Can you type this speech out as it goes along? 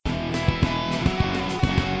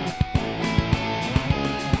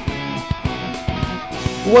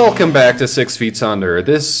Welcome back to 6 Feet Under.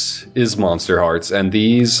 This is Monster Hearts, and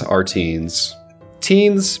these are teens.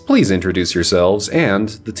 Teens, please introduce yourselves and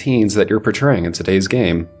the teens that you're portraying in today's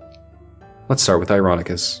game. Let's start with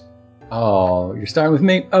Ironicus. Oh, you're starting with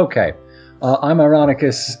me? Okay. I'm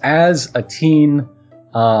Ironicus. As a teen,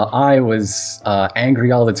 I was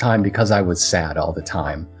angry all the time because I was sad all the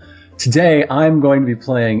time. Today, I'm going to be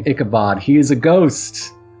playing Ichabod. He is a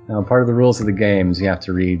ghost. Now, part of the rules of the game is you have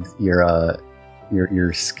to read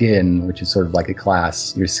your skin, which is sort of like a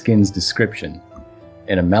class, your skin's description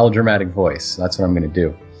in a melodramatic voice. That's what I'm going to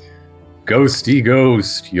do. Ghosty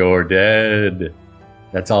ghost, you're dead.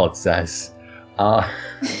 That's all it says.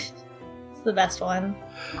 It's the best one.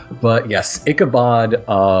 But yes, Ichabod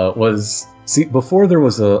was... See, before there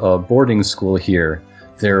was a boarding school here,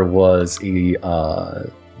 there was it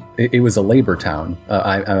was a labor town,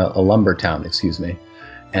 a lumber town, excuse me.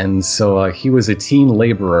 And so he was a teen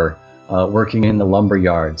laborer working in the lumber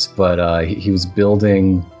yards, but he was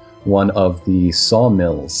building one of the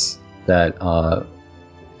sawmills that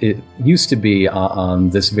it used to be on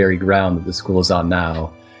this very ground that the school is on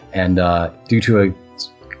now. And due to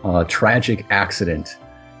a tragic accident,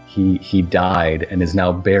 he died and is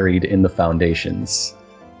now buried in the foundations.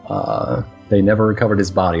 They never recovered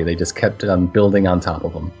his body. They just kept on building on top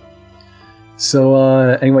of him. So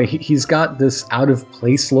anyway, he's got this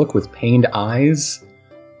out-of-place look with pained eyes.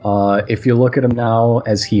 If you look at him now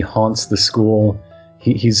as he haunts the school,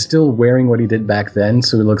 he's still wearing what he did back then,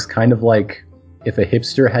 so he looks kind of like if a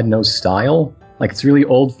hipster had no style. Like, it's really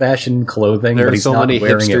old-fashioned clothing, but he's not wearing it well.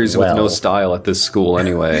 There are so many hipsters with no style at this school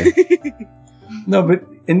anyway. No, but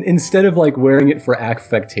instead of like wearing it for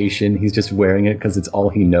affectation, he's just wearing it because it's all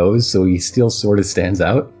he knows, so he still sort of stands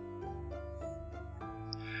out.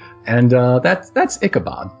 And that's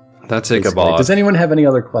Ichabod. That's basically. Ichabod. Does anyone have any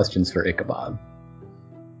other questions for Ichabod?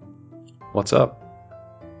 What's up?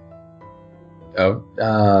 Oh,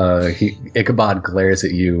 Ichabod glares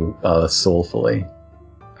at you soulfully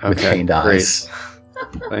with pained eyes.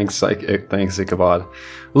 Thanks, Ichabod.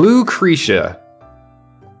 Lucretia.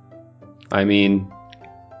 I mean,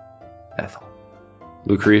 Ethel.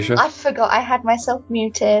 Lucretia? I forgot I had myself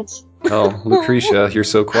muted. Oh, Lucretia, you're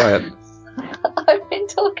so quiet. I've been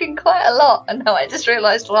talking quite a lot, and now I just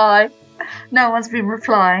realised why. No one's been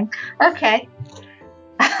replying. Okay.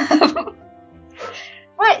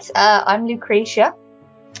 Right, I'm Lucretia.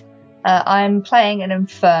 I'm playing an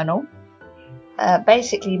infernal.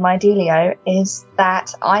 Basically, my dealio is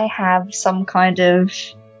that I have some kind of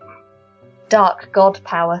dark god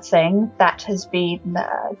power thing that has been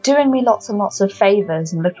doing me lots and lots of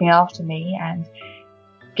favours and looking after me and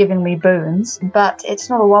giving me boons, but it's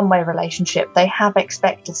not a one-way relationship. They have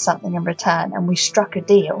expected something in return, and we struck a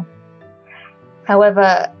deal.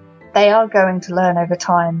 However, they are going to learn over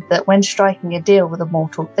time that when striking a deal with a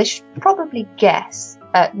mortal, they should probably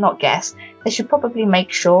they should probably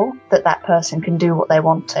make sure that that person can do what they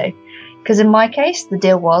want to. Because in my case, the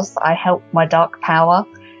deal was that I helped my dark power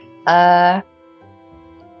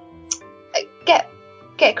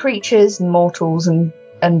get creatures and mortals and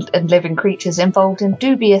living creatures involved in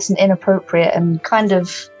dubious and inappropriate and kind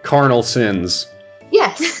of... carnal sins.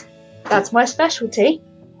 Yes, that's my specialty.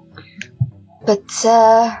 But,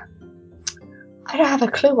 I don't have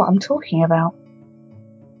a clue what I'm talking about.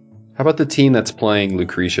 How about the teen that's playing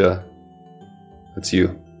Lucretia? That's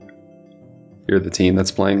you. You're the teen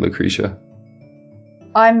that's playing Lucretia.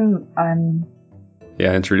 I'm...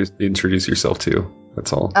 Yeah, introduce yourself too.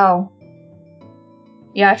 That's all. Oh.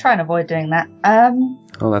 Yeah, I try and avoid doing that.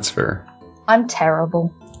 Oh, that's fair. I'm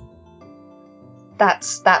terrible.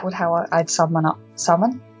 That would how I'd sum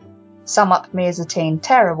up me as a teen.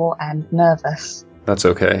 Terrible and nervous. That's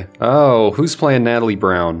okay. Oh, who's playing Natalie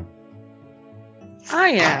Brown? I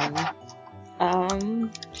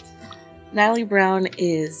am. Natalie Brown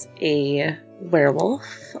is a werewolf,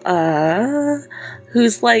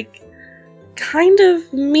 who's like kind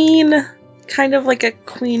of mean, kind of like a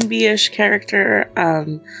queen bee-ish character,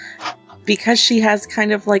 because she has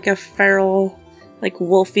kind of like a feral, like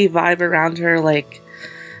wolfy vibe around her. Like,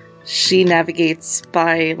 she navigates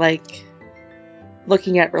by like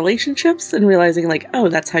looking at relationships and realizing like, oh,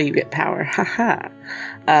 that's how you get power, haha.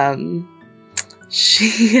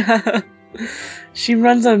 She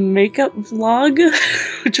runs a makeup vlog,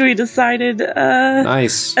 which we decided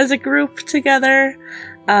nice as a group together.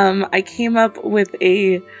 I came up with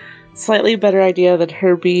a slightly better idea than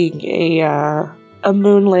her being a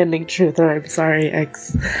moon landing truther. I'm sorry,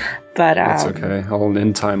 X. But that's okay.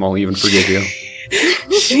 In time, I'll even forgive you.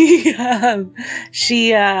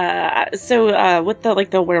 So with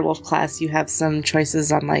the werewolf class, you have some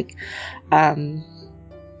choices on like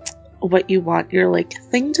what you want your like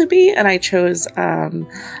thing to be, and I chose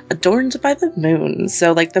Adorned by the Moon.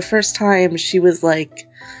 So like the first time she was like,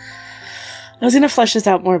 I was gonna flesh this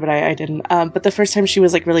out more, but I didn't. But the first time she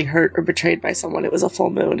was like really hurt or betrayed by someone, it was a full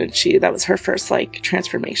moon, and that was her first like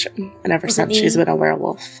transformation. And ever since, she's been a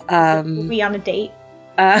werewolf. Were we on a date?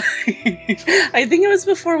 I think it was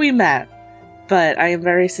before we met. But I am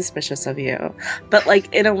very suspicious of you. But,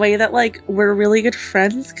 like, in a way that, like, we're really good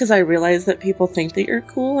friends because I realize that people think that you're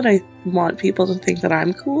cool and I want people to think that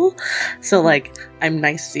I'm cool. So, like, I'm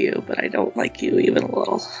nice to you, but I don't like you even a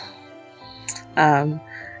little. And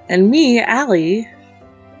me, Allie,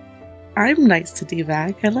 I'm nice to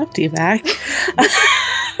D-Vac. I love D-Vac.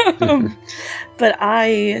 But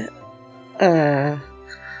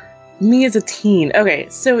me as a teen. Okay,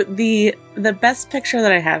 so the best picture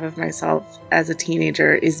that I have of myself as a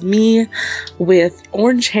teenager is me with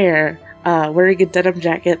orange hair, wearing a denim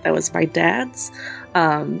jacket that was my dad's.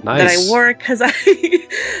 Nice. That I wore because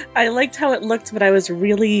I liked how it looked, but I was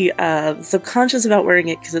really subconscious about wearing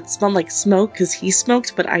it because it smelled like smoke because he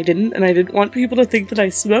smoked, but I didn't, and I didn't want people to think that I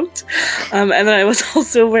smoked. And then I was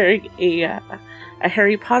also wearing a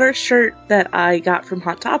Harry Potter shirt that I got from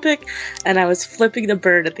Hot Topic, and I was flipping the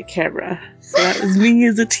bird at the camera. So that was me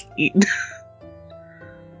as a teen.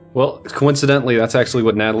 Well, coincidentally, that's actually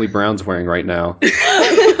what Natalie Brown's wearing right now.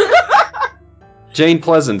 Jane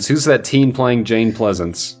Pleasance. Who's that teen playing Jane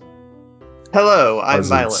Pleasance? Hello, I'm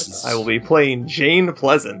Violet. Pleasance. I will be playing Jane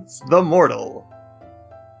Pleasance, the Mortal.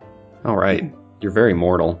 All right. You're very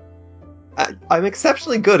mortal. I'm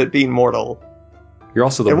exceptionally good at being mortal. You're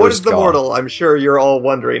also the and worst what is the god. mortal, I'm sure you're all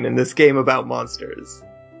wondering in this game about monsters.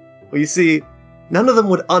 Well, you see, none of them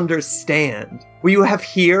would understand. What you have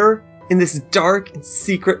here, in this dark and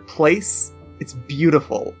secret place, it's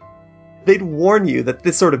beautiful. They'd warn you that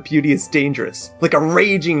this sort of beauty is dangerous, like a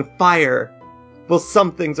raging fire. Well,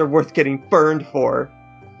 some things are worth getting burned for.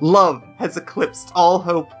 Love has eclipsed all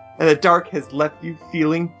hope, and the dark has left you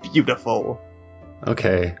feeling beautiful.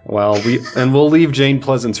 Okay, well, we'll leave Jane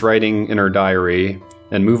Pleasance writing in her diary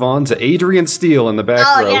and move on to Adrian Steele in the back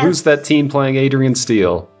row. Yes. Who's that teen playing Adrian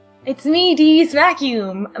Steele? It's me, Dee's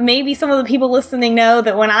Vacuum. Maybe some of the people listening know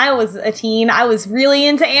that when I was a teen, I was really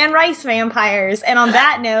into Anne Rice vampires. And on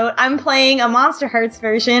that note, I'm playing a Monster Hearts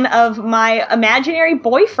version of my imaginary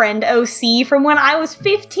boyfriend, OC, from when I was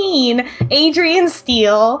 15, Adrian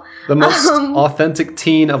Steele. The most authentic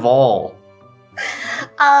teen of all.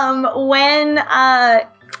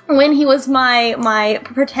 When he was my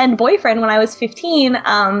pretend boyfriend when I was 15,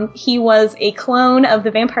 he was a clone of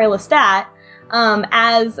the vampire Lestat,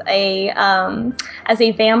 as a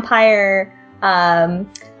vampire,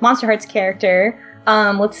 Monster Hearts character.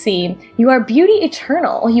 Let's see. You are beauty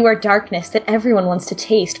eternal. You are darkness that everyone wants to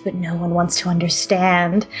taste, but no one wants to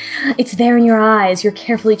understand. It's there in your eyes, your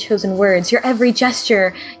carefully chosen words, your every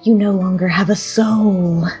gesture. You no longer have a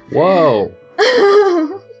soul. Whoa.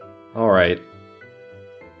 All right.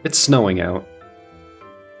 It's snowing out.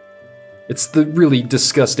 It's the really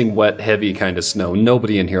disgusting, wet, heavy kind of snow.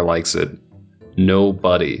 Nobody in here likes it.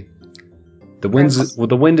 Nobody. The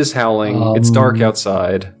wind is howling. It's dark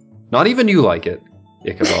outside. Not even you like it,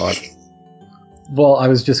 Ichabod. Well, I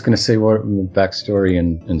was just going to say what backstory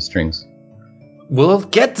and strings. We'll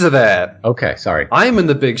get to that. Okay, sorry. I'm in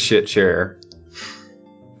the big shit chair.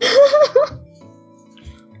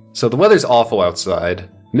 So the weather's awful outside.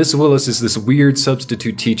 Miss Willis is this weird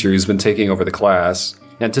substitute teacher who's been taking over the class.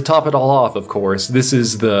 And to top it all off, of course, this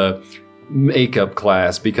is the makeup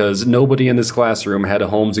class because nobody in this classroom had a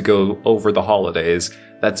home to go over the holidays.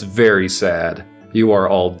 That's very sad. You are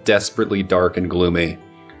all desperately dark and gloomy.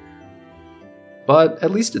 But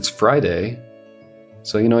at least it's Friday.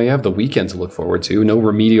 So, you have the weekend to look forward to. No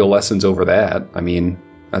remedial lessons over that. I mean,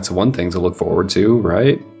 that's one thing to look forward to,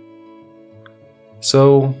 right?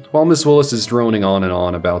 So, while Miss Willis is droning on and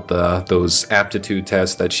on about those aptitude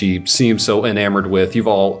tests that she seems so enamored with, you've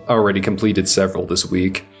all already completed several this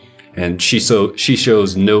week, and she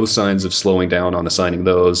shows no signs of slowing down on assigning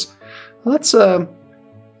those. Well, it's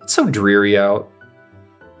so dreary out.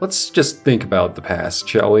 Let's just think about the past,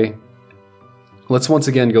 shall we? Let's once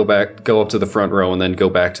again go up to the front row, and then go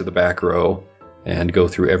back to the back row, and go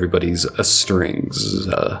through everybody's strings.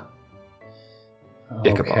 Ichabod.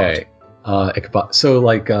 Okay. Ichabod. So,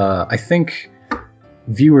 I think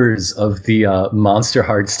viewers of the Monster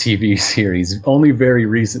Hearts TV series only very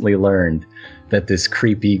recently learned that this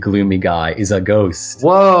creepy, gloomy guy is a ghost.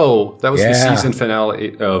 Whoa! That was the season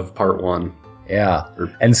finale of part 1. Yeah.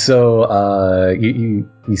 And so you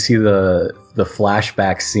see the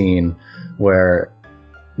flashback scene where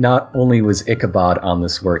not only was Ichabod on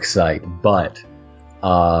this work site, but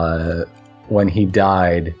when he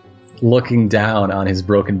died, looking down on his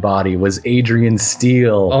broken body was Adrian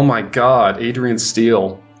Steele. Oh my god, Adrian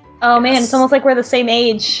Steele. Oh man, it's almost like we're the same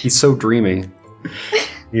age. He's so dreamy.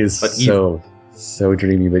 He is But so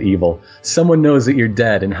dreamy but evil. Someone knows that you're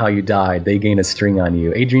dead and how you died. They gain a string on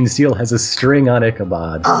you. Adrian Steele has a string on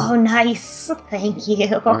Ichabod. Oh, nice. Thank you.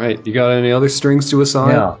 Alright, you got any other strings to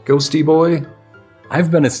assign? Yeah. Ghosty boy? I've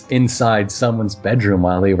been inside someone's bedroom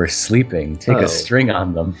while they were sleeping. Take Oh. a string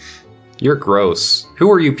on them. You're gross. Who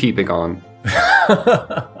are you peeping on?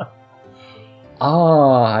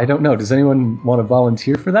 I don't know. Does anyone want to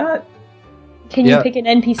volunteer for that? Can you Yeah. pick an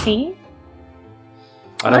NPC?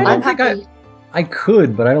 I don't I'm know. think happy. I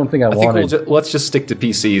could, but I don't think I I think wanted. let's just stick to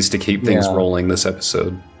PCs to keep things Yeah. rolling this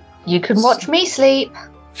episode. You can watch me sleep.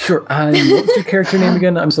 Sure. What's your character name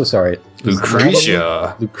again? I'm so sorry.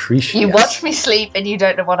 Lucretia. Lucretia. You watch me sleep and you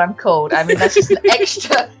don't know what I'm called. I mean, that's just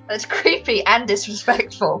extra. That's creepy and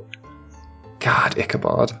disrespectful. God,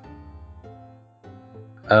 Ichabod.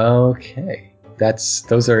 Okay.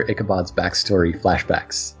 Those are Ichabod's backstory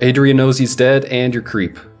flashbacks. Adrian knows he's dead, and you're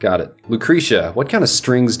creep. Got it. Lucretia, what kind of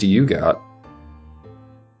strings do you got?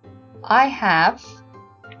 I have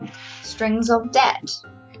strings of debt.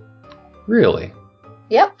 Really?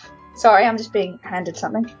 Yep. Sorry, I'm just being handed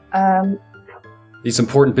something. These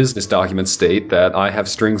important business documents state that I have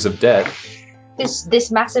strings of debt. This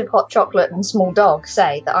massive hot chocolate and small dog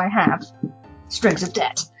say that I have strings of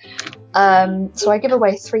debt. So I give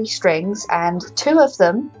away 3 strings, and 2 of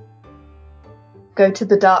them go to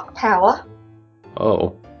the Dark Power,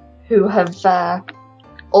 Oh. who have,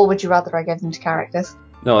 or would you rather I give them to characters?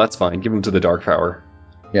 No, that's fine. Give them to the Dark Power.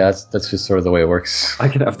 Yeah, that's just sort of the way it works. I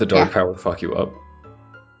can have the Dark Yeah. Power fuck you up.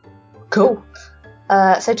 Cool.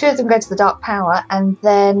 So 2 of them go to the Dark Power, and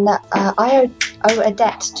then I owe a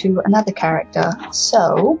debt to another character.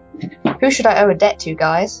 So, who should I owe a debt to,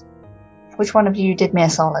 guys? Which one of you did me a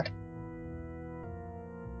solid?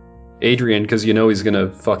 Adrian, because you know he's gonna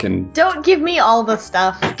fucking... Don't give me all the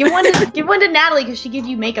stuff. Give one to Natalie because she gives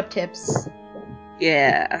you makeup tips.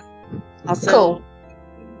 Yeah. Also,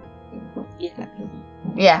 Cool. yeah.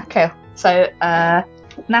 Yeah, cool. So,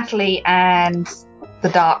 Natalie and the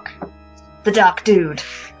Dark Dude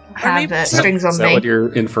have maybe- strings on Is that me. what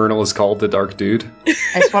your infernal is called, the Dark Dude?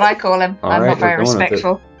 That's what I call him. All I'm right, not very we're going with it.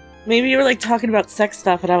 respectful. Maybe you were like talking about sex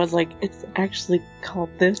stuff, and I was like, it's actually called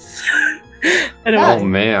this. I don't No. Oh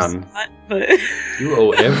man, but you owe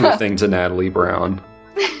everything to Natalie Brown.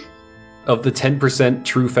 Of the 10%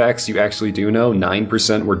 true facts you actually do know,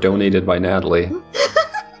 9% were donated by Natalie.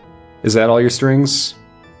 Is that all your strings?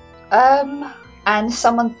 And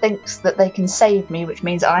someone thinks that they can save me, which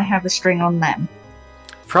means I have a string on them.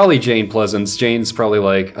 Probably Jane Pleasance. Jane's probably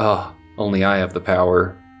like, oh, only I have the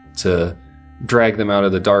power to drag them out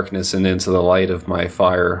of the darkness and into the light of my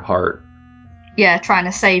fire heart. Yeah, trying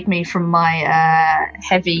to save me from my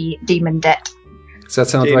heavy demon debt. Does that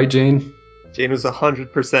sound Jane- right, Jane? Jane was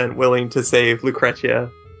 100% willing to save Lucretia.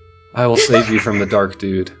 I will save you from the Dark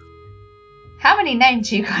Dude. How many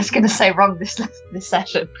names are you guys going to say wrong this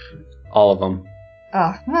session? All of them.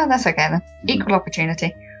 Oh, well, that's okay then. Equal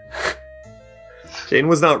opportunity. Jane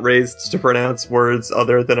was not raised to pronounce words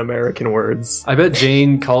other than American words. I bet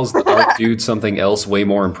Jane calls the Dark Dude something else way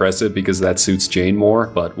more impressive because that suits Jane more,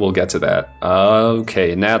 but we'll get to that.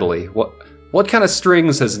 Okay, Natalie. What kind of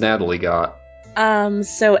strings has Natalie got?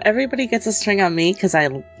 so everybody gets a string on me because I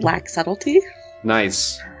lack subtlety.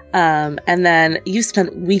 Nice. And then you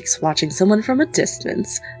spent weeks watching someone from a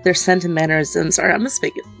distance. Their scent and mannerisms are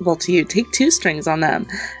unmistakable to you. Take 2 strings on them.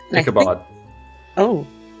 And I Ichabod. think- oh,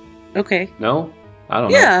 okay. No? I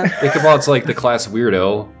don't Yeah. know. Ichabod's like the class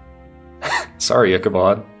weirdo. Sorry,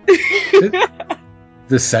 Ichabod.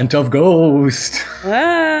 The scent of ghost.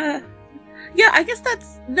 Yeah, I guess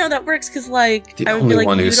that works because like The I would only be like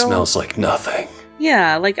one who you don't- smells like nothing.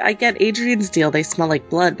 Yeah, like I get Adrian's deal. They smell like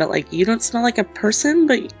blood, but like you don't smell like a person.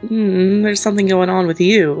 But there's something going on with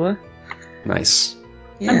you. Nice.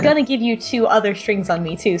 Yeah. I'm gonna give you 2 other strings on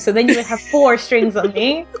me too, so then you would have 4 strings on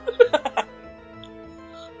me.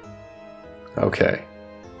 Okay.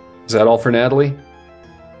 Is that all for Natalie?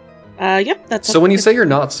 Yep. That's So when you say you're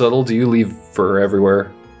not subtle, do you leave fur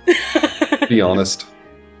everywhere? Be honest.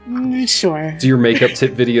 Sure. Do your makeup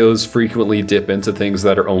tip videos frequently dip into things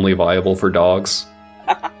that are only viable for dogs?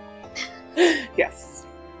 Yes.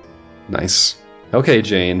 Nice. Okay,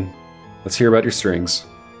 Jane. Let's hear about your strings.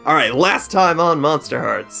 Alright, last time on Monster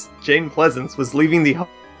Hearts, Jane Pleasance was leaving the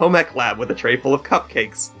home ec lab with a tray full of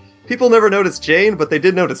cupcakes. People never noticed Jane, but they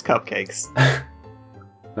did notice cupcakes.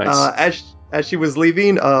 Nice. As she was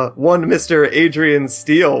leaving, one Mr. Adrian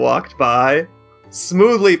Steele walked by,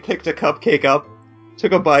 smoothly picked a cupcake up,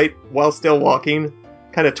 took a bite while still walking,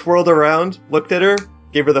 kind of twirled around, looked at her,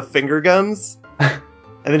 gave her the finger guns, and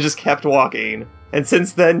then just kept walking. And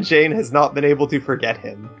since then, Jane has not been able to forget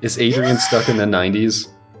him. Is Adrian stuck in the 90s?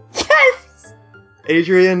 Yes!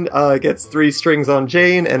 Adrian gets 3 strings on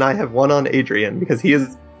Jane, and I have 1 on Adrian, because he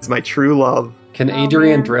is my true love. Can Oh,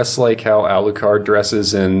 Adrian man. dress like how Alucard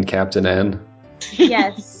dresses in Captain N?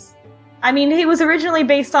 Yes. I mean, he was originally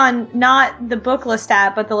based on not the book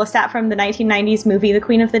Lestat, but the Lestat from the 1990s movie, The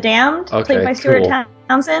Queen of the Damned, Okay, played by Stuart cool.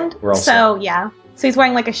 Townsend. We're all So, yeah. So he's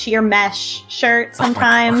wearing like a sheer mesh shirt Oh my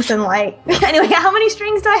sometimes, gosh. and like... Anyway, how many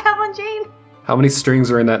strings do I have on Jane? How many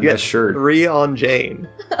strings are in that You mesh get shirt? 3 on Jane.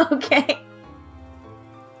 Okay.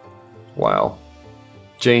 Wow.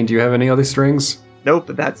 Jane, do you have any other strings? Nope,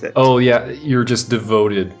 that's it. Oh yeah, you're just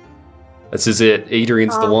devoted. This is it.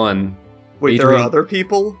 Adrian's the one. Wait, there are Adrian- other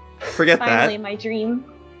people? Forget Finally, that. my dream.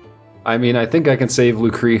 I mean, I think I can save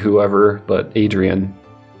Lucre whoever, but Adrian.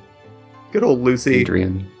 Good old Lucy.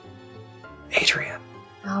 Adrian.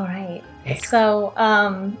 All right. Adrian. So,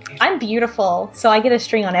 I'm beautiful, so I get a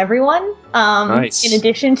string on everyone. Nice. In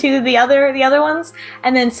addition to the other ones.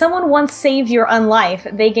 And then someone once saved your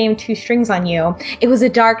unlife. They gained 2 strings on you. It was a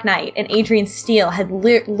dark night, and Adrian Steele had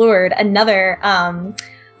lured another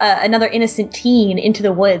innocent teen into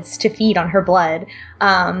the woods to feed on her blood.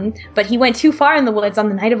 But he went too far in the woods on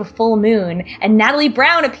the night of a full moon, and Natalie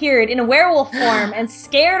Brown appeared in a werewolf form and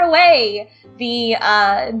scared away the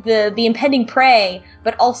impending prey,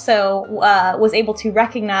 but also was able to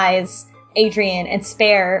recognize Adrian and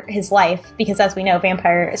spare his life, because as we know,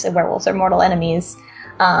 vampires and werewolves are mortal enemies.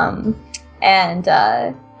 And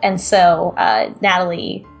so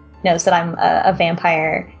Natalie knows that I'm a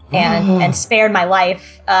vampire and spared my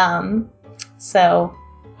life. So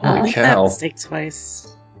Holy cow. That's like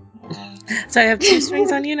twice. So I have 2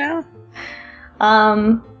 strings on you now?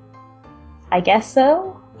 I guess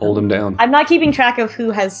so. Hold him down. I'm not keeping track of who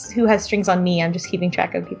has strings on me. I'm just keeping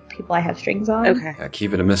track of people I have strings on. Okay. Yeah,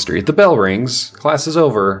 keep it a mystery. The bell rings. Class is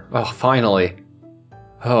over. Oh, finally.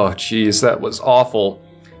 Oh, jeez, that was awful.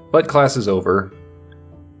 But class is over.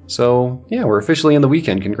 So, yeah, we're officially in the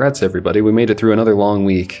weekend. Congrats, everybody. We made it through another long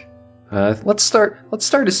week. Let's start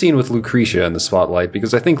a scene with Lucretia in the spotlight,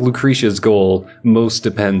 because I think Lucretia's goal most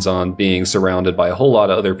depends on being surrounded by a whole lot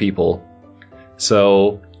of other people.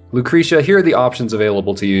 So, Lucretia, here are the options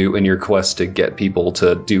available to you in your quest to get people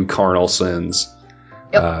to do carnal sins.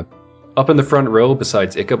 Yep. Up in the front row,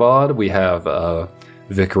 besides Ichabod, we have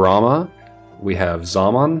Vikrama, we have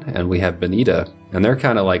Zaman, and we have Benita. And they're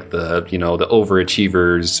kind of like the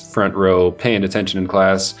overachievers, front row, paying attention in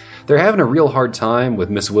class. They're having a real hard time with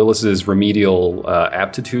Miss Willis's remedial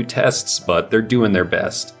aptitude tests, but they're doing their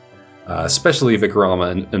best. Especially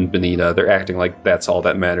Vikrama and Benita. They're acting like that's all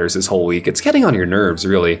that matters this whole week. It's getting on your nerves,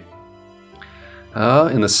 really.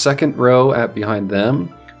 In the second row behind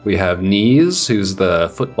them, we have Neez, who's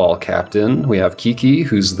the football captain. We have Kiki,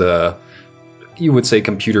 who's you would say,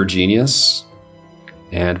 computer genius.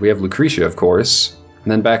 And we have Lucretia, of course.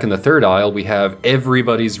 And then back in the third aisle, we have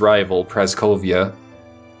everybody's rival, Praskovia.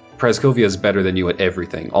 Praskovia is better than you at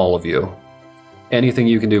everything, all of you. Anything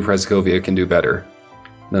you can do, Praskovia can do better.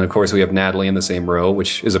 And then, of course, we have Natalie in the same row,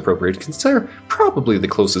 which is appropriate to consider probably the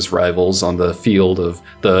closest rivals on the field of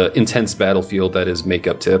the intense battlefield that is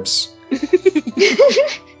makeup tips.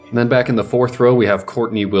 And then back in the fourth row, we have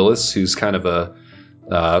Courtney Willis, who's kind of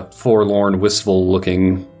a forlorn,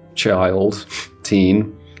 wistful-looking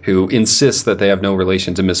teen who insists that they have no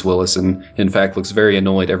relation to Miss Willis and, in fact, looks very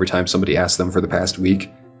annoyed every time somebody asks them for the past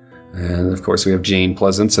week. And, of course, we have Jane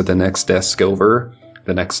Pleasance at the next desk over.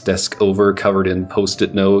 The next desk over covered in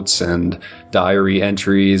Post-it notes and diary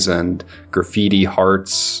entries and graffiti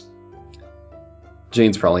hearts.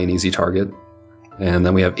 Jane's probably an easy target. And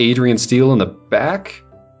then we have Adrian Steele in the back,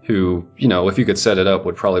 who, if you could set it up,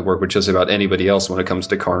 would probably work with just about anybody else when it comes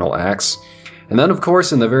to carnal acts. And then, of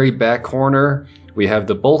course, in the very back corner, we have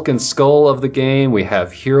the bulk and skull of the game. We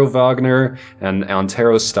have Hero Wagner and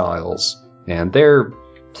Antero Styles. And they're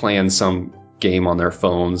playing some game on their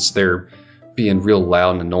phones. They're being real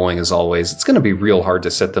loud and annoying as always. It's going to be real hard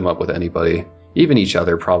to set them up with anybody. Even each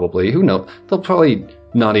other, probably. Who knows? They'll probably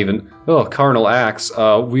not even... Oh, carnal acts.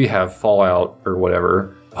 We have Fallout or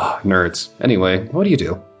whatever. Oh, nerds. Anyway, what do you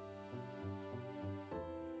do?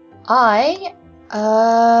 I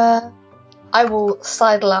will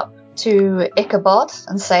sidle up to Ichabod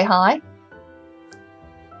and say hi.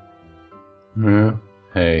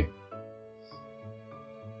 Hey.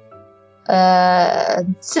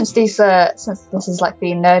 Since this is like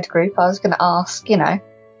the nerd group, I was going to ask,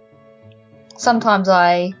 sometimes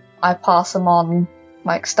I pass them on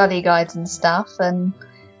like study guides and stuff, and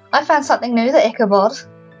I found something new that Ichabod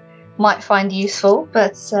might find useful,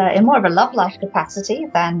 but in more of a love life capacity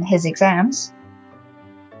than his exams.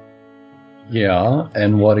 Yeah,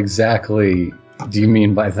 and what exactly do you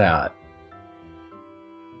mean by that?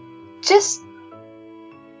 Just,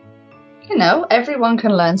 everyone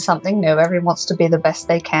can learn something new. Everyone wants to be the best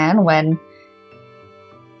they can when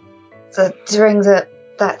during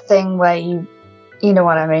that thing where you know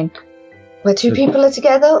what I mean, where two people are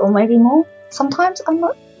together, or maybe more. Sometimes I'm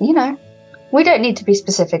not, we don't need to be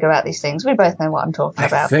specific about these things. We both know what I'm talking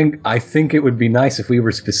about. I think it would be nice if we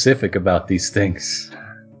were specific about these things.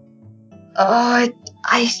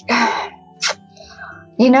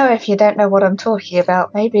 If you don't know what I'm talking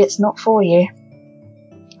about, maybe it's not for you.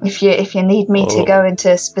 If you need me to go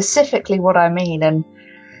into specifically what I mean and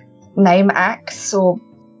name acts or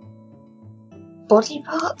body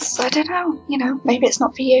parts, I don't know. Maybe it's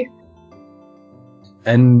not for you.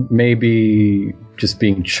 And maybe just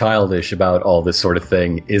being childish about all this sort of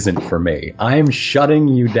thing isn't for me. I'm shutting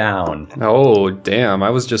you down. Oh, damn. I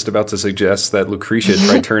was just about to suggest that Lucretia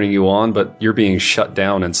tried turning you on, but you're being shut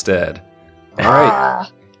down instead. All right.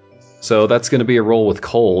 So that's going to be a roll with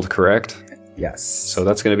cold, correct? Yes. So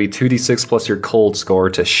that's going to be 2d6 plus your cold score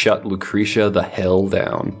to shut Lucretia the hell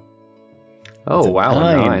down. Oh, wow,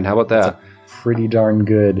 a 9. How about that? Pretty darn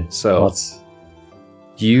good. So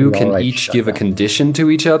you can each give a condition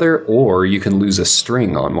to each other, or you can lose a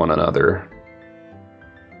string on one another.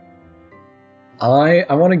 I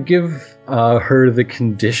want to give her the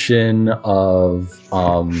condition of,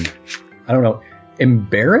 I don't know,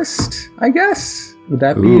 embarrassed, I guess? Would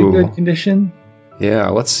that be a good condition? Yeah,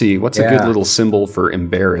 let's see. What's a good little symbol for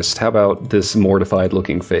embarrassed? How about this mortified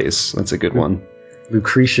looking face? That's a good one.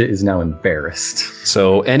 Lucretia is now embarrassed.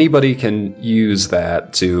 So anybody can use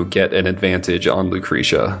that to get an advantage on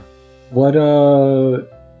Lucretia. What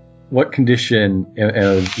condition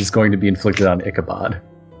is going to be inflicted on Ichabod?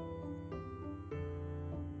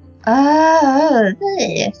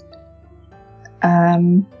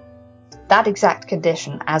 That exact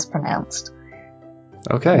condition as pronounced.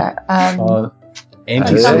 Okay.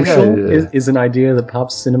 Antisocial is an idea that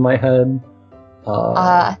pops into my head.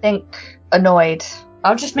 I think annoyed.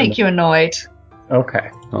 I'll just make you annoyed. Okay.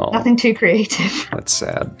 Oh, nothing too creative. That's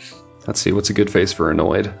sad. Let's see, what's a good face for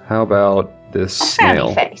annoyed? How about this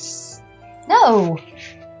snail? Face. No.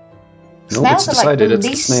 It's decided it's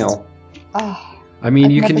the snail. Oh, I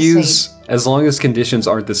mean, you can use, as long as conditions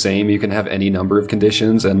aren't the same, you can have any number of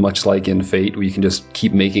conditions, and much like in Fate, we can just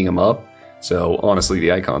keep making them up. So honestly,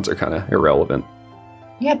 the icons are kind of irrelevant.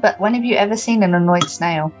 Yeah, but when have you ever seen an annoyed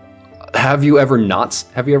snail? Have you ever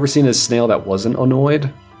seen a snail that wasn't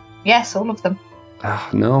annoyed? Yes, all of them.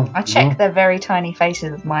 No. I checked their very tiny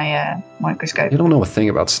faces with my microscope. You don't know a thing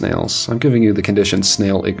about snails. I'm giving you the condition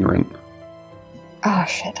snail ignorant. Oh,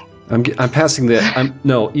 shit. I'm passing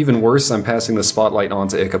even worse, I'm passing the spotlight on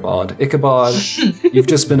to Ichabod. Ichabod, you've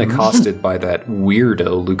just been accosted by that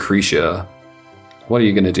weirdo Lucretia. What are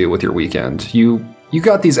you going to do with your weekend? You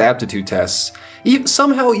got these aptitude tests.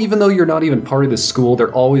 Somehow, even though you're not even part of this school,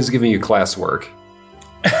 they're always giving you classwork.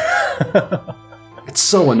 It's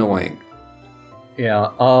so annoying. Yeah,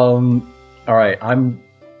 all right,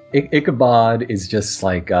 Ichabod is just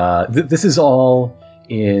like, this is all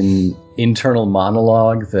in internal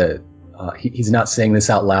monologue that he's not saying this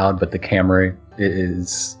out loud, but the camera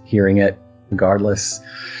is hearing it regardless.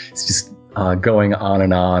 It's just going on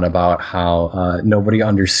and on about how nobody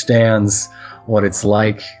understands what it's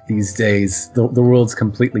like these days. The world's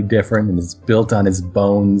completely different and is built on his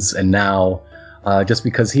bones, and now just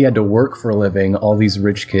because he had to work for a living, all these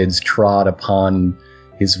rich kids trod upon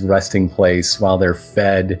his resting place while they're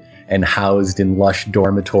fed and housed in lush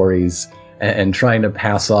dormitories and trying to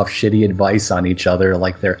pass off shitty advice on each other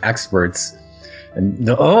like they're experts. And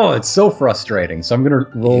it's so frustrating. So I'm going to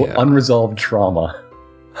roll unresolved trauma.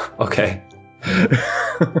 Okay.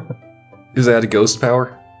 Is that a ghost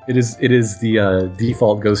power? It is the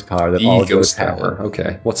default ghost power that all ghosts have.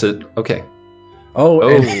 Okay. What's it? Okay.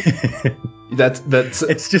 That's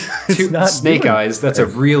it's not snake eyes. That's a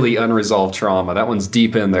really unresolved trauma. That one's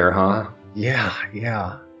deep in there, huh?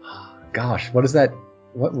 Yeah. Gosh, what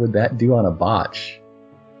would that do on a botch?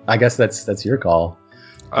 I guess that's your call.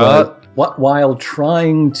 While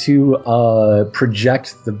trying to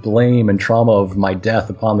project the blame and trauma of my death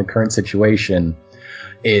upon the current situation,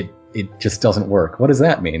 it just doesn't work. What does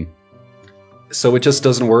that mean? So it just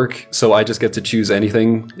doesn't work, so I just get to choose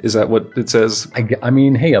anything? Is that what it says? I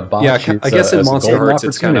mean, hey, a botch. Yeah, I guess in Monster Hearts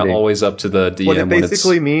it's kind of always up to the DM. What it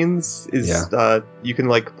basically means is you can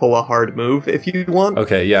pull a hard move if you want.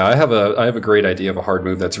 Okay, yeah, I have a great idea of a hard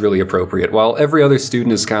move that's really appropriate. While every other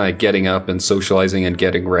student is kind of getting up and socializing and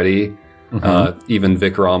getting ready, Even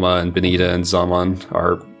Vikrama and Benita and Zaman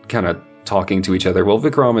are kind of talking to each other. Well,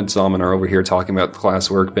 Vikrama and Zaman are over here talking about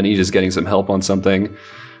classwork. Benita's getting some help on something.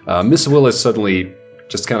 Miss Willis suddenly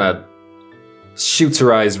just kind of shoots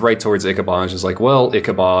her eyes right towards Ichabod. She's like, well,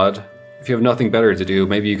 Ichabod, if you have nothing better to do,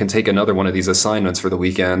 maybe you can take another one of these assignments for the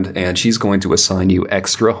weekend, and she's going to assign you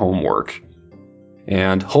extra homework.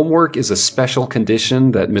 And homework is a special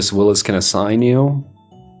condition that Miss Willis can assign you.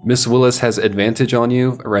 Miss Willis has advantage on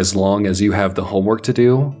you as long as you have the homework to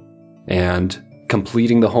do, and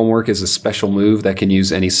completing the homework is a special move that can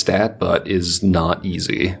use any stat, but is not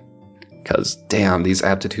easy. Because, damn, these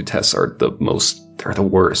aptitude tests are they're the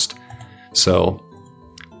worst. So,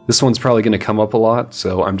 this one's probably going to come up a lot,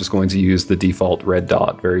 so I'm just going to use the default red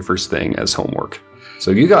dot, very first thing, as homework.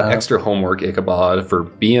 So you got extra homework, Ichabod, for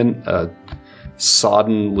being a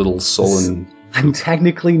sodden little sullen... I'm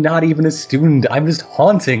technically not even a student. I'm just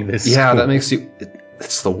haunting this Yeah, school. that makes you...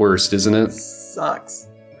 It's the worst, isn't it? Sucks.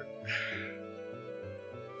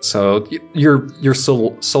 So your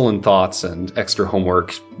sullen thoughts and extra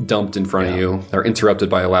homework dumped in front of you are interrupted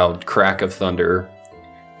by a loud crack of thunder,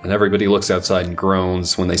 and everybody looks outside and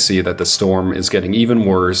groans when they see that the storm is getting even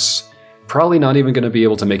worse. Probably not even going to be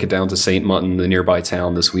able to make it down to St. Mutton, the nearby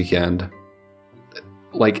town, this weekend.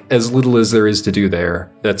 Like, as little as there is to do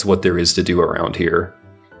there, that's what there is to do around here.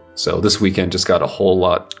 So this weekend just got a whole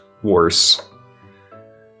lot worse.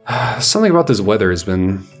 Something about this weather has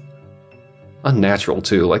been unnatural,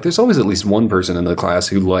 too. Like, there's always at least one person in the class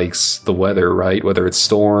who likes the weather, right? Whether it's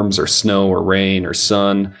storms, or snow, or rain, or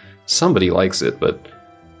sun. Somebody likes it, but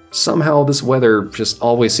somehow this weather just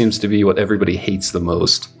always seems to be what everybody hates the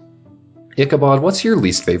most. Ichabod, what's your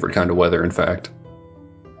least favorite kind of weather, in fact?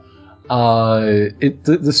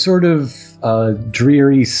 The sort of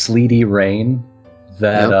dreary, sleety rain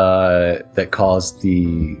that caused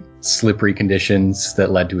the slippery conditions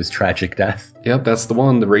that led to his tragic death. Yep, that's the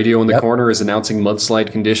one. The radio in the corner is announcing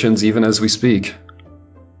mudslide conditions even as we speak.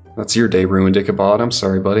 That's your day ruined, Ichabod. I'm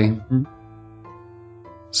sorry, buddy. Mm-hmm.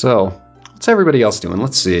 So, what's everybody else doing?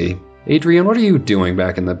 Let's see. Adrian, what are you doing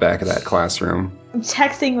back in the back of that classroom? I'm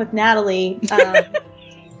texting with Natalie.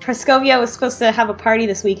 Praskovia was supposed to have a party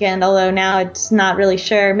this weekend, although now it's not really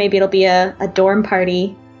sure. Maybe it'll be a dorm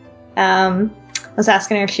party. I was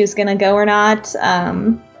asking her if she was going to go or not.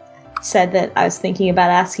 Said that I was thinking about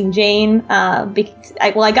asking Jane.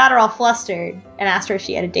 I got her all flustered and asked her if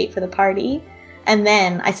she had a date for the party. And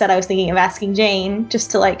then I said I was thinking of asking Jane just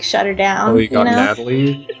to, like, shut her down. Oh, you got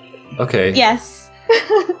Natalie? Okay. Yes.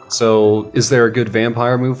 So, is there a good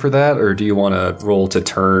vampire move for that, or do you want to roll to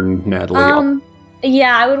turn Natalie on?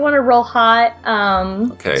 Yeah, I would want to roll hot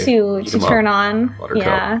Okay. to turn on. Buttercup.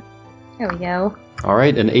 Yeah. There we go. All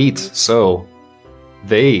right, an 8. So,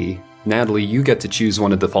 Natalie, you get to choose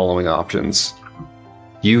one of the following options.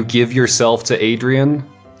 You give yourself to Adrian,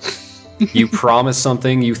 you promise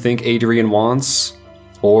something you think Adrian wants,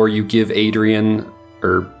 or you give Adrian,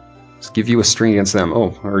 or give you a string against them.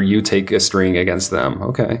 Oh, or you take a string against them.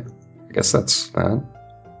 Okay. I guess that's that.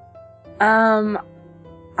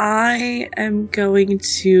 I am going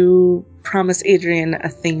to promise Adrian a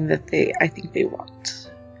thing that I think they want.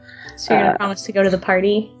 So you're going to promise to go to the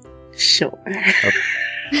party? Sure.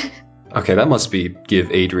 Okay, that must be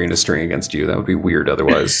give Adrian a string against you. That would be weird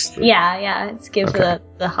otherwise. Yeah, it's give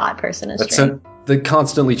the hot person a string. The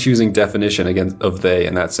constantly choosing definition of they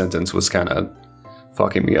in that sentence was kind of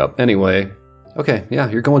fucking me up. Anyway, okay, yeah,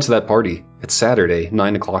 you're going to that party. It's Saturday,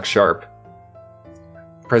 9 o'clock sharp.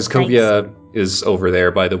 Praskovia is over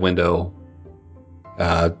there by the window,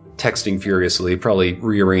 texting furiously, probably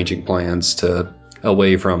rearranging plans to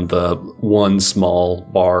away from the one small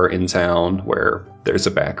bar in town where there's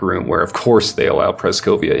a back room where, of course, they allow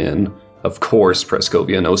Praskovia in. Of course,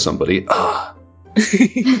 Praskovia knows somebody.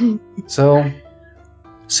 So,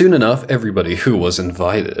 soon enough, everybody who was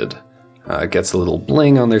invited gets a little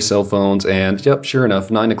bling on their cell phones, and yep, sure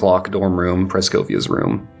enough, 9 o'clock, dorm room, Praskovia's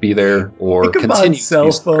room. Be there or continue.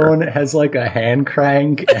 Cell phone has like a hand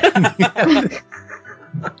crank. And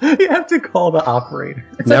you have to call the operator.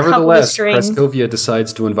 Nevertheless, Praskovia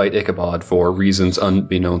decides to invite Ichabod for reasons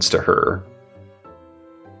unbeknownst to her.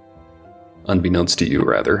 Unbeknownst to you,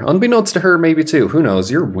 rather. Unbeknownst to her, maybe too. Who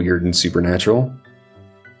knows? You're weird and supernatural.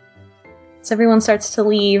 So everyone starts to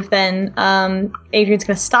leave, then Adrian's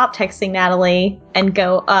going to stop texting Natalie and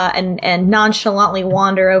go and nonchalantly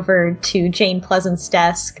wander over to Jane Pleasant's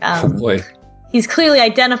desk. Oh boy. He's clearly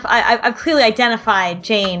I've clearly identified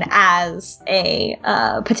Jane as a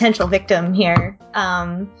potential victim here,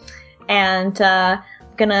 and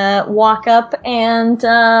gonna walk up and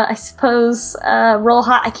I suppose roll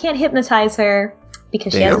hot. I can't hypnotize her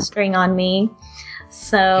because she has a string on me.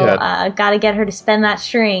 So Yeah. gotta get her to spend that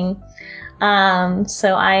string.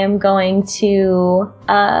 So I am going to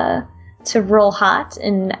roll hot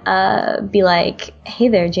and be like, "Hey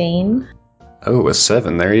there, Jane." Oh, a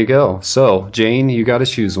 7. There you go. So, Jane, you gotta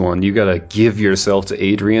choose one. You gotta give yourself to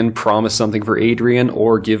Adrian, promise something for Adrian,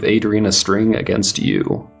 or give Adrian a string against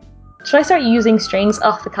you. Should I start using strings?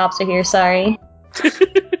 Oh, the cops are here. Sorry.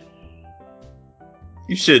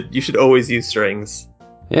 You should always use strings.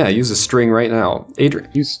 Yeah, use a string right now. Adrian,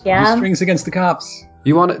 Use Yeah. strings against the cops. do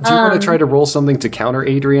you want to try to roll something to counter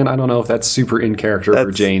Adrian? I don't know if that's super in character for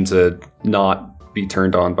That's- Jane to not be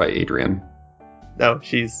turned on by Adrian. No,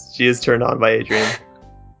 she is turned on by Adrian.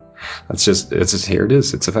 It's just here it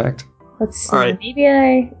is. It's a fact. Let's see. All right. Maybe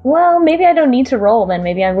I don't need to roll then.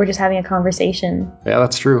 Maybe we're just having a conversation. Yeah,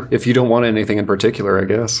 that's true. If you don't want anything in particular, I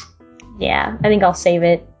guess. Yeah, I think I'll save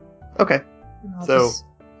it. Okay. I'll So, just-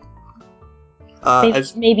 maybe,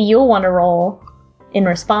 as maybe you'll want to roll in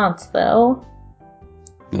response, though.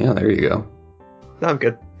 Yeah, there you go. no, I'm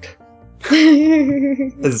good.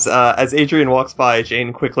 As Adrian walks by,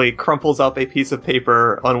 Jane quickly crumples up a piece of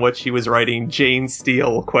paper on which he was writing Jane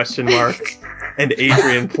Steele ? And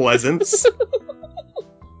Adrian Pleasance.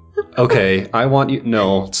 Okay, I want you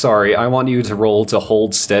to roll to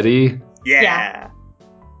hold steady Yeah.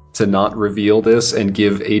 to not reveal this and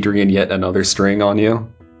give Adrian yet another string on you.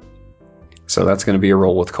 So that's going to be a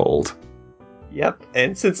roll with cold. Yep.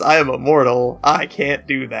 And since I am immortal, I can't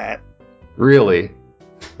do that. Really?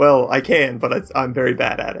 Well, I can, but I'm very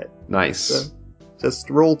bad at it. Nice. So, just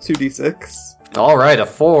roll 2d6. All right, a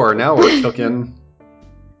 4. Now we're cooking.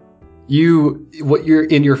 You're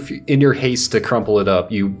in your haste to crumple it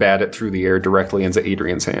up, you bat it through the air directly into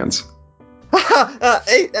Adrian's hands.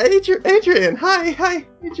 Adrian, hi,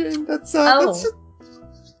 Adrian. That's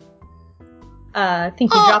I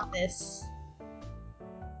think you dropped this.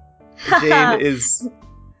 Jane is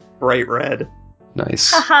bright red.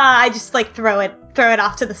 Nice. Haha, I just throw it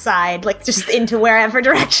off to the side, just into wherever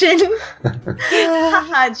direction.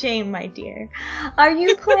 Haha, Jane, my dear. Are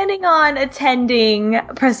you planning on attending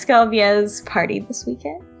Prescovia's party this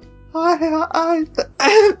weekend? I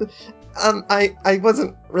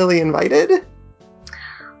wasn't really invited.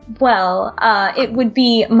 Well, it would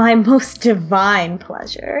be my most divine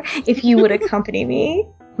pleasure if you would accompany me,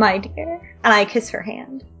 my dear. And I kiss her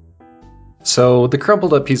hand. So the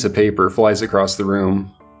crumpled up piece of paper flies across the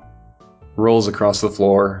room, rolls across the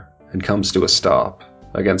floor, and comes to a stop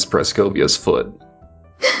against Prescovia's foot.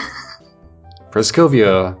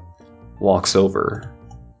 Prescovia walks over,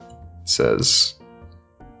 says,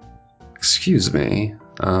 "Excuse me,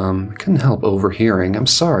 I couldn't help overhearing. I'm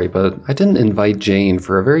sorry, but I didn't invite Jane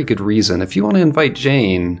for a very good reason. If you want to invite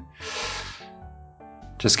Jane..."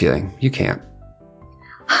 Just kidding, you can't.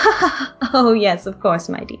 Oh, yes, of course,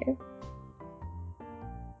 my dear.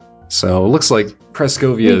 So it looks like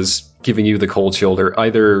Prescovia's giving you the cold shoulder.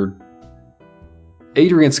 Either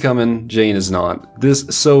Adrian's coming, Jane is not.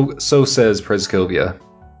 So says Prescovia.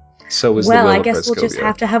 So is the will Well, I of guess we'll just Prescovia.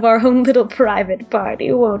 have to have our own little private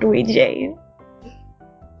party, won't we, Jane?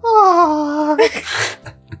 Aww.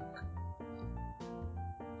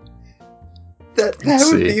 that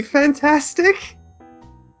Let's would see. be fantastic.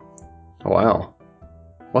 Wow.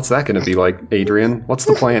 What's that going to be like, Adrian? What's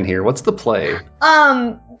the plan here? What's the play?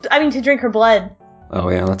 To drink her blood. Oh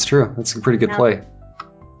yeah, that's true. That's a pretty good Yeah. play.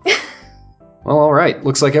 Well, all right.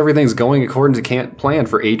 Looks like everything's going according to plan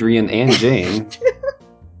for Adrian and Jane.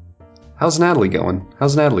 How's Natalie going?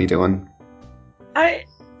 How's Natalie doing?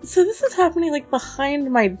 So this is happening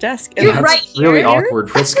behind my desk. You're That's right here. really awkward.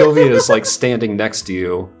 Prescovia is standing next to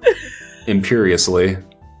you, imperiously.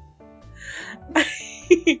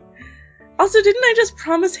 Also, didn't I just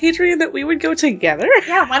promise Hadrian that we would go together?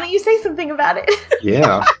 Yeah, why don't you say something about it?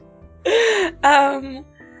 Yeah.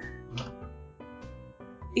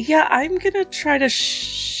 Yeah, I'm gonna try to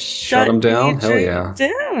shut him down? Hell Adrian yeah.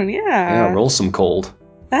 down, yeah. Yeah, roll some cold.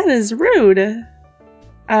 That is rude.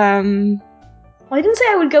 Well, I didn't say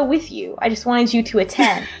I would go with you. I just wanted you to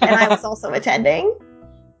attend, and I was also attending.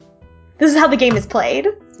 This is how the game is played.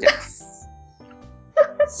 Yes.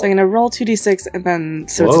 So I'm gonna roll 2d6 and then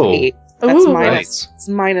it's Whoa. 8. That's Ooh. Nice. it's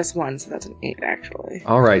 -1, so that's an 8 actually.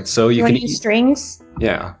 All right, so you You can want to use strings?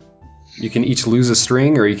 yeah. You can each lose a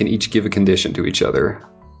string, or you can each give a condition to each other.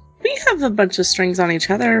 We have a bunch of strings on each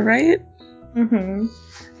other, right?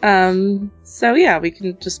 Mm-hmm. So yeah, we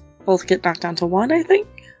can just both get knocked down to 1, I think.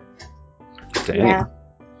 Dang. Yeah.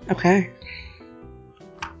 Okay.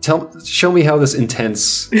 Show me how this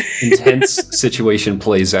intense situation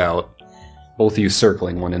plays out. Both of you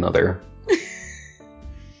circling one another.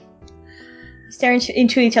 Stare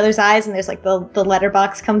into each other's eyes, and there's the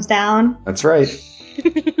letterbox comes down. That's right.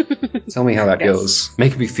 Tell me how that Yes. goes.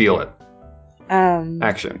 Make me feel it.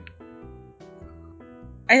 Action.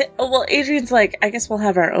 Well, Adrian's like, I guess we'll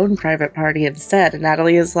have our own private party instead. And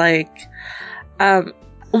Natalie is like, well,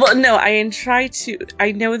 no, I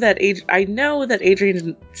know that Adrian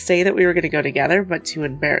didn't say that we were going to go together, but to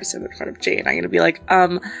embarrass him in front of Jane, I'm going to be like,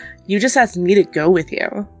 you just asked me to go with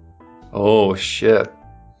you. Oh, shit.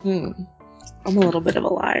 I'm a little bit of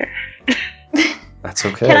a liar. That's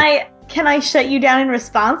okay. Can I shut you down in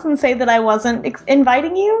response and say that I wasn't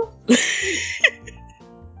inviting you? Is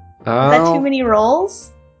that too many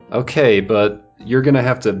rolls? Okay, but you're gonna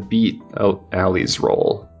have to beat Allie's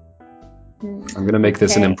roll. I'm gonna make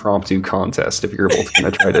this an Okay. impromptu contest if you're both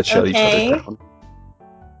gonna try to shut each Okay. other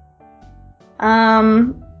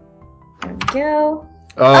down. There we go.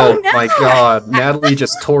 Oh, no! my god, Natalie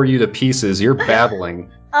just tore you to pieces. You're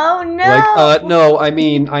babbling. Oh no! No, I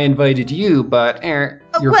mean, I invited you, but your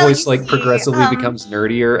Well, voice you see, progressively becomes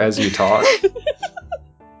nerdier as you talk.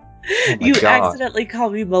 Oh my You god. accidentally call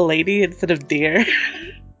me Milady instead of dear.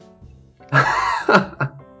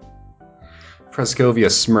 Prescovia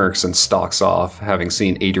smirks and stalks off, having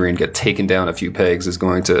seen Adrian get taken down a few pegs, is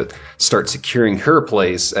going to start securing her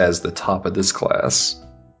place as the top of this class.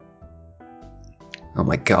 Oh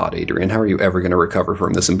my god, Adrian, how are you ever going to recover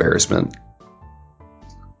from this embarrassment?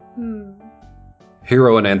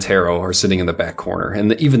 Hero and Antero are sitting in the back corner,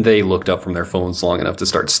 and even they looked up from their phones long enough to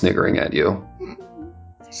start sniggering at you.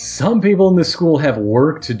 Some people in this school have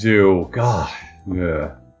work to do. God.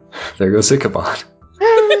 Yeah. There goes Ichabod.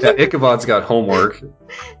 Yeah, Ichabod's got homework.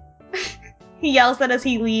 He yells that as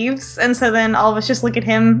he leaves, and so then all of us just look at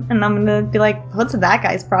him, and I'm gonna be like, what's that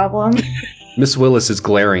guy's problem? Miss Willis is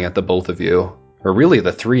glaring at the both of you. Or really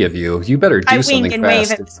the three of you. You better do I something wink and fast.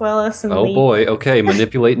 wave at Miss Willis and Oh leave. boy, okay,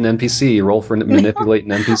 manipulate an NPC. Roll for manipulate an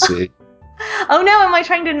NPC. Oh no, am I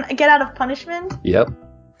trying to get out of punishment? Yep.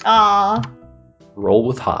 Aw. Roll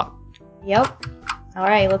with hop. Yep.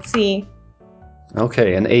 Alright, let's see.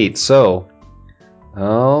 Okay, an 8. So,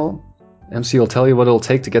 MC will tell you what it'll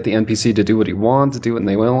take to get the NPC to do what he wants, to do it, and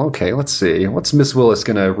they will. Okay, let's see. What's Miss Willis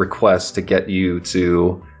gonna request to get you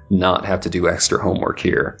to not have to do extra homework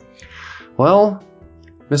here? Well,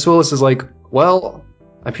 Miss Willis is like, well,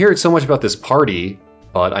 I've heard so much about this party,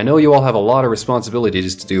 but I know you all have a lot of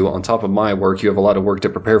responsibilities to do on top of my work. You have a lot of work to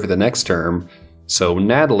prepare for the next term. So,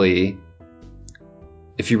 Natalie,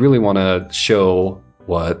 if you really want to show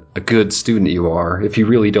what a good student you are, if you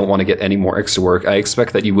really don't want to get any more extra work, I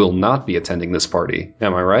expect that you will not be attending this party.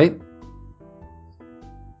 Am I right?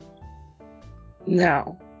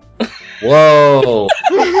 No. Whoa!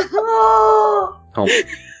 Oh,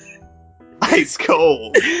 Ice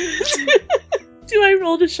cold. Do I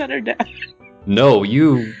roll to shut her down? no,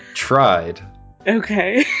 you tried.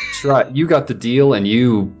 Okay. You got the deal and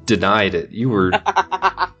you denied it. You were...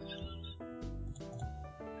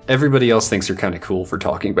 Everybody else thinks you're kind of cool for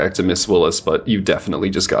talking back to Miss Willis, but you definitely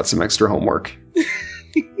just got some extra homework.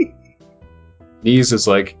 Knees is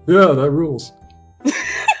like, yeah, that rules.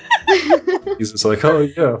 He's just like, oh,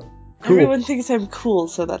 yeah. Cool. Everyone thinks I'm cool,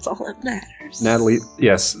 so that's all that matters. Natalie,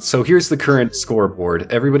 yes. So here's the current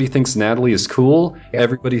scoreboard. Everybody thinks Natalie is cool.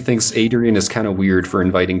 Everybody thinks Adrian is kind of weird for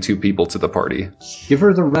inviting two people to the party. Give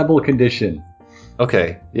her the rebel condition.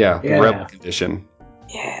 Okay, yeah. Yeah. Rebel condition.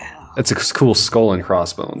 Yeah. That's a cool skull and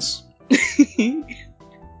crossbones.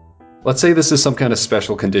 Let's say this is some kind of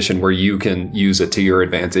special condition where you can use it to your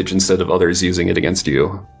advantage instead of others using it against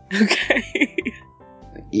you. Okay.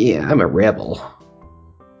 Yeah, I'm a rebel.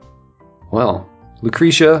 Well,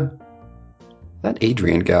 Lucretia, that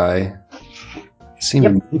Adrian guy,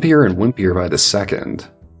 seeming wimpier and wimpier by the second.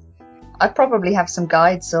 I'd probably have some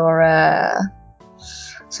guides or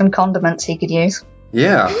some condiments he could use.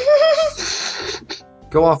 Yeah.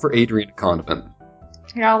 Go offer Adrian a condiment.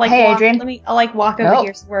 Here, I'll Hey, walk, Adrian. I'll walk over Oh.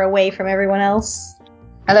 here so we're away from everyone else.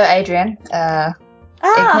 Hello, Adrian.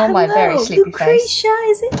 Ignore my very sleepy face. Lucretia,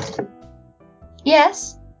 is it?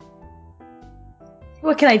 Yes.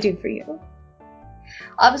 What can I do for you?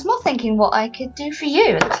 I was more thinking what I could do for you.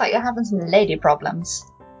 It looks like you're having some lady problems.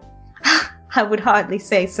 I would hardly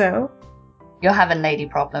say so. You're having lady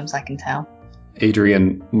problems, I can tell.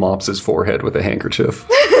 Adrian mops his forehead with a handkerchief.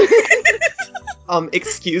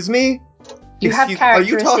 Excuse me? You have Are you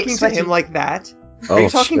characteristics talking to sweaty- him like that? Oh, Are you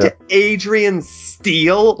talking shit. to Adrian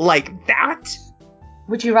Steele like that?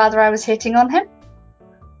 Would you rather I was hitting on him?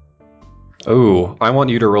 Oh, I want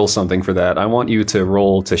you to roll something for that. I want you to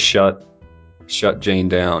roll to shut Jane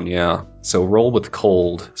down, yeah. So roll with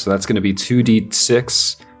cold. So that's going to be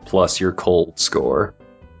 2d6 plus your cold score.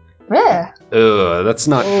 Yeah. Ugh, that's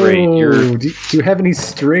not great. Oh, You're do you have any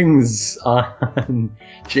strings on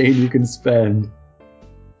Jane you can spend?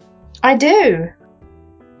 I do.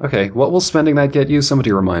 Okay, what will spending that get you?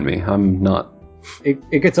 Somebody remind me. I'm not.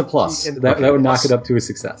 It gets a plus. That would knock it up to a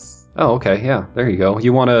success. Oh, okay, yeah, there you go.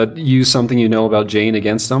 You want to use something you know about Jane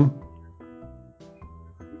against them?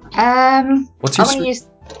 What's I your want to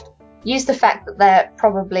use the fact that they're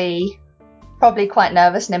probably quite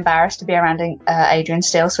nervous and embarrassed to be around Adrian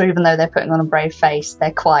Steele. So even though they're putting on a brave face,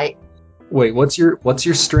 they're quite. Wait, what's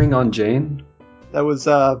your string on Jane? That was,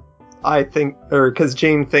 I think, or because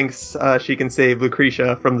Jane thinks she can save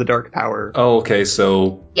Lucretia from the dark power. Oh, okay,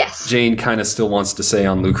 so Yes. Jane kind of still wants to stay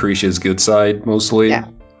on Lucretia's good side, mostly? Yeah.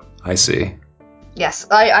 I see. Yes,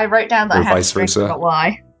 I wrote down that Or I had vice a string, versa. but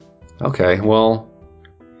why? Okay, well,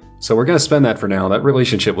 so we're going to spend that for now. That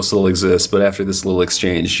relationship will still exist, but after this little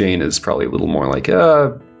exchange, Jane is probably a little more like,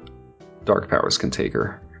 dark powers can take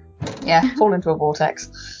her. Yeah, fall into a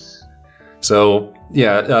vortex. So,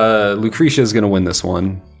 yeah, Lucretia is going to win this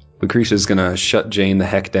one. Lucretia is going to shut Jane the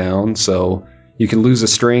heck down, so you can lose a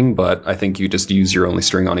string, but I think you just use your only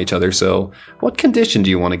string on each other. So, what condition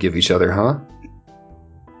do you want to give each other, huh?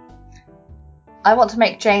 I want to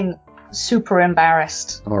make Jane super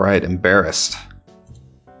embarrassed, All right, embarrassed.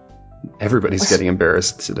 Everybody's getting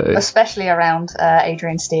embarrassed today. especially around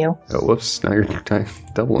Adrian Steele. Oh, whoops, now you're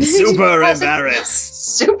doubling. Super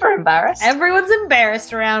embarrassed. Super embarrassed. Everyone's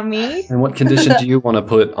embarrassed around me. And what condition do you want to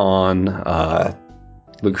put on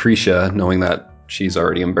Lucretia, knowing that she's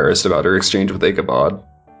already embarrassed about her exchange with Ichabod?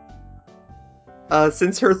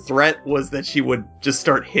 Since her threat was that she would just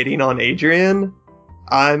start hitting on Adrian,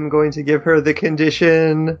 I'm going to give her the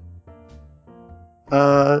condition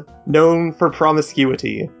known for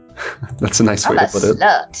promiscuity. That's a nice way I'm to a put it.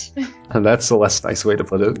 slut. That's a less nice way to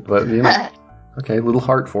put it, but you know. Okay, little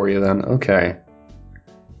heart for you then. Okay.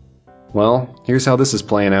 Well, here's how this is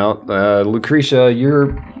playing out. Lucretia,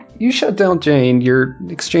 you shut down Jane. Your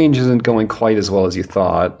exchange isn't going quite as well as you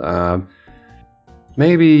thought.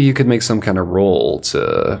 Maybe you could make some kind of roll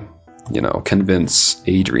to, convince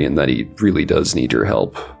Adrian that he really does need your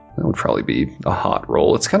help. That would probably be a hot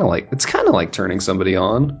roll. It's kind of like turning somebody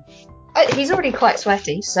on. He's already quite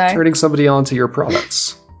sweaty, so. Turning somebody on to your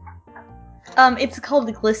products. It's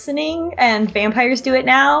called glistening, and vampires do it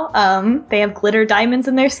now. They have glitter diamonds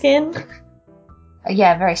in their skin.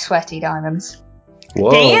 Yeah, very sweaty diamonds.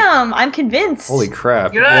 Whoa. Damn, I'm convinced. Holy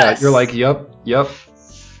crap. Yes! Yeah, you're like, yep.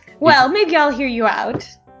 Well, maybe I'll hear you out.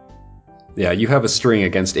 Yeah, you have a string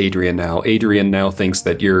against Adrian now. Adrian now thinks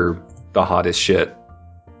that you're the hottest shit.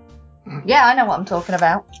 Yeah, I know what I'm talking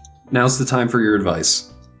about. Now's the time for your advice.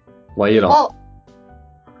 Lay it on. Well,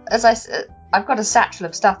 as I said, I've got a satchel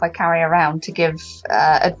of stuff I carry around to give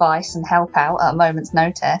advice and help out at a moment's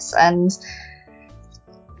notice, and,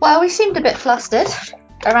 well, we seemed a bit flustered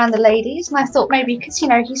around the ladies, and I thought maybe, because,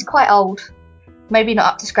 he's quite old, maybe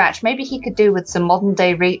not up to scratch, maybe he could do with some modern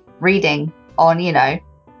day reading on,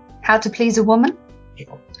 how to please a woman.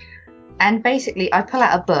 And basically, I pull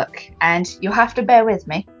out a book, and you'll have to bear with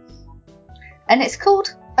me, and it's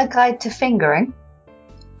called A Guide to Fingering.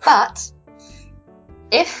 But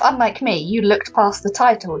if, unlike me, you looked past the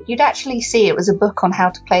title, you'd actually see it was a book on how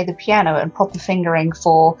to play the piano and proper fingering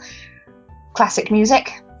for classic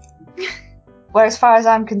music. Where, as far as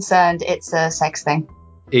I'm concerned, it's a sex thing.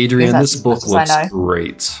 Adrian, Because this that's book as much as I looks know.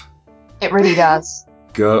 great. It really does.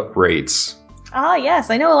 Great. Ah, yes,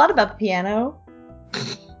 I know a lot about the piano.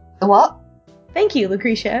 The what? Thank you,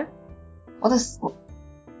 Lucretia. What is...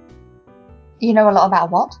 You know a lot about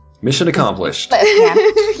what? Mission accomplished. Play a piano.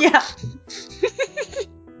 Yeah.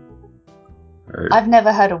 Or I've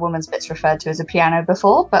never heard a woman's bits referred to as a piano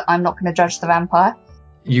before, but I'm not going to judge the vampire.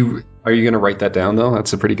 are you going to write that down, though?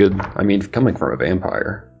 That's a pretty good... coming from a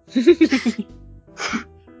vampire.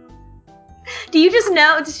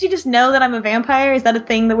 Does she just know that I'm a vampire? Is that a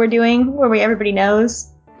thing that we're doing where everybody knows?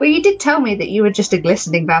 Well, you did tell me that you were just a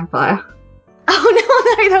glistening vampire.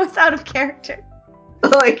 Oh no, that was out of character.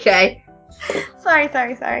 Okay. Sorry.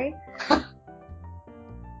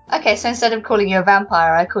 Okay, so instead of calling you a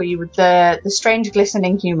vampire, I call you the strange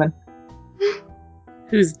glistening human.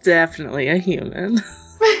 Who's definitely a human.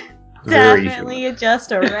 Very Definitely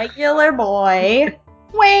just a regular boy.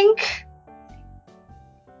 Wink!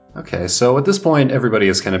 Okay, so at this point, everybody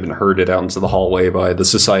has kind of been herded out into the hallway by the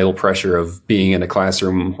societal pressure of being in a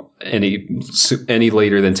classroom any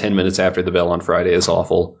later than 10 minutes after the bell on Friday is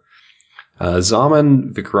awful.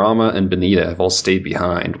 Zaman, Vikrama, and Benita have all stayed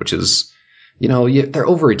behind, which is, they're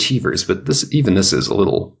overachievers, but this is a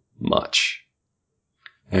little much.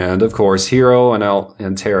 And of course, Hiro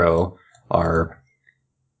and Taro are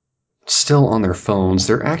still on their phones.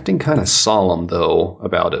 They're acting kind of solemn, though,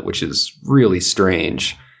 about it, which is really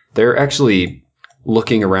strange. They're actually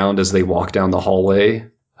looking around as they walk down the hallway,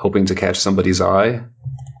 hoping to catch somebody's eye.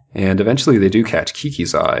 And eventually they do catch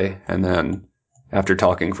Kiki's eye, and then, after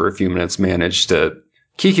talking for a few minutes, manage to...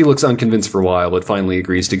 Kiki looks unconvinced for a while, but finally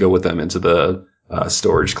agrees to go with them into the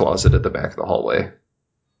storage closet at the back of the hallway.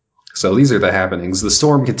 So these are the happenings. The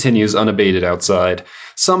storm continues unabated outside.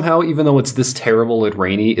 Somehow, even though it's this terrible and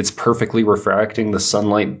rainy, it's perfectly refracting the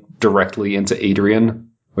sunlight directly into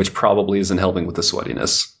Adrian, which probably isn't helping with the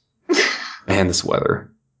sweatiness. And this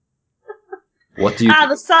weather. What do you...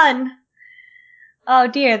 the sun. Oh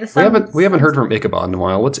dear, the sun. We haven't heard from Ichabod in a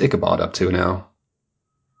while. What's Ichabod up to now?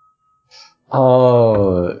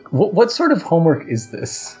 What sort of homework is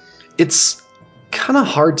this? It's kind of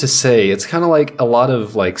hard to say. It's kind of like a lot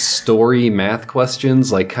of like story math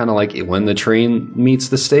questions, like kind of like when the train meets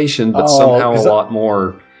the station, but somehow a lot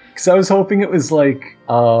more. Because I was hoping it was like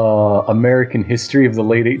American history of the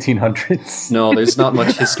late 1800s. No, there's not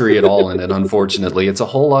much history at all in it, unfortunately. It's a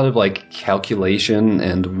whole lot of like calculation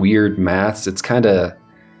and weird maths. It's kind of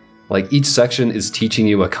like each section is teaching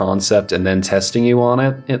you a concept and then testing you on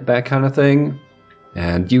it, that kind of thing.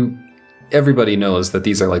 And everybody knows that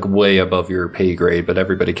these are like way above your pay grade, but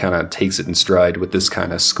everybody kind of takes it in stride with this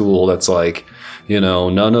kind of school that's like,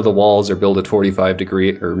 none of the walls are built at 45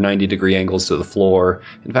 degree or 90 degree angles to the floor.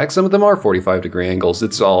 In fact, some of them are 45 degree angles.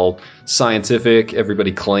 It's all scientific.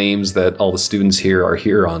 Everybody claims that all the students here are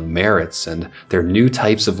here on merits and they're new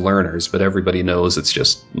types of learners, but everybody knows it's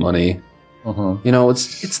just money. Uh-huh.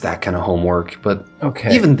 It's that kind of homework, but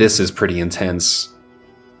even this is pretty intense.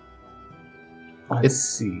 Let's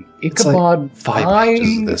see. It's Ichabod, like 5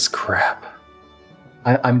 pages of this crap.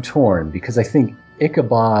 I'm torn because I think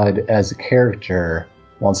Ichabod as a character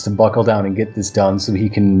wants to buckle down and get this done so he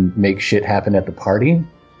can make shit happen at the party.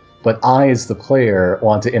 But I, as the player,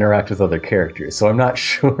 want to interact with other characters, so I'm not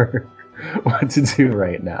sure what to do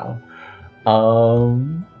right now.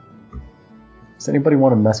 Does anybody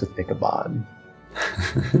want to mess with Ichabod?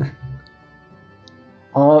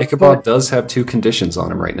 Ichabod does have 2 conditions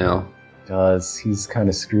on him right now. He's kind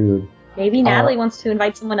of screwed. Maybe Natalie wants to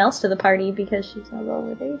invite someone else to the party because she's not well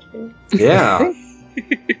with Adrian. Yeah.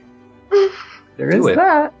 There is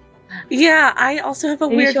that. Yeah, I also have a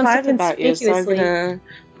Maybe weird she wants to vibe about you, so conspicuously-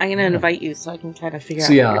 I'm gonna invite you so I can kind of figure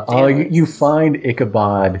So out. yeah, you find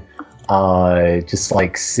Ichabod just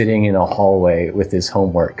like sitting in a hallway with his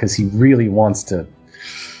homework because he really wants to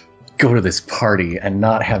go to this party and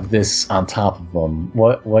not have this on top of him.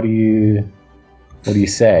 What do you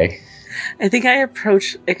say? I think I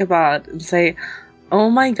approach Ichabod and say, "Oh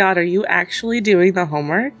my god, are you actually doing the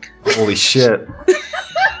homework?" Holy shit.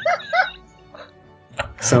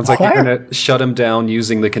 Sounds like you're gonna shut him down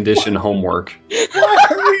using the condition homework. Why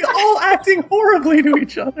are we all acting horribly to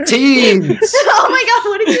each other? Teens! Oh my god,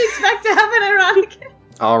 what did you expect to happen, Ironic?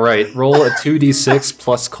 Alright, roll a 2d6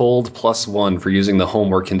 plus cold plus 1 for using the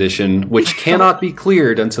homework condition, which cannot be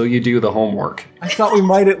cleared until you do the homework. I thought we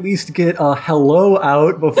might at least get a hello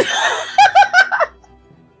out before.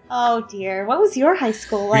 Oh dear, what was your high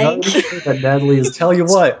school like? That Natalie is. Tell you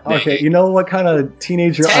what. Okay, you know what kind of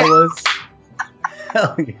teenager I was?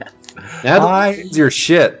 Hell yeah. Natalie's your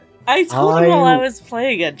shit. I told him while I was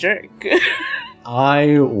playing a jerk.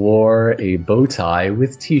 I wore a bow tie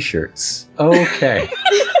with t-shirts. Okay.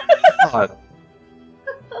 God.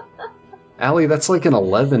 Allie, that's like an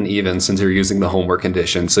 11 even since you're using the homework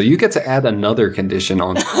condition, so you get to add another condition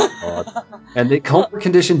on top. And the homework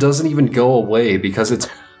condition doesn't even go away because it's...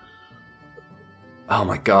 Oh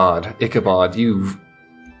my god, Ichabod, it's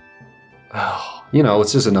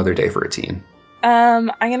just another day for a teen. I'm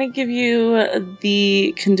gonna give you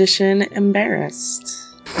the condition embarrassed.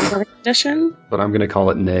 Is that a condition? But I'm gonna call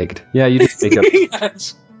it negged. Yeah, you just make up.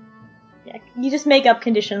 Yeah, you just make up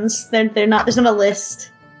conditions. They're not. There's not a list.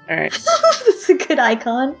 All right. It's a good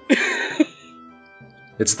icon.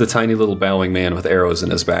 It's the tiny little bowing man with arrows in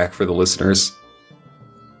his back for the listeners.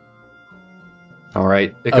 All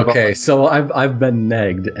right. Ichabod. Okay, so I've been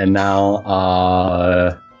negged, and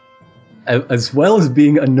now, as well as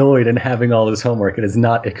being annoyed and having all this homework, it is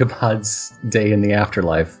not Ichabod's day in the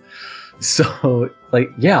afterlife. So,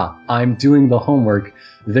 I'm doing the homework.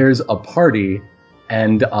 There's a party,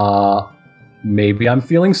 and maybe I'm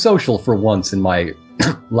feeling social for once in my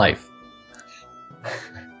life.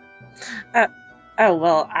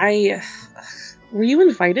 Were you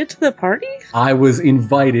invited to the party? I was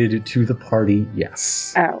invited to the party,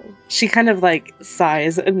 yes. Oh. She kind of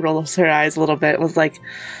sighs and rolls her eyes a little bit and was like,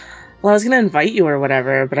 well, I was going to invite you or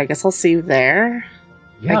whatever, but I guess I'll see you there.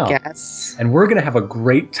 Yeah. I guess. And we're going to have a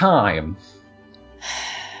great time.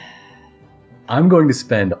 I'm going to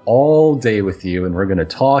spend all day with you, and we're going to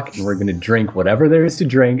talk, and we're going to drink whatever there is to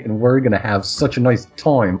drink, and we're going to have such a nice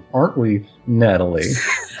time, aren't we, Natalie?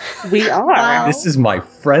 We are. Wow. This is my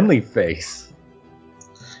friendly face.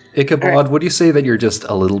 Ichabod, would you say that you're just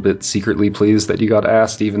a little bit secretly pleased that you got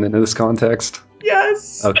asked even in this context?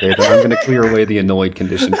 Yes. Okay, then I'm going to clear away the annoyed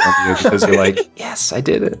condition from you because you're like, yes, I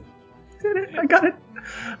did it. Did it. I got it.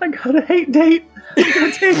 I got a hate date. I'm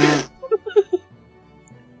gonna take it.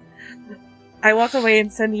 I walk away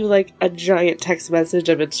and send you like a giant text message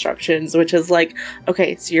of instructions, which is like,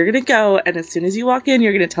 okay, so you're gonna go, and as soon as you walk in,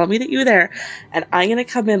 you're gonna tell me that you're there, and I'm gonna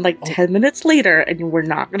come in like 10 minutes later, and we're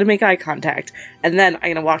not gonna make eye contact, and then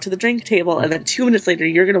I'm gonna walk to the drink table, and then 2 minutes later,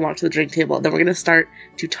 you're gonna walk to the drink table, and then we're gonna start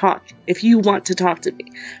to talk. If you want to talk to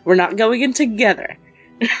me, we're not going in together.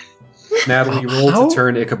 Natalie, roll How? to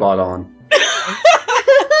turn Ichabod on.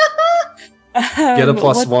 Get a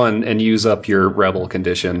plus what- one and use up your rebel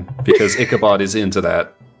condition because Ichabod is into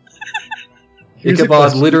that. Here's a Ichabod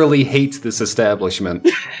question. literally hates this establishment.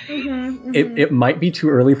 It might be too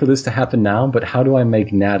early for this to happen now, but how do I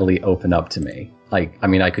make Natalie open up to me? Like, I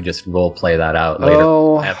mean, I could just role play that out later.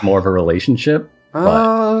 Oh. Have more of a relationship.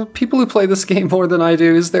 People who play this game more than I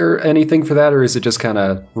do, is there anything for that, or is it just kind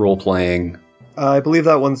of role playing? I believe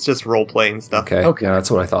that one's just role-playing stuff. Okay, Okay. yeah,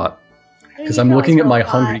 that's what I thought. Because I'm looking at my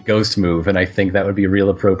hungry ghost move, and I think that would be real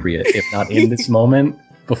appropriate, if not in this moment,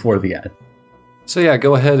 before the end. So yeah,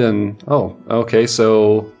 go ahead and okay.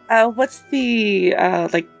 So What's the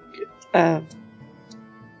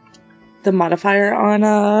the modifier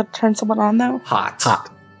on turn someone on though? hot.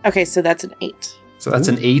 Okay, so that's an 8. So that's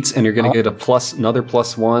an 8, and you're going to Oh. get another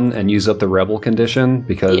 +1 and use up the rebel condition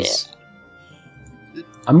because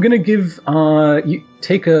I'm gonna give you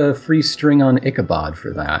take a free string on Ichabod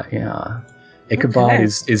for that. Yeah, Ichabod Okay.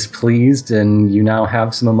 is pleased, and you now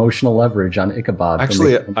have some emotional leverage on Ichabod. for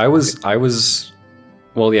actually making him I was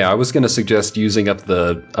going to suggest using up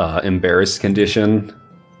the embarrassed condition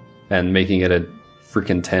and making it a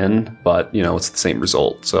freaking 10, but it's the same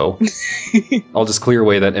result. So I'll just clear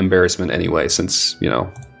away that embarrassment anyway, since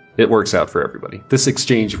it works out for everybody. This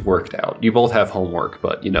exchange worked out. You both have homework,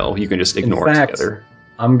 but you can just ignore it fact, together.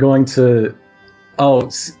 I'm going to.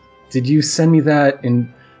 Did you send me that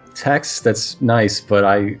in text? That's nice, but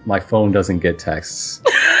my phone doesn't get texts.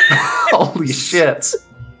 Holy shit!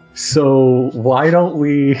 So why don't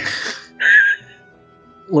we?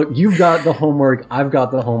 Look, you've got the homework. I've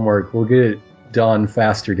got the homework. We'll get it done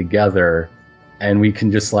faster together, and we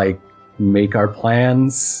can just make our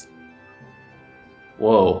plans.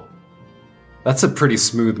 Whoa, that's a pretty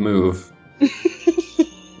smooth move.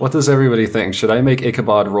 What does everybody think? Should I make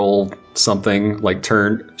Ichabod roll something like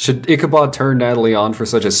turn? Should Ichabod turn Natalie on for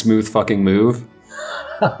such a smooth fucking move?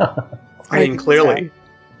 I mean, clearly.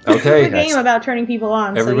 Okay, It's a game about turning people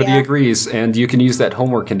on. everybody so yeah. agrees, and you can use that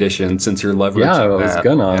homework condition since you're leveraging Yeah, I was that.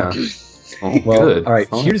 gonna. Yeah. Oh, Well, good. all right.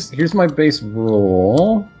 Oh. Here's my base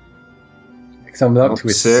roll. Because I'm up to a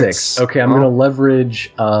 6. Okay, I'm Oh. gonna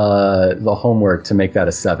leverage the homework to make that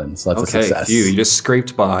a 7. So that's a Okay, success. phew, you just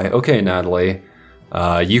scraped by. Okay, Natalie.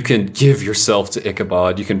 You can give yourself to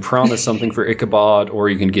Ichabod. You can promise something for Ichabod, or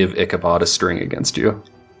you can give Ichabod a string against you.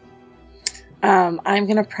 I'm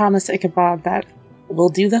gonna promise Ichabod that we'll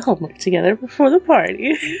do the homework together before the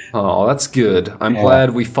party. Oh, that's good. I'm Oh.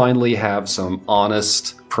 glad we finally have some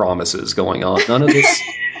honest promises going on. None of this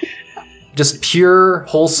just pure,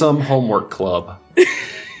 wholesome homework club.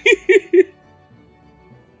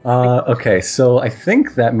 Okay, so I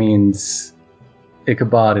think that means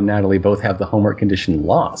Ichabod and Natalie both have the homework condition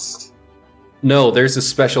lost. No, there's a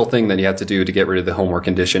special thing that you have to do to get rid of the homework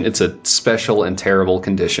condition. It's a special and terrible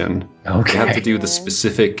condition. Okay. You have to do the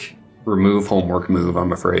specific remove homework move,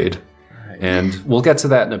 I'm afraid. And we'll get to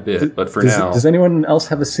that in a bit, but for now, Does anyone else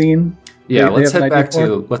have a scene? yeah, they let's have head an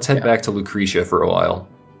idea back for? to back to Lucretia for a while.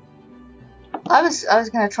 I was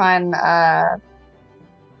going to try and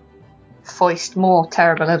foist more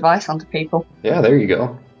terrible advice onto people. Yeah, there you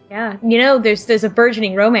go. Yeah, there's a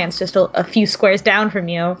burgeoning romance just a few squares down from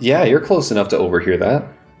you. Yeah, you're close enough to overhear that.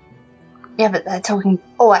 Yeah, but they're talking.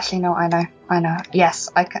 Oh, actually, no, I know. Yes,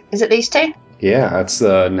 I can. Is it these two? Yeah, it's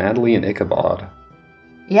Natalie and Ichabod.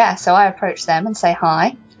 Yeah, so I approach them and say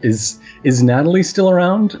hi. Is Natalie still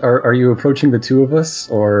around? Are you approaching the two of us,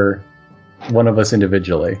 or one of us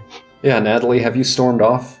individually? Yeah, Natalie, have you stormed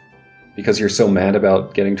off because you're so mad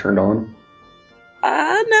about getting turned on?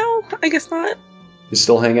 No, I guess not. You're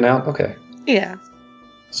still hanging out? Okay. Yeah.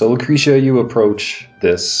 So, Lucretia, you approach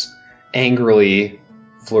this angrily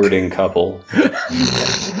flirting couple.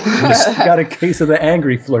 Just got a case of the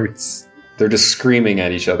angry flirts. They're just screaming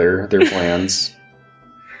at each other, their plans.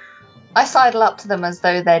 I sidle up to them as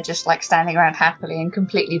though they're just standing around happily and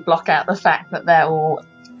completely block out the fact that they're all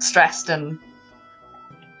stressed and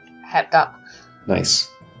hepped up. Nice.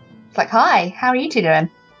 It's like, hi, how are you two doing?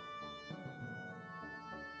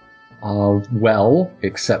 Well,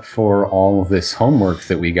 except for all of this homework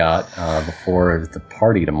that we got before the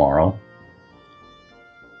party tomorrow.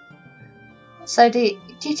 So do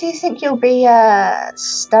you two think you'll be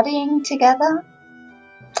studying together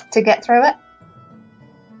to get through it?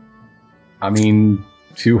 I mean,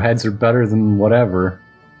 two heads are better than whatever.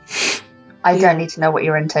 I don't need to know what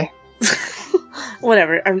you're into.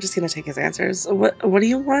 Whatever. I'm just gonna take his answers. What do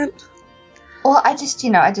you want? Well, I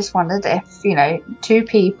just wondered if, two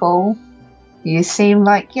people, you seem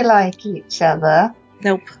like you like each other.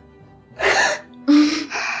 Nope.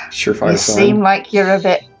 Surefire You seem like you're a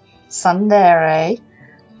bit tsundere.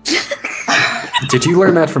 Did you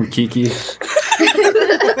learn that from Kiki?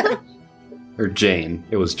 Or Jane?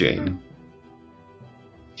 It was Jane.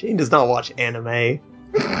 Jane does not watch anime.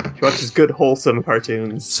 She watches good, wholesome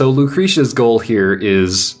cartoons. So Lucretia's goal here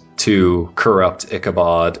is to corrupt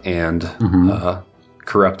Ichabod and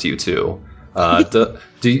corrupt you two.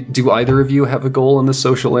 Do either of you have a goal in the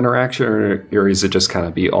social interaction, or is it just kind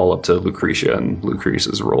of be all up to Lucretia and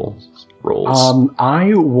Lucretia's roles?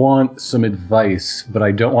 I want some advice, but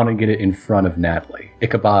I don't want to get it in front of Natalie.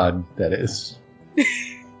 Ichabod, that is.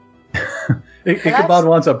 Ichabod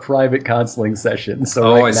wants a private counseling session.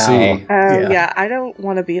 So I see. Yeah, I don't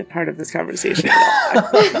want to be a part of this conversation at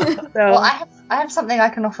all. So. Well, I have something I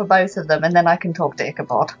can offer both of them, and then I can talk to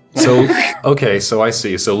Ichabod. So I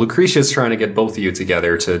see. So Lucretia's trying to get both of you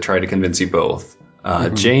together to try to convince you both.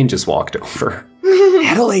 Jane just walked over.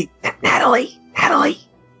 Natalie!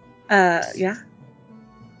 Yeah?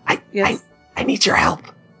 Yes? I need your help.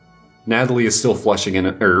 Natalie is still flushing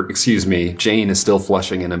Jane is still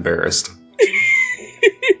flushing and embarrassed.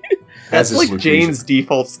 That's like Jane's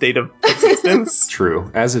default state of existence.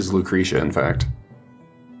 True, as is Lucretia, in fact.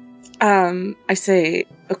 I say,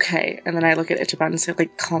 okay, and then I look at Ichabod and say,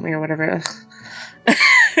 like, call me or whatever.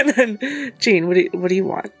 And then, Jane, what do you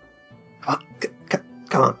want?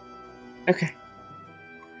 Come on. Okay.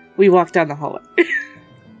 We walk down the hallway.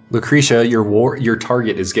 Lucretia, your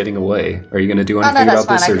target is getting away. Are you going to do anything about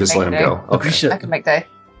this, or just let him go? Okay. Lucretia, I can make day.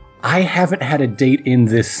 I haven't had a date in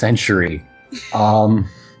this century.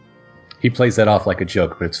 He plays that off like a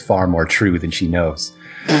joke, but it's far more true than she knows.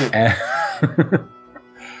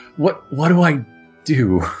 What do I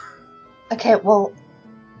do? Okay, well,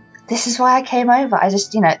 this is why I came over. I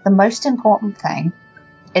just, the most important thing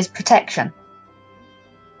is protection.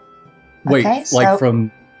 Wait, okay, like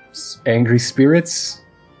from angry spirits?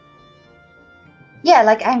 Yeah,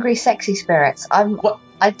 like angry, sexy spirits. I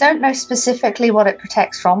don't know specifically what it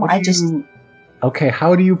protects from. Okay,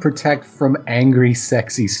 how do you protect from angry,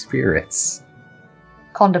 sexy spirits?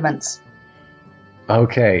 Condiments.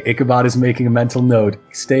 Okay, Ichabod is making a mental note.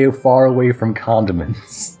 Stay far away from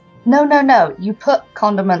condiments. No. You put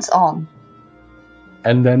condiments on.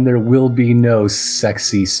 And then there will be no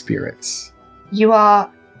sexy spirits. We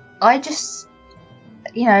don't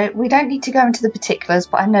need to go into the particulars,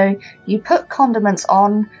 but I know you put condiments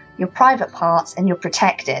on your private parts and you're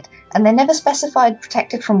protected. And they never specified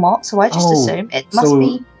protected from what, so I just assume it must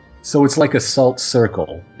be... So it's like a salt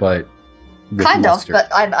circle, but with kind mustard. of,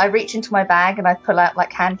 but I reach into my bag and I pull out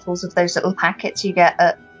like handfuls of those little packets you get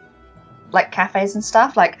at like cafes and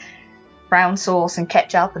stuff, like brown sauce and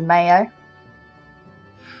ketchup and mayo.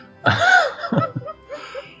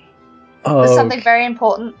 But something very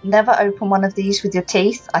important, never open one of these with your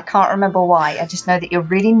teeth. I can't remember why. I just know that you're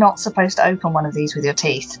really not supposed to open one of these with your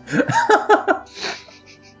teeth.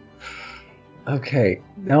 Okay.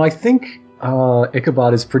 Now I think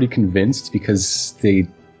Ichabod is pretty convinced because they,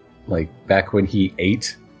 back when he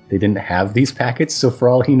ate, they didn't have these packets, so for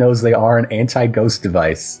all he knows, they are an anti-ghost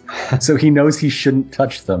device. So he knows he shouldn't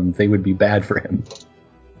touch them. They would be bad for him.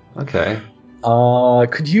 Okay.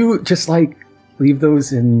 Could you just, leave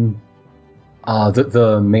those in...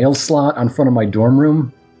 the mail slot on front of my dorm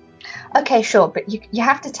room? Okay, sure, but you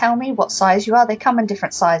have to tell me what size you are. They come in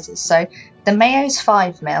different sizes. So the mayo's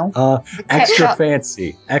 5 mil. Extra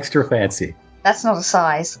fancy. Extra fancy. That's not a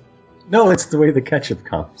size. No, it's the way the ketchup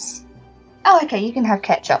comes. Oh, okay, you can have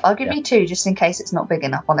ketchup. I'll give you 2 just in case it's not big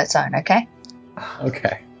enough on its own, okay?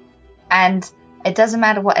 Okay. And it doesn't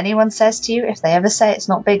matter what anyone says to you. If they ever say it's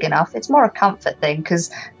not big enough, it's more a comfort thing,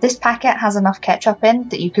 because this packet has enough ketchup in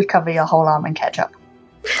that you could cover your whole arm in ketchup.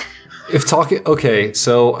 Okay,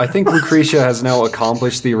 so I think Lucretia has now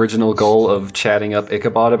accomplished the original goal of chatting up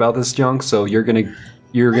Ichabod about this junk, so you're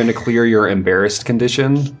gonna clear your embarrassed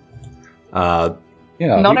condition. Not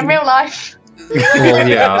in real life. Well,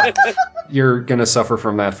 yeah. You're gonna suffer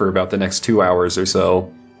from that for about the next 2 hours or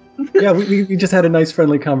so. Yeah, we just had a nice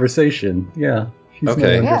friendly conversation. Yeah.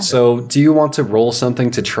 Okay, so do you want to roll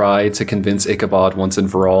something to try to convince Ichabod once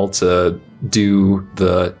and for all to do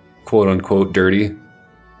the quote unquote dirty?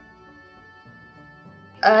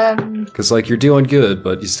 Um, Because, like, you're doing good,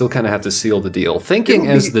 but you still kind of have to seal the deal. Thinking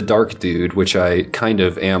It'll as be- the dark dude, which I kind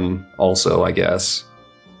of am also, I guess.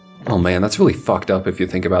 Oh man, that's really fucked up if you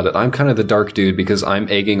think about it. I'm kind of the dark dude because I'm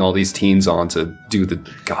egging all these teens on to do the...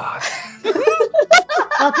 God.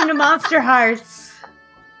 Welcome to Monster Hearts.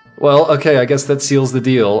 Well, okay, I guess that seals the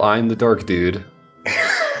deal. I'm the dark dude.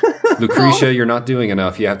 Lucretia, you're not doing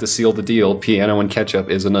enough. You have to seal the deal. Piano and ketchup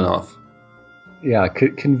isn't enough. Yeah,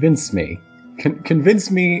 convince me. Convince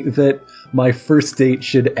me that my first date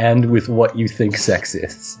should end with what you think sex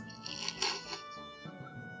is.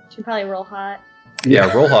 Should probably roll hot.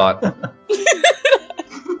 Yeah, roll hot.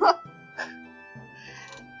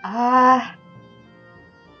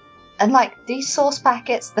 and like these sauce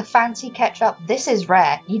packets, the fancy ketchup, this is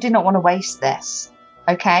rare. You do not want to waste this.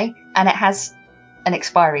 Okay? And it has an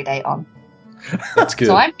expiry date on. That's good.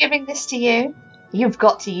 So I'm giving this to you. You've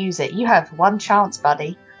got to use it. You have one chance,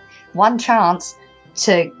 buddy. One chance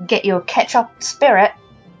to get your ketchup spirit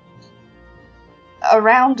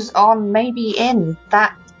around on maybe in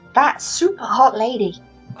that super hot lady.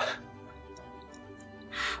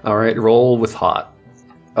 All right, roll with hot.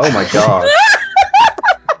 Oh my god.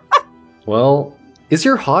 Well, is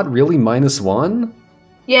your hot really -1?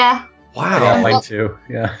 Yeah, Wow. Yeah, mine too.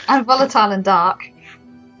 Yeah. I'm volatile and dark.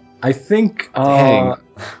 I think Dang.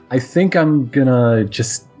 I think I'm gonna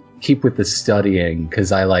just keep with the studying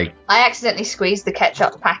because I accidentally squeezed the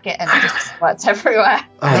ketchup packet and it just squirts everywhere.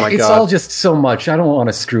 Oh my it's god. all just so much. I don't want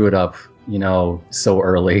to screw it up, so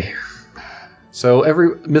early. So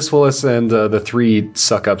Miss Willis and the 3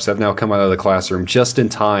 suck-ups have now come out of the classroom just in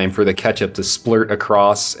time for the ketchup to splurt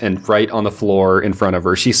across and right on the floor in front of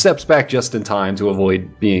her. She steps back just in time to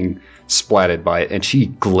avoid being splatted by it, and she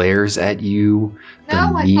glares at you,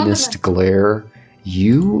 No, the I meanest glare.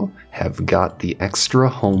 You have got the extra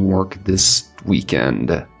homework this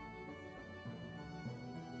weekend.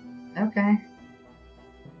 Okay.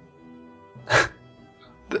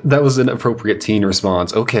 That was an appropriate teen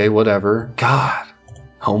response. Okay, whatever. God.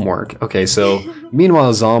 Homework. Okay, so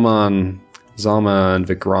meanwhile, Zama and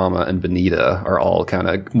Vikrama and Benita are all kind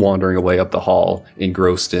of wandering away up the hall,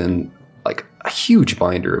 engrossed in, like, a huge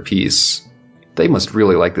binder apiece. They must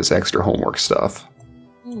really like this extra homework stuff.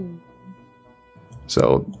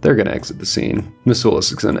 So they're going to exit the scene. Miss Willis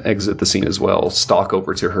is going to exit the scene as well, stalk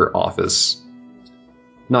over to her office,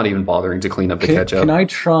 not even bothering to clean up the ketchup. Can I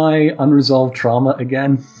try unresolved trauma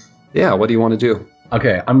again? Yeah, what do you want to do?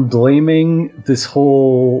 Okay, I'm blaming this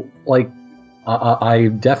whole,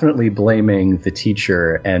 I'm definitely blaming the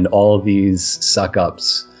teacher and all of these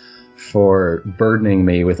suck-ups for burdening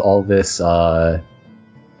me with all this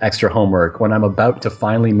extra homework when I'm about to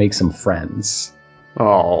finally make some friends.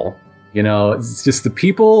 Oh. It's just the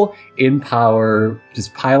people in power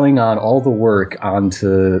just piling on all the work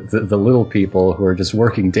onto the little people who are just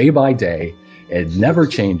working day by day. It never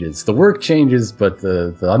changes. The work changes, but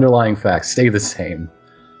the underlying facts stay the same.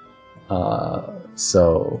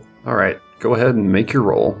 So... All right, go ahead and make your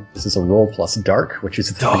roll. This is a roll plus dark, which is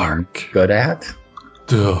the thing I'm Dark. good at.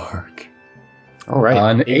 Dark. All right.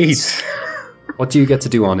 An 8. What do you get to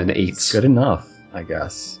do on an 8? Good enough, I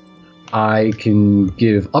guess. I can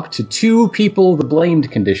give up to 2 people the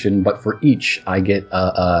blamed condition, but for each I get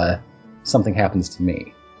something happens to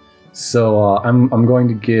me. So I'm going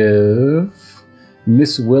to give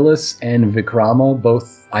Miss Willis and Vikrama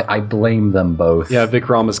both. I blame them both. Yeah,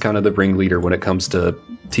 Vikram is kind of the ringleader when it comes to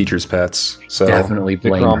teachers' pets. So Definitely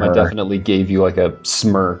blame Vikrama her. definitely gave you like a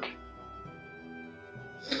smirk.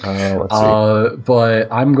 Let's see.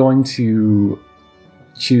 But I'm going to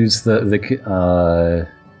choose the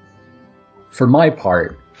for my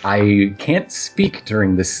part, I can't speak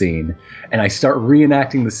during this scene, and I start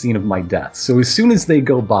reenacting the scene of my death. So as soon as they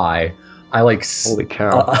go by, I Holy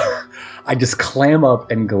cow. I just clam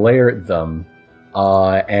up and glare at them,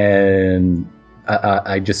 and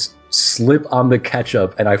I just slip on the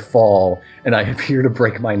ketchup, and I fall, and I appear to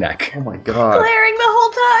break my neck. Oh my god. Glaring the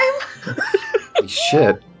whole time. Holy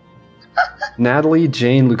shit. Natalie,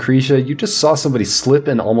 Jane, Lucretia, you just saw somebody slip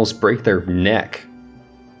and almost break their neck.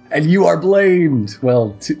 And you are blamed!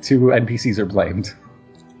 Well, 2 NPCs are blamed.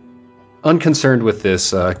 Unconcerned with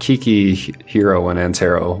this, Kiki, Hiro, and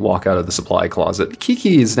Antero walk out of the supply closet.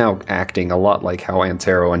 Kiki is now acting a lot like how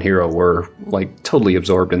Antero and Hiro were, like, totally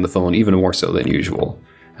absorbed in the phone, even more so than usual.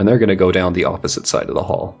 And they're gonna go down the opposite side of the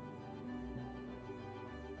hall.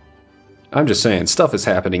 I'm just saying, stuff is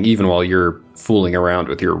happening even while you're fooling around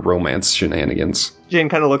with your romance shenanigans. Jane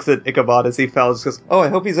kind of looks at Ichabod as he fell and goes, "Oh, I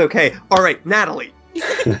hope he's okay. All right, Natalie."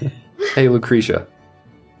 Hey, Lucretia.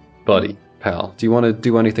 Buddy, pal, do you want to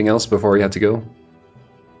do anything else before you have to go?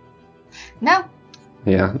 No.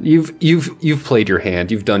 Yeah, you've played your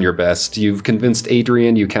hand. You've done your best. You've convinced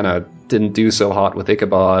Adrian. You kind of didn't do so hot with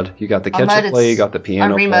Ichabod. You got the ketchup play. You got the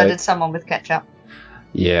piano I play. re-murdered someone with ketchup.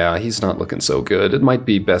 Yeah, he's not looking so good. It might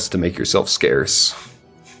be best to make yourself scarce.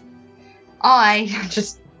 I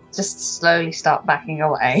just slowly start backing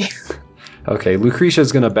away. Okay,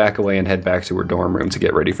 Lucretia's gonna back away and head back to her dorm room to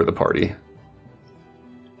get ready for the party.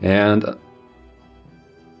 And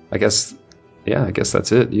I guess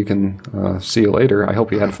that's it. You can see you later. I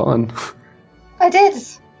hope you had fun. I did.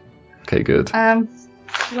 Okay, good.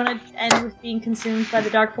 You want to end with being consumed by the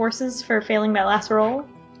dark forces for failing that last roll?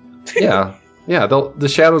 Yeah. The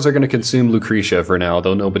shadows are gonna consume Lucretia for now,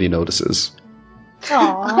 though nobody notices.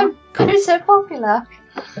 Aww. Cool. I'm so popular.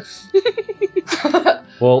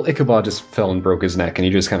 Well, Ichabod just fell and broke his neck, and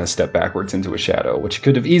he just kind of stepped backwards into a shadow, which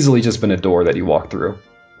could have easily just been a door that he walked through.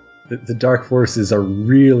 The dark forces are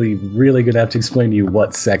really, really going to have to explain to you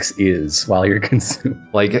what sex is while you're consumed.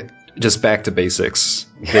 Like, just back to basics.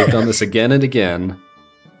 They've done this again and again.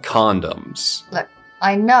 Condoms. Look,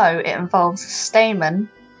 I know it involves stamen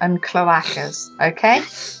and cloacas, okay?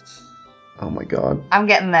 Oh my god. I'm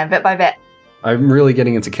getting there bit by bit. I'm really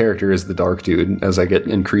getting into character as the dark dude as I get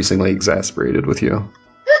increasingly exasperated with you.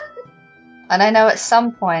 And I know at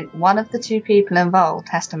some point one of the two people involved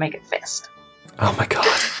has to make a fist. Oh my god.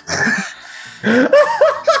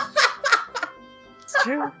 It's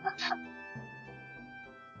true.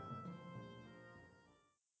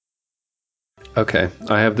 Okay,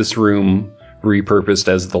 I have this room repurposed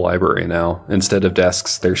as the library now. Instead of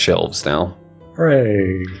desks, there's shelves now.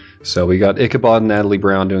 Hooray. So we got Ichabod and Natalie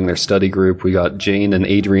Brown doing their study group. We got Jane and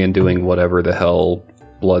Adrian doing whatever the hell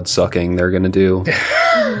blood-sucking they're going to do.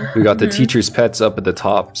 We got the teacher's pets up at the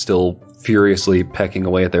top, still furiously pecking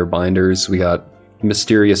away at their binders. We got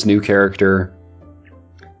mysterious new character.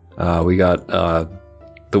 We got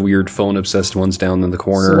the weird phone-obsessed ones down in the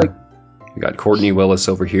corner. We got Courtney Willis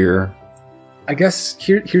over here. I guess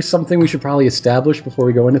here's something we should probably establish before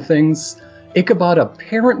we go into things. Ichabod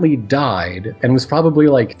apparently died and was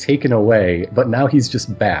probably taken away, but now he's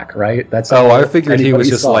just back, right? That's I figured he was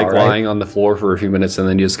just right? lying on the floor for a few minutes and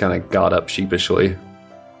then he just kind of got up sheepishly.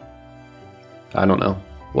 I don't know.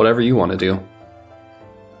 Whatever you want to do.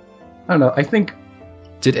 I don't know. I think.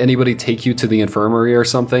 Did anybody take you to the infirmary or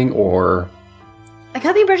something, or? I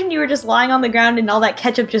got the impression you were just lying on the ground and all that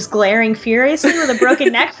ketchup just glaring furiously with a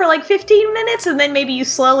broken neck for 15 minutes, and then maybe you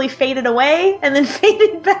slowly faded away and then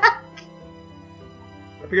faded back.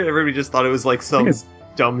 I figured everybody just thought it was some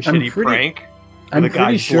dumb, shitty prank. I'm the guy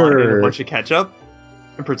pretty slotted in sure a bunch of ketchup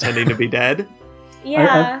and pretending to be dead.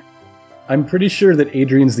 Yeah. I'm pretty sure that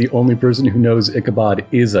Adrian's the only person who knows Ichabod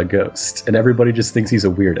is a ghost, and everybody just thinks he's a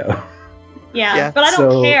weirdo. Yeah, but I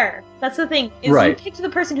don't care. That's the thing. Is right. You picked the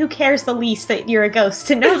person who cares the least that you're a ghost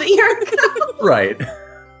to know that you're a ghost. Right.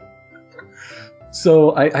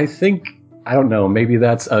 So I think, I don't know, maybe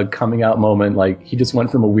that's a coming out moment. He just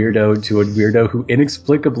went from a weirdo to a weirdo who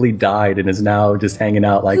inexplicably died and is now just hanging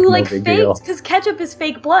out who, no big deal. Because ketchup is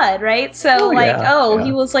fake blood, right? So,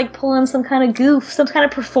 he was pulling some kind of goof, some kind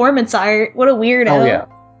of performance art. What a weirdo. Oh, yeah.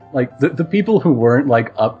 The people who weren't,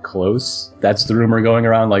 up close, that's the rumor going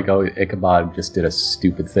around, Ichabod just did a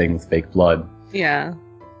stupid thing with fake blood. Yeah.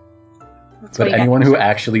 But anyone who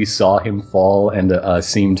actually saw him fall and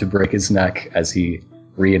seemed to break his neck as he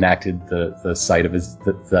reenacted the site of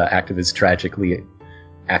the act of his tragically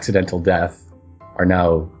accidental death are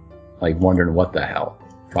now, wondering what the hell,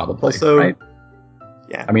 probably. Also, right?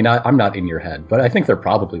 Yeah. I mean, I'm not in your head, but I think they're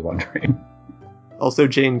probably wondering. Also,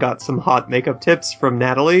 Jane got some hot makeup tips from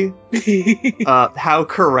Natalie. How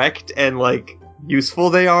correct and,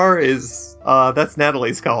 useful they are is, that's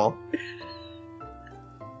Natalie's call.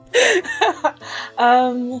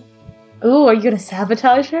 Ooh, are you gonna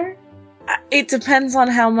sabotage her? It depends on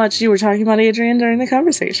how much you were talking about Adrian during the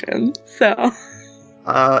conversation, so...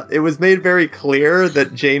 It was made very clear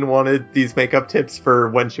that Jane wanted these makeup tips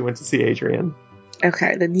for when she went to see Adrian.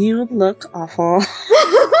 Okay, then you look awful.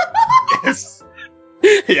 Yes.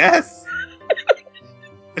 Yes.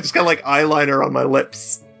 I just got eyeliner on my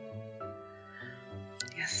lips.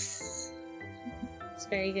 Yes. It's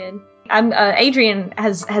very good. Adrian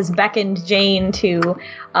has beckoned Jane to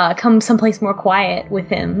come someplace more quiet with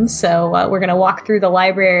him, so we're gonna walk through the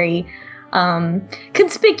library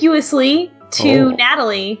conspicuously to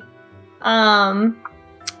Natalie, and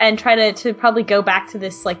try to probably go back to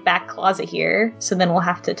this back closet here. So then we'll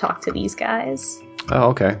have to talk to these guys. Oh,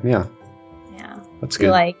 okay, yeah. That's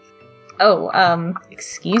good.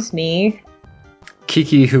 Excuse me.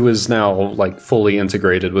 Kiki, who is now fully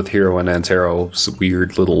integrated with Hero and Antero's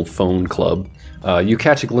weird little phone club, You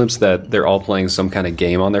catch a glimpse that they're all playing some kind of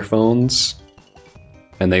game on their phones,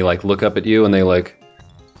 and they like look up at you and they like.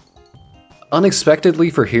 Unexpectedly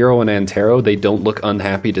for Hero and Antero, they don't look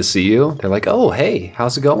unhappy to see you. They're like, "Oh, hey,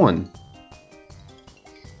 how's it going?"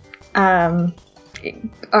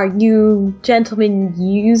 Are you gentlemen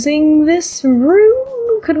using this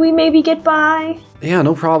room? Could we maybe get by? Yeah,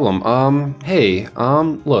 no problem. Hey,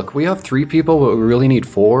 look, we have 3 people, but we really need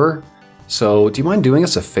 4. So, do you mind doing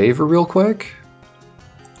us a favor real quick?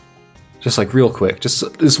 Just like real quick.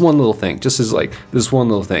 Just this one little thing. Just as like this one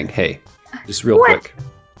little thing. Hey, just real quick.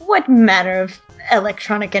 What manner of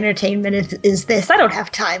electronic entertainment is this? I don't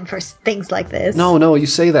have time for things like this. No, you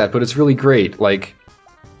say that, but it's really great. Like,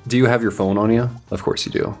 do you have your phone on you? Of course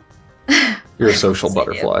you do. You're a social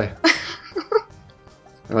butterfly.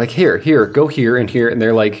 They're like, here, go here, and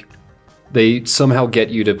they're like, they somehow get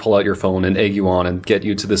you to pull out your phone and egg you on and get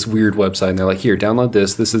you to this weird website, and they're like, here, download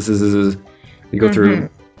this. This is. You go through,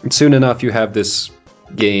 and soon enough, you have this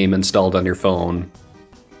game installed on your phone.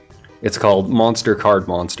 It's called Monster Card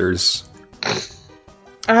Monsters.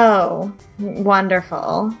 Oh,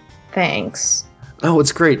 wonderful. Thanks. Oh,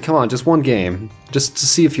 it's great. Come on, just one game. Just to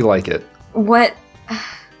see if you like it. What?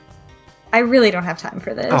 I really don't have time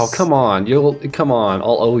for this. Oh, come on.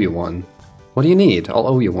 I'll owe you one. What do you need? I'll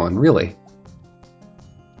owe you one, really.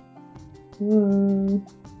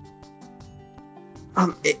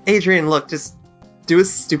 Adrian, look, just do a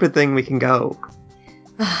stupid thing, we can go.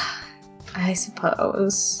 I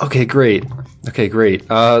suppose. Okay, great.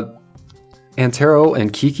 Antero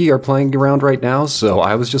and Kiki are playing around right now, so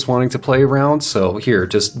I was just wanting to play around, so here,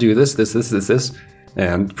 just do this.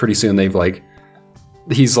 And pretty soon they've like,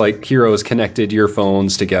 he's like, Heroes connected your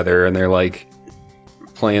phones together, and they're like,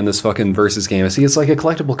 playing this fucking versus game. See, it's like a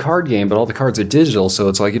collectible card game, but all the cards are digital, so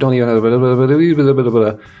it's like you don't even have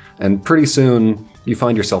and pretty soon you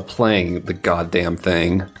find yourself playing the goddamn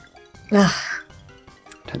thing. Ugh.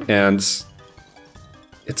 And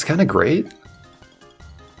it's kind of great.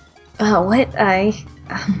 What?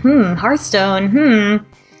 Hearthstone,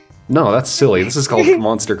 No, that's silly. This is called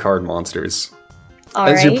Monster Card Monsters.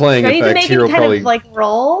 As you're playing, in fact, Hero probably like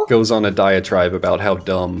roll. goes on a diatribe about how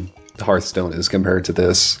dumb Hearthstone is compared to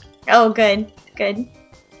this. Oh, good.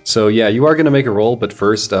 So yeah, you are going to make a roll, but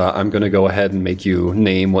first I'm going to go ahead and make you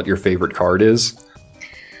name what your favorite card is.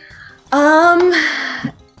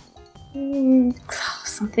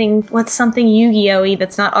 What's something Yu-Gi-Oh-y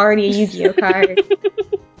that's not already a Yu-Gi-Oh card?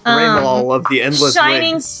 Rainbow of the Endless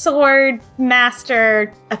Shining Rings. Sword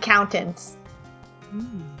Master Accountants.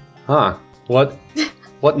 Huh. What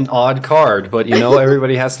an odd card, but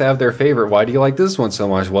everybody has to have their favorite. Why do you like this one so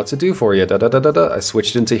much? What's it do for you? I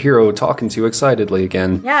switched into Hero talking too excitedly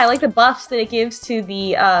again. Yeah, I like the buffs that it gives to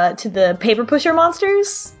the paper pusher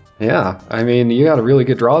monsters. Yeah, I mean, you got a really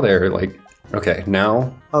good draw there. Like, okay,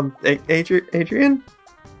 now... Adrian?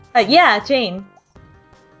 Yeah, Jane.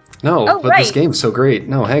 No, Oh, but right. This game's so great.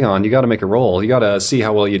 No, hang on, you gotta make a roll. You gotta see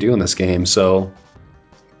how well you do in this game, so...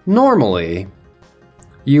 Normally...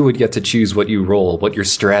 you would get to choose what you roll, what your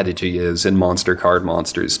strategy is in Monster Card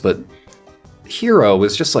Monsters, but Hero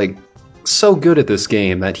is just like so good at this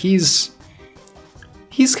game that he's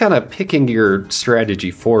kind of picking your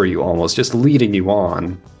strategy for you almost, just leading you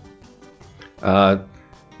on.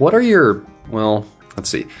 What are your, well, let's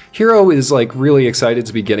see. Hero is like really excited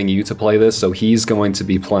to be getting you to play this, so he's going to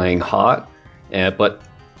be playing hot, but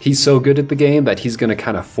he's so good at the game that he's going to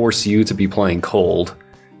kind of force you to be playing cold.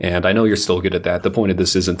 And I know you're still good at that. The point of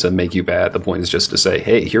this isn't to make you bad. The point is just to say,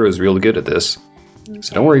 hey, Hero's real good at this. Okay.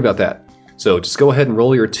 So don't worry about that. So just go ahead and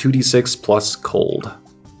roll your 2d6 plus cold.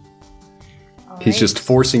 He's just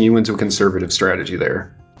forcing you into a conservative strategy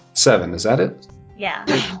there. 7, is that it? Yeah.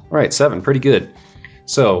 All right, 7, pretty good.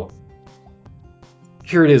 So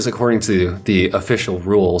here it is according to the official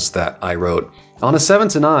rules that I wrote. On a 7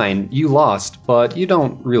 to 9, you lost, but you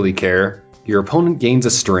don't really care. Your opponent gains a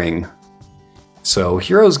string. So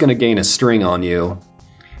Hero's going to gain a string on you,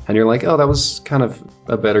 and you're like, oh, that was kind of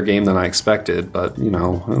a better game than I expected, but,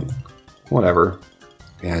 whatever.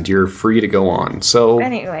 And you're free to go on. So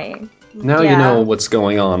anyway, now you know what's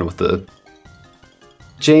going on with the...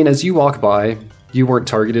 Jane, as you walk by, you weren't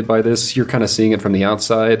targeted by this, you're kind of seeing it from the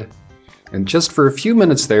outside, and just for a few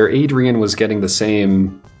minutes there, Adrian was getting the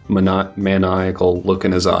same maniacal look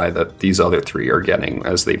in his eye that these other 3 are getting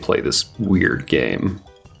as they play this weird game.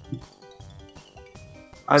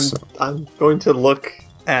 I'm going to look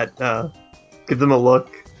at, give them a look,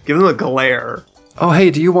 give them a glare. Oh, hey,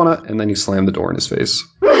 do you want to... And then you slam the door in his face.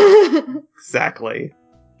 Exactly.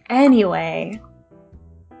 Anyway,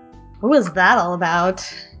 what was that all about?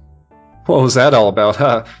 What was that all about,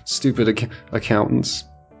 huh? Stupid accountants.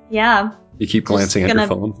 Yeah. You keep glancing at your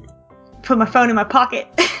phone. Put my phone in my pocket.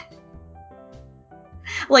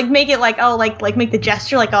 Like make it like make the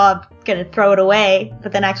gesture like I'm gonna throw it away,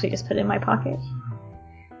 but then actually just put it in my pocket.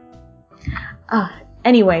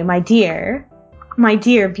 Anyway, my dear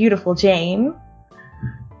beautiful Jane.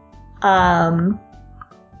 Man,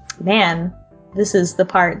 this is the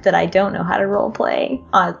part that I don't know how to roleplay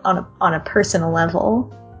on a personal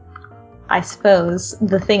level. I suppose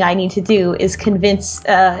the thing I need to do is convince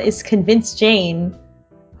Jane.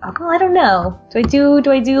 Well, I don't know. Do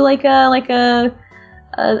I do like a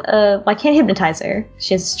I can't hypnotize her.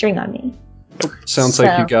 She has a string on me. Sounds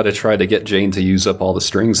like you got to try to get Jane to use up all the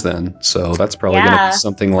strings then. So that's probably going to be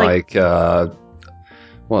something like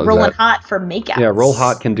rolling hot for makeouts. Yeah, roll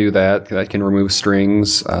hot can do that. That can remove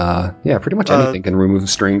strings. Pretty much anything can remove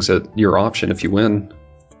strings at your option if you win.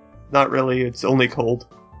 Not really. It's only cold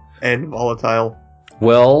and volatile.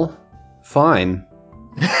 Well, fine.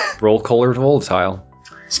 Roll colored volatile.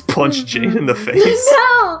 Just punch Jane in the face.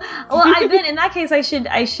 No. Well, then in that case, I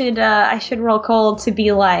should roll cold to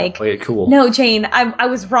be like, play it cool. No, Jane, I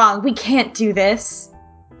was wrong. We can't do this.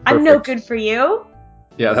 I'm no good for you.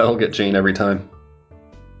 Yeah, that'll get Jane every time.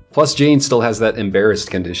 Plus, Jane still has that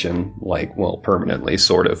embarrassed condition, permanently,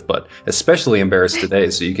 sort of, but especially embarrassed today,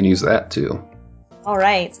 so you can use that too. All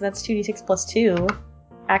right, so that's 2d6 plus 2.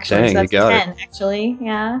 Actually, Dang, so that's you got 10. it. Actually,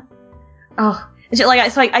 yeah. Oh.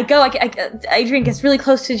 Adrian gets really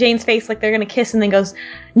close to Jane's face, like they're gonna kiss, and then goes,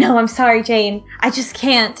 "No, I'm sorry, Jane. I just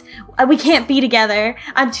can't. We can't be together.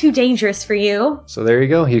 I'm too dangerous for you." So there you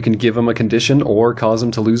go. You can give him a condition or cause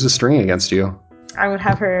him to lose a string against you. I would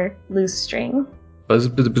have her lose string. Buzz,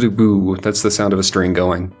 boo. That's the sound of a string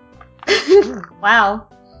going. Wow.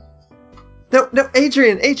 No,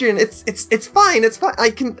 Adrian, it's fine. It's fine. I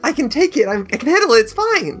can take it. I can handle it. It's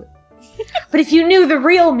fine. But if you knew the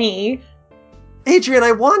real me. Adrian,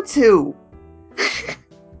 I want to!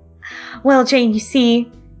 Well, Jane, you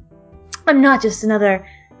see, I'm not just another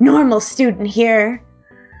normal student here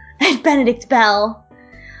at Benedict Bell.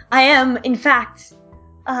 I am, in fact,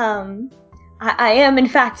 a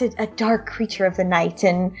dark creature of the night,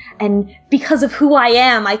 and because of who I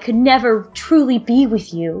am, I could never truly be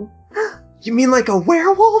with you. You mean like a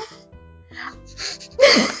werewolf?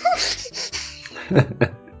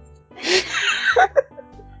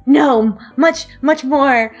 No, much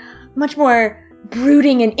more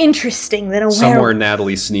brooding and interesting than a werewolf. Somewhere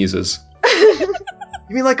Natalie sneezes. You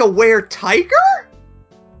mean like a were-tiger?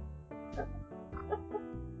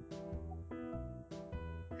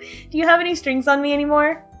 Do you have any strings on me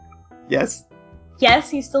anymore? Yes.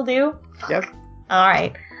 Yes, you still do? Yep.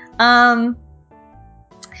 Alright.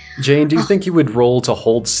 Jane, do you think you would roll to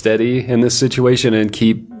hold steady in this situation and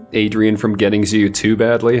keep Adrian from getting to you too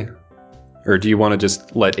badly? Or do you want to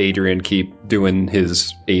just let Adrian keep doing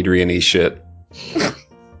his Adrian-y shit?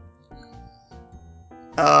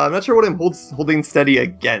 I'm not sure what I'm holding steady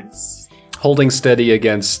against. Holding steady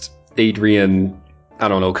against Adrian, I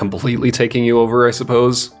don't know, completely taking you over, I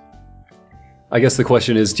suppose? I guess the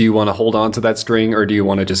question is, do you want to hold on to that string, or do you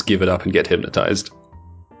want to just give it up and get hypnotized?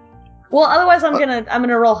 Well, otherwise I'm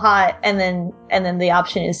gonna roll hot, and then the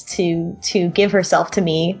option is to give herself to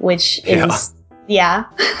me, which is yeah.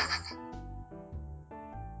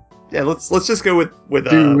 Yeah, let's just go with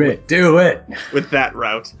do it with that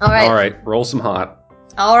route. All right, roll some hot.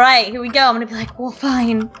 All right, here we go. I'm gonna be like, well,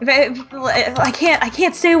 fine. If I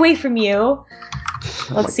can't stay away from you.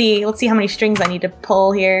 Let's see how many strings I need to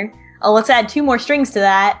pull here. Oh, let's add 2 more strings to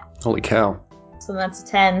that. Holy cow! So that's a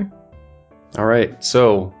 10. All right,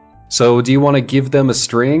 so do you want to give them a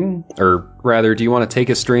string, or rather, do you want to take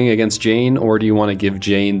a string against Jane, or do you want to give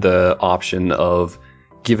Jane the option of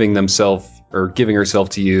giving herself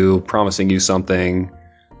to you, promising you something?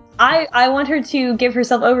 I want her to give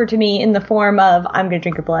herself over to me in the form of, I'm gonna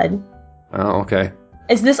drink her blood. Oh, okay.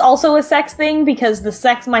 Is this also a sex thing? Because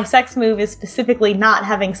my sex move is specifically not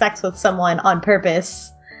having sex with someone on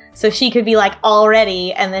purpose. So she could be like,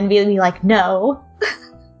 already, and then be like, no.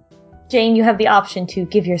 Jane, you have the option to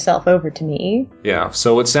give yourself over to me. Yeah,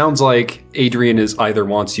 so it sounds like Adrian either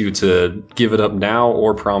wants you to give it up now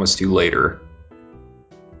or promise to later.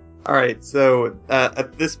 Alright, so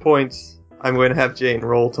at this point, I'm going to have Jane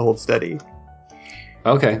roll to hold steady.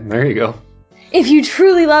 Okay, there you go. If you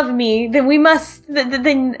truly love me, then we must.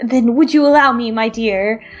 Then would you allow me, my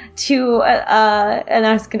dear, to? And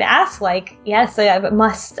I was going to ask, yes, I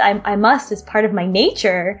must. I must, as part of my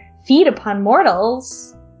nature, feed upon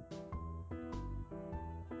mortals.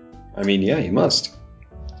 I mean, yeah, you must.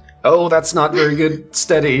 Oh, that's not very good.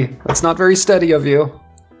 Steady. That's not very steady of you.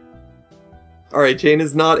 Alright, Jane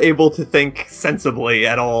is not able to think sensibly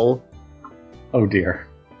at all. Oh dear.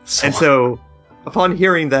 And so, upon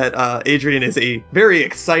hearing that Adrian is a very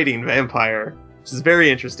exciting vampire, which is very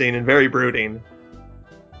interesting and very brooding,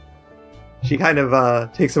 she kind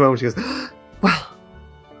of takes a moment. She goes, "Well,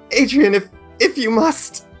 Adrian, if you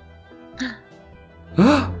must."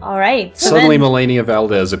 All right. So Suddenly, then- Melania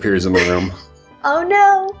Valdez appears in the room. Oh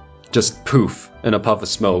no! Just poof, in a puff of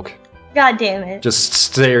smoke. God damn it! Just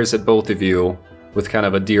stares at both of you with kind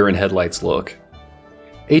of a deer in headlights look.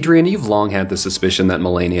 Adrian, you've long had the suspicion that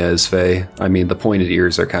Melania is Fae. I mean, the pointed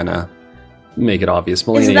ears are kind of make it obvious.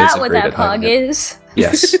 Melania Is that isn't what great that at hiding pug it. is?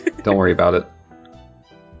 Yes, don't worry about it.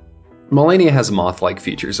 Melania has moth-like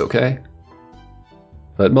features, okay?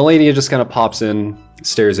 But Melania just kind of pops in,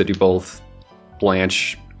 stares at you both,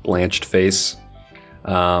 blanched face.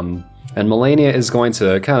 And Melania is going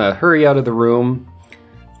to kind of hurry out of the room,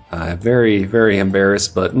 very, very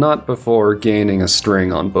embarrassed, but not before gaining a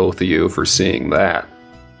string on both of you for seeing that.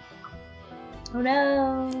 Oh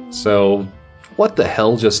no! So, what the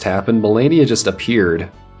hell just happened? Melania just appeared.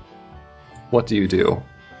 What do you do?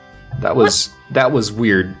 That was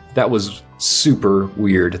weird. That was super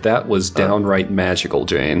weird. That was downright magical,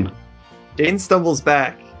 Jane. Jane stumbles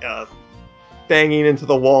back, banging into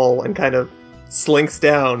the wall, and kind of slinks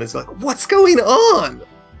down. Is like, "What's going on?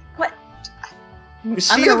 What? Is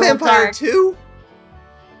I'm she a gonna roll vampire dark. too?"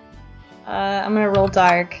 I'm gonna roll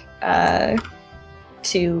dark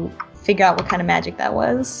to figure out what kind of magic that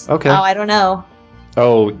was. Okay. Oh, I don't know.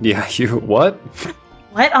 Oh, yeah, you what?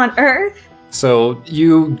 What on earth? So,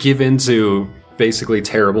 you give into basically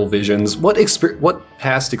terrible visions. What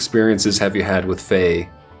past experiences have you had with Fae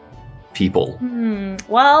people?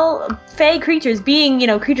 Well, Fae creatures, being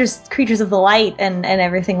creatures of the light and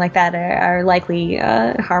everything like that, are likely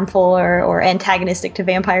harmful or antagonistic to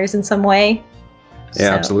vampires in some way. Yeah,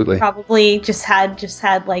 So absolutely. Probably just had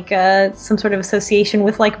like some sort of association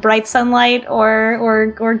with like bright sunlight or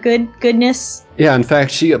goodness. Yeah, in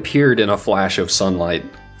fact, she appeared in a flash of sunlight.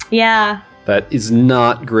 Yeah. That is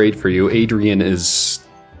not great for you. Adrian is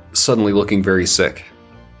suddenly looking very sick.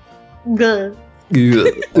 Good.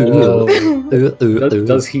 Does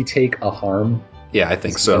he take a harm? Yeah, I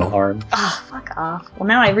think Does he get so. harm? Oh, fuck off. Well,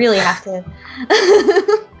 now I really have to.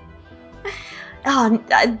 Oh,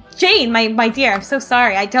 Jane, my dear, I'm so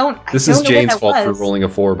sorry. This I is don't know Jane's what fault that for was. rolling a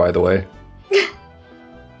 4, by the way.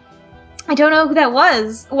 I don't know who that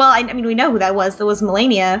was. Well, I mean, we know who that was. That was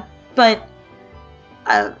Melania, but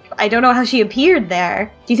I don't know how she appeared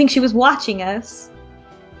there. Do you think she was watching us?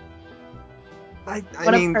 I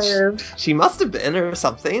What a mean, perv. she must have been or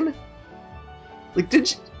something. Like, did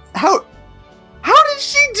she? How did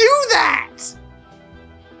she do that?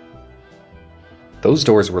 Those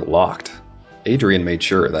doors were locked. Adrian made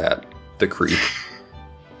sure of that. The creep.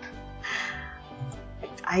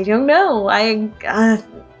 I don't know.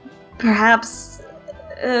 Perhaps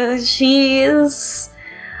she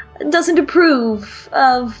doesn't approve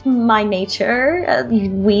of my nature.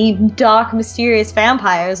 We dark, mysterious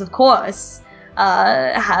vampires, of course,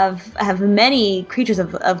 have many creatures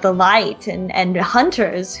of the light and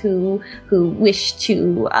hunters who wish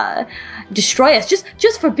to destroy us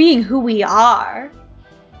just for being who we are.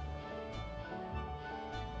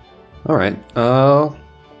 All right.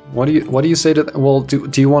 What do you say to? Well, do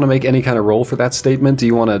you want to make any kind of roll for that statement? Do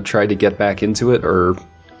you want to try to get back into it, or?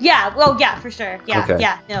 Yeah. Well, yeah, for sure. Yeah. Okay.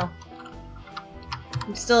 Yeah. No.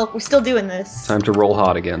 We're still doing this. Time to roll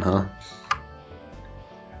hot again, huh?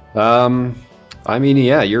 I mean,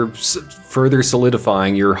 yeah, you're further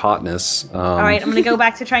solidifying your hotness. All right, I'm gonna go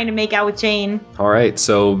back to trying to make out with Jane. All right,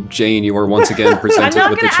 so Jane, you are once again I'm presented not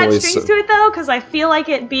with the gonna add choice. strings to it though, because I feel like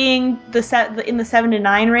it being in the 7 to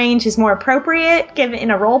 9 range is more appropriate, given in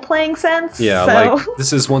a role playing sense. Yeah, so. like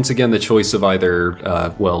this is once again the choice of either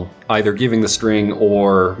giving the string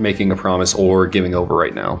or making a promise or giving over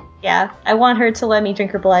right now. Yeah, I want her to let me drink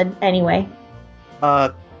her blood anyway.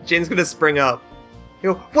 Jane's gonna spring up.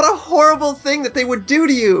 You know, what a horrible thing that they would do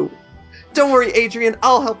to you! Don't worry, Adrian,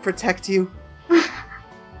 I'll help protect you.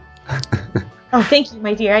 Oh, thank you,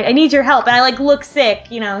 my dear. I need your help, and I look sick,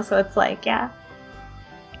 so it's like, yeah.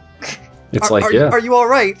 It's Are you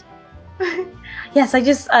alright? Yes, I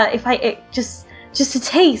just just a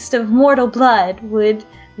taste of mortal blood would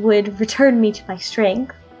return me to my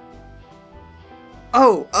strength.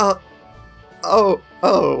 Oh.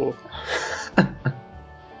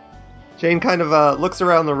 Jane kind of looks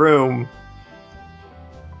around the room.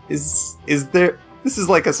 Is there? This is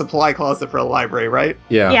like a supply closet for a library, right?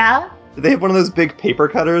 Yeah. Yeah. Do they have one of those big paper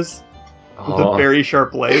cutters with the very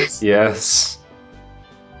sharp blades? Yes.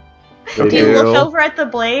 Okay. Do you look over at the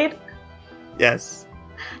blade? Yes.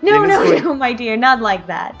 No, Jane is no, my dear, not like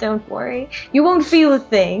that. Don't worry. You won't feel a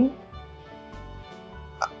thing.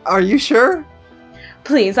 Are you sure?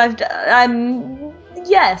 Please,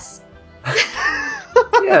 yes.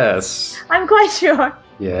 Yes. I'm quite sure.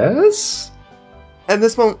 Yes? And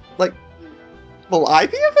this won't, like, will I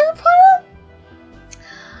be a vampire?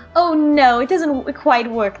 Oh no, it doesn't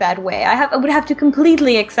quite work that way. I would have to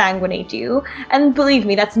completely exsanguinate you, and believe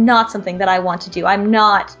me, that's not something that I want to do. I'm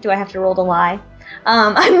not. Do I have to roll to lie?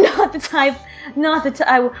 I'm not the type.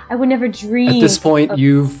 I would never dream. At this point,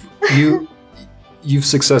 you've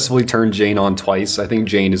successfully turned Jane on twice. I think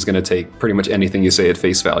Jane is going to take pretty much anything you say at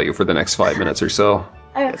face value for the next 5 minutes or so.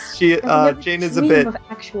 Yes, Jane is a dream bit. of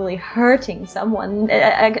actually hurting someone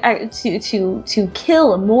to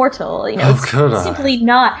kill a mortal. You know, Oh, it's God. simply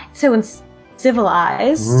not so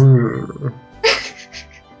uncivilized.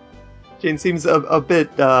 Jane seems a bit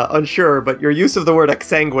unsure, but your use of the word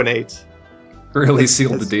exsanguinate, Really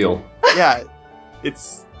sealed the deal. yeah,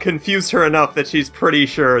 it's confused her enough that she's pretty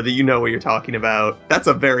sure that you know what you're talking about. That's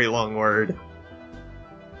a very long word.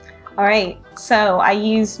 All right, so I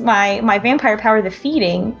use my vampire power, the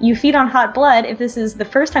feeding. You feed on hot blood. If this is the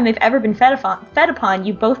first time they've ever been fed upon,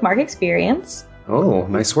 you both mark experience. Oh,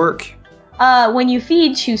 nice work. When you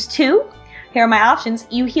feed, choose 2. Here are my options.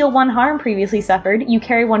 You heal 1 harm previously suffered, you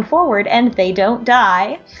carry 1 forward, and they don't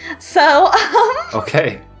die. So,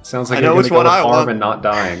 Okay. Sounds like I you're know going which to go one with I harm want. and not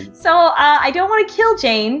dying. So, I don't want to kill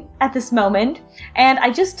Jane at this moment, and I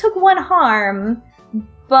just took 1 harm,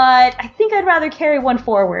 but I think I'd rather carry 1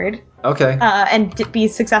 forward, Okay. and be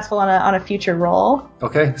successful on a future roll.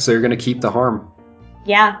 Okay, so you're going to keep the harm.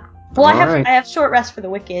 Yeah. Well, Alright. I have short rest for the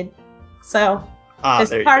wicked, so there's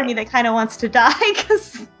There a you part of go. me that kind of wants to die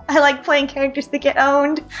because I like playing characters that get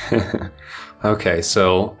owned. Okay,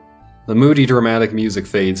 so the moody, dramatic music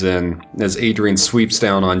fades in as Adrian sweeps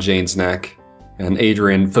down on Jane's neck, and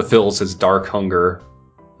Adrian fulfills his dark hunger.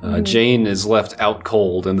 Jane is left out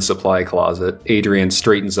cold in the supply closet. Adrian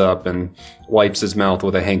straightens up and wipes his mouth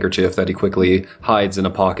with a handkerchief that he quickly hides in a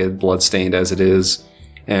pocket, bloodstained as it is.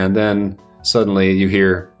 And then suddenly you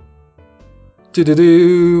hear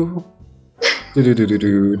do-do-do,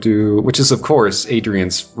 do-do-do-do-do, which is, of course,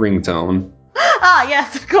 Adrian's ringtone. Ah,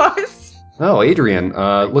 yes, of course. Oh, Adrian,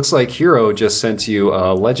 looks like Hero just sent you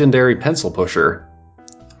a legendary pencil pusher.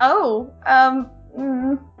 Oh,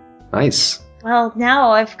 Nice. well,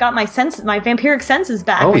 now I've got my vampiric senses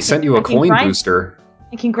back. Oh, he sent you a coin booster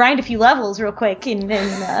I can grind a few levels real quick, and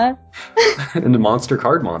into Monster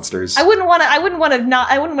Card Monsters. I wouldn't want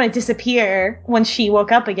to disappear when she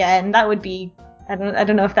woke up again. That would be, I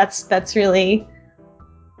don't know if that's really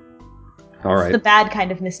All right. the bad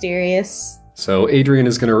kind of mysterious. So Adrian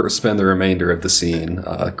is going to spend the remainder of the scene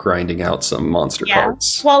grinding out some monster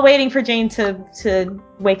cards. While waiting for Jane to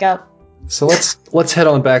wake up. So let's head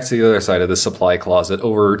on back to the other side of the supply closet,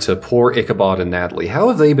 over to poor Ichabod and Natalie. How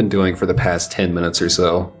have they been doing for the past 10 minutes or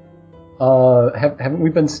so? Haven't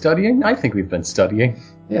we been studying? I think we've been studying.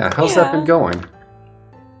 Yeah, how's that been going?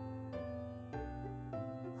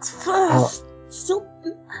 Still,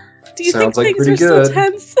 do you Sounds like think things pretty are good. still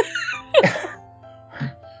tense?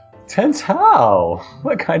 Tense how?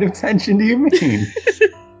 What kind of tension do you mean?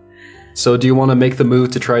 So do you want to make the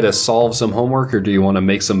move to try to solve some homework, or do you want to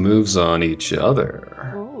make some moves on each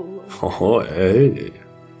other? Ooh. Oh, hey.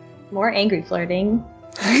 More angry flirting.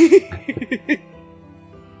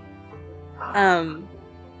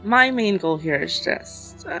 My main goal here is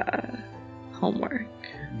just homework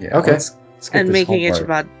Yeah, Okay. let's get and this making homework.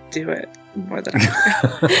 Ichabod do it more than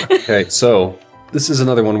I do. Okay, so this is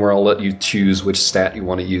another one where I'll let you choose which stat you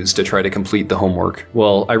want to use to try to complete the homework.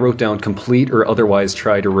 Well, I wrote down complete or otherwise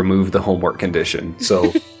try to remove the homework condition.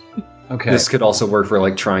 So Okay. this could also work for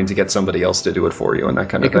like trying to get somebody else to do it for you and that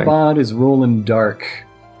kind of thing. Ichabod is rolling dark.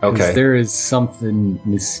 'Cause Okay. there is something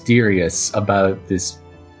mysterious about this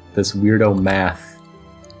weirdo math.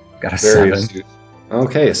 Got a Very 7. astute.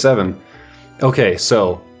 Okay, a 7. Okay,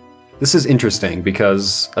 so this is interesting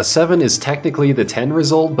because a 7 is technically the 10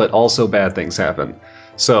 result, but also bad things happen.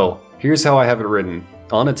 So here's how I have it written.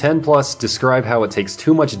 On a 10 plus, describe how it takes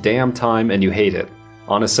too much damn time and you hate it.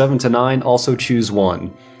 On a 7 to 9, also choose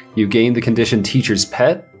one. You gain the condition teacher's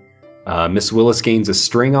pet. Miss Willis gains a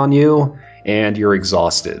string on you, and you're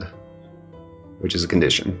exhausted, which is a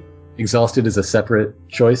condition. Exhausted is a separate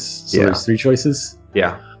choice, so Yeah. there's 3 choices.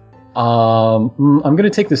 Yeah. I'm gonna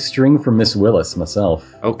take the string from Miss Willis myself.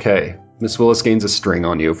 Okay. Miss Willis gains a string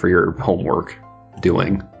on you for your homework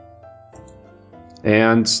doing.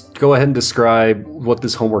 And go ahead and describe what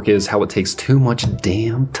this homework is, how it takes too much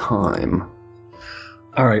damn time.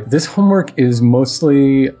 All right, this homework is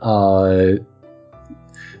mostly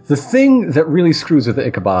the thing that really screws with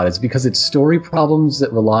Ichabod is because it's story problems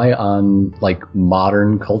that rely on like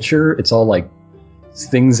modern culture. It's all like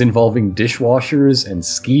things involving dishwashers and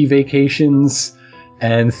ski vacations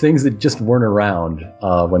and things that just weren't around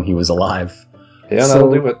when he was alive. Yeah, So-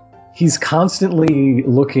 that'll do it. He's constantly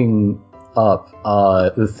looking up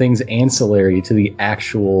the things ancillary to the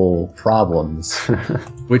actual problems,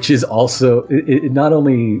 which is also, it not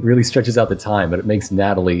only really stretches out the time, but it makes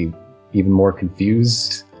Natalie even more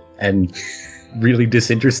confused and really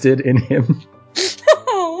disinterested in him.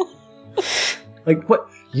 Oh. Like, what?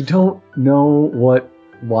 You don't know what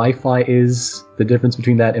Wi-Fi is? The difference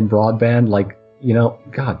between that and broadband? Like, you know,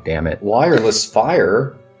 god damn it. Wireless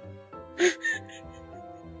fire.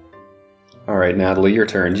 All right, Natalie, your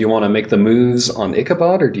turn. Do you want to make the moves on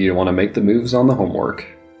Ichabod, or do you want to make the moves on the homework?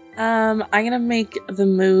 I'm gonna make the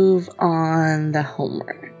move on the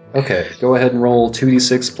homework. Okay, go ahead and roll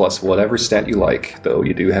 2d6 plus whatever stat you like, though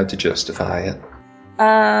you do have to justify it.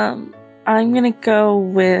 I'm gonna go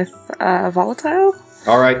with volatile.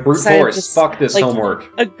 All right, brute So I force. just, Fuck this like,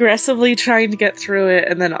 homework. Aggressively trying to get through it,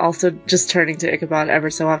 and then also just turning to Ichabod ever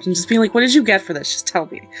so often, just being like, "What did you get for this? Just tell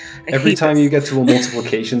me." Every time you get to a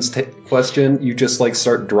multiplications question, you just like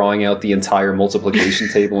start drawing out the entire multiplication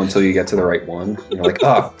table until you get to the right one. And you're like,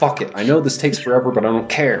 fuck it. I know this takes forever, but I don't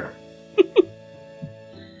care.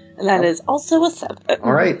 And that is also a 7.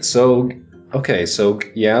 All right, so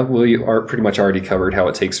yeah, we are pretty much already covered how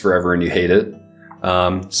it takes forever and you hate it.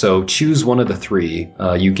 So choose one of the three.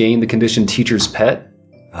 You gain the condition Teacher's Pet.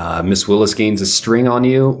 Miss Willis gains a string on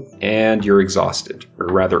you, and you're exhausted,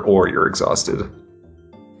 or you're exhausted.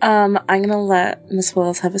 I'm gonna let Miss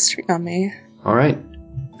Willis have a string on me. All right,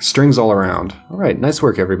 strings all around. All right, nice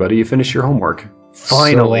work, everybody. You finished your homework.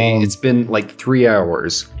 Finally, So, it's been like 3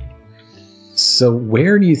 hours. So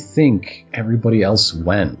where do you think everybody else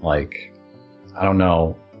went? Like, I don't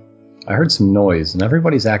know. I heard some noise, and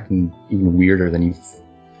everybody's acting even weirder than you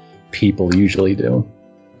people usually do.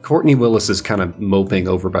 Courtney Willis is kind of moping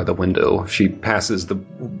over by the window. She passes the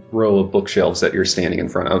row of bookshelves that you're standing in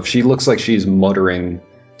front of. She looks like she's muttering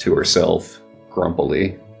to herself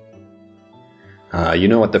grumpily.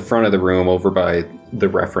 At the front of the room, over by the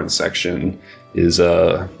reference section, is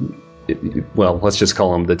let's just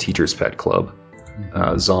call them the Teacher's Pet Club.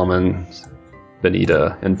 Zaman,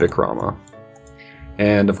 Benita, and Vikrama.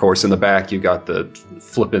 And of course, in the back, you got the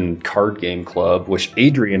Flippin' Card Game Club, which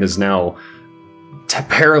Adrian is now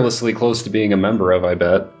perilously close to being a member of, I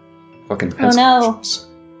bet. Fucking pencil no. pushers.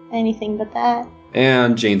 Anything but that.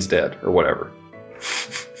 And Jane's dead, or whatever.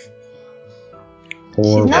 Or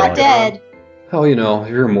She's not what? dead. Hell,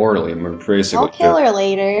 you're immortally. I'm basically I'll kill her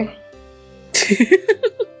later.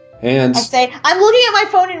 And I say, I'm looking at my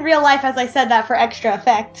phone in real life as I said that for extra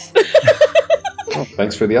effect.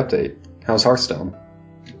 thanks for the update. How's Hearthstone?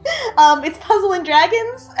 It's Puzzle and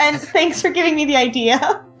Dragons, and thanks for giving me the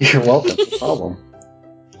idea. You're welcome. No problem.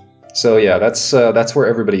 So yeah, that's where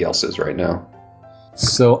everybody else is right now.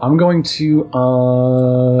 So I'm going to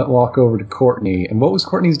walk over to Courtney. And what was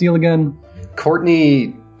Courtney's deal again?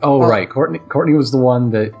 Courtney. Oh, Well- right. Courtney was the one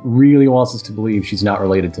that really wants us to believe she's not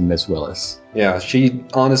related to Miss Willis. Yeah, she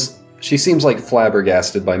seems like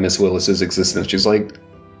flabbergasted by Miss Willis's existence. She's like,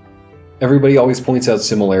 everybody always points out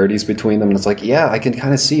similarities between them, and it's like, yeah, I can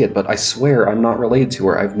kind of see it, but I swear I'm not related to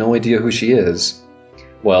her. I have no idea who she is.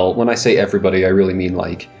 Well, when I say everybody, I really mean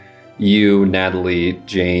like you, Natalie,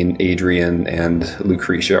 Jane, Adrian, and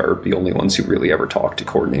Lucretia are the only ones who really ever talk to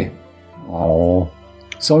Courtney. Oh.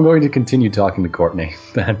 So I'm going to continue talking to Courtney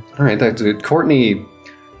then. All right, that's good. Courtney,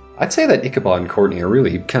 I'd say that Ichabod and Courtney are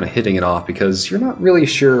really kind of hitting it off because you're not really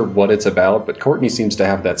sure what it's about, but Courtney seems to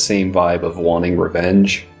have that same vibe of wanting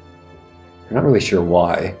revenge. You're not really sure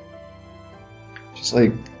why. She's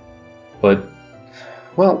like, but,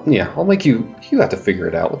 well, yeah, I'll make you have to figure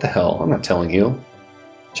it out. What the hell? I'm not telling you.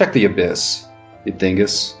 Check the abyss, you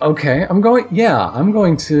dingus. Okay, I'm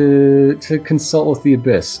going to consult with the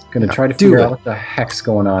Abyss. Going to Yeah, try to do figure it. out what the heck's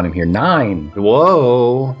going on in here. 9.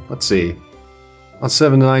 Whoa! Let's see. On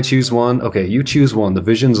 7 and I choose one. Okay, you choose one. The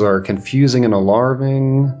visions are confusing and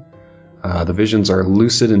alarming. The visions are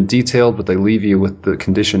lucid and detailed, but they leave you with the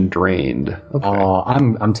condition drained. Okay. Oh,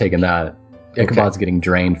 I'm taking that. Ichabod's getting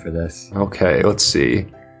drained for this. Okay, let's see.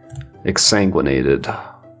 Exsanguinated.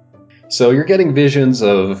 So you're getting visions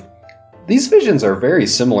of... These visions are very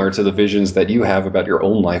similar to the visions that you have about your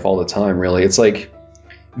own life all the time, really. It's like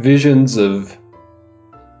visions of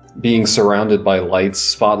being surrounded by lights,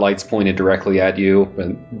 spotlights pointed directly at you,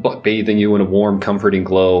 and bathing you in a warm, comforting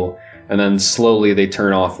glow, and then slowly they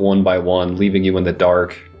turn off one by one, leaving you in the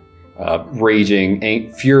dark,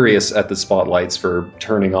 raging, furious at the spotlights for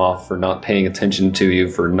turning off, for not paying attention to you,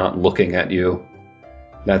 for not looking at you.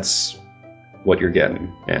 That's what you're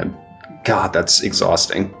getting, and God, that's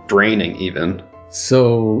exhausting. Draining, even.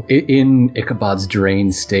 So in Ichabod's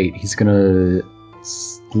drained state, he's gonna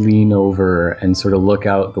lean over and sort of look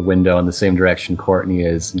out the window in the same direction Courtney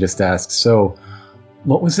is and just ask, so,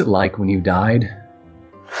 what was it like when you died?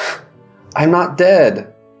 I'm not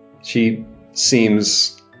dead. She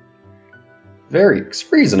seems very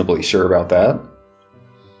reasonably sure about that.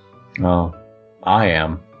 Oh, I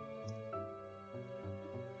am.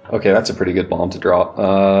 Okay, that's a pretty good bomb to drop.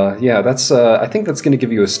 Yeah, that's. I think that's going to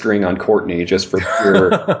give you a string on Courtney just for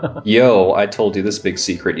pure. Yo, I told you this big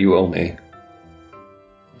secret. You owe me.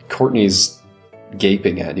 Courtney's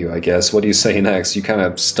gaping at you, I guess. What do you say next? You kind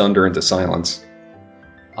of stunned her into silence.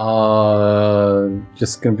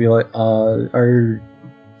 Just gonna be like,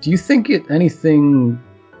 do you think anything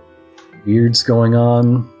weird's going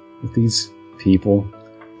on with these people?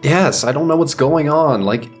 Yes, I don't know what's going on.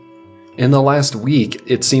 Like, in the last week,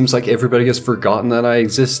 it seems like everybody has forgotten that I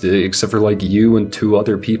existed, except for, like, you and 2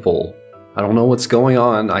 other people. I don't know what's going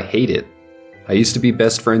on. I hate it. I used to be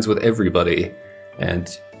best friends with everybody, and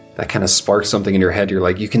that kind of sparks something in your head. You're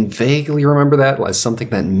like, you can vaguely remember that as something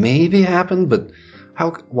that maybe happened, but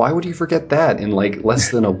why would you forget that in, like, less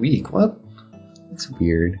than a week? What? It's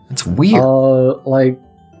weird. It's weird. Like,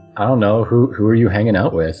 I don't know, who are you hanging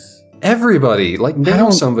out with? Everybody, like,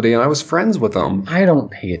 name somebody, and I was friends with them. I don't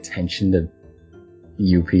pay attention to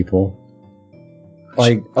you people.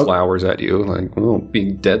 Like, Flowers at you, like, oh,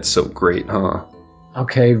 being dead's so great, huh?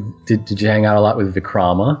 Okay, did you hang out a lot with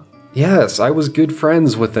Vikrama? Yes, I was good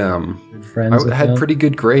friends with them. Good friends with I had them? pretty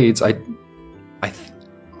good grades.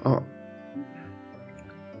 Oh.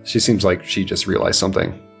 She seems like she just realized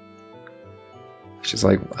something. She's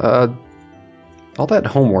like, all that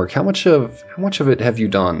homework, how much of it have you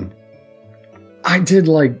done? I did,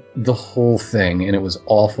 like, the whole thing, and it was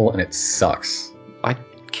awful, and it sucks. I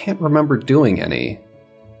can't remember doing any.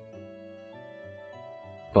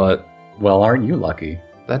 But... Well, aren't you lucky?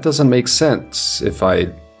 That doesn't make sense. If I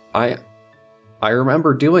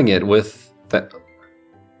remember doing it with that...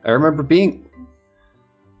 I remember being...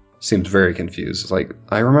 Seems very confused. It's like,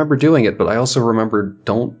 I remember doing it, but I also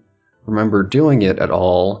don't remember doing it at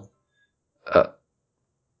all.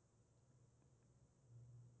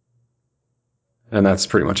 And that's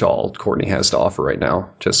pretty much all Courtney has to offer right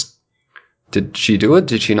now. Just, did she do it?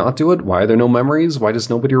 Did she not do it? Why are there no memories? Why does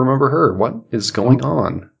nobody remember her? What is going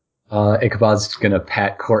on? Ichabod's gonna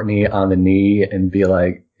pat Courtney on the knee and be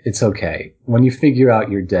like, it's okay. When you figure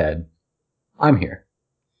out you're dead, I'm here.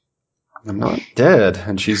 I'm not dead.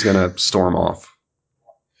 And she's gonna storm off.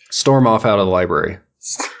 Storm off out of the library.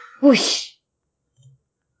 Whoosh.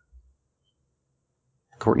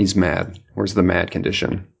 Courtney's mad. Where's the mad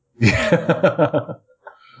condition?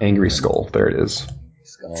 Angry skull. There it is.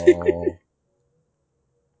 Skull.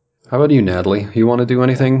 How about you, Natalie? You want to do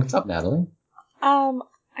anything? What's up, Natalie?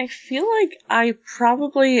 I feel like I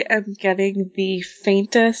probably am getting the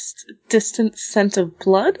faintest distant scent of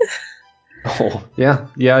blood. Oh, yeah,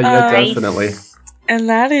 definitely. And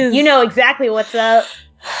that is... You know exactly what's up.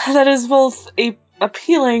 That is both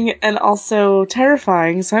appealing and also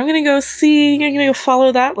terrifying, so I'm gonna go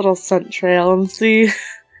follow that little scent trail and see...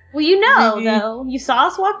 Well, you know, Maybe. though. You saw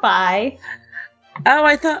us walk by. Oh,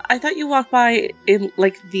 I thought you walked by in,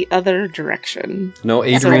 like, the other direction. No,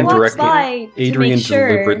 Yes, Adrian I walked directly. by to Adrian make sure.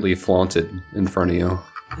 deliberately flaunted in front of you.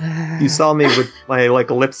 You saw me with my,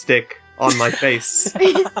 like, lipstick on my face.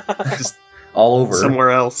 Just All over.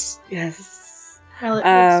 somewhere else. Yes. My lips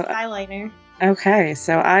eyeliner. Okay,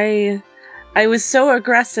 so I was so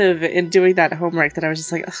aggressive in doing that homework that I was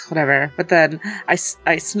just like, ugh, whatever. But then I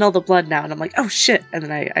smell the blood now, and I'm like, oh shit! And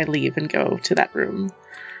then I leave and go to that room.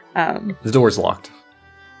 The door's locked.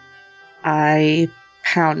 I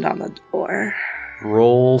pound on the door.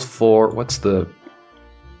 Roll for... What's the...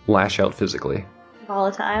 Lash out physically.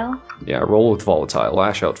 Volatile. Yeah, roll with volatile.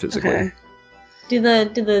 Lash out physically. Okay. Do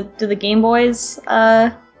the Game Boys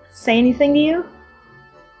say anything to you?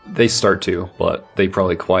 They start to, but they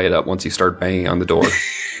probably quiet up once you start banging on the door.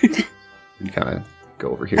 You kind of go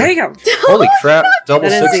over here. There you go. Holy crap! Double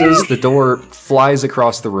That is sixes. it. The door flies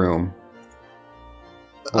across the room.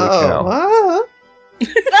 Holy cow. What?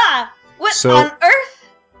 Ah! What So- on earth?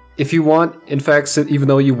 If you want, in fact, even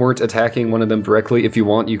though you weren't attacking one of them directly, if you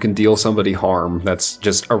want, you can deal somebody harm that's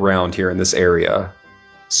just around here in this area.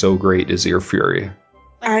 So great is your fury.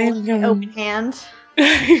 I'm gonna Open hand.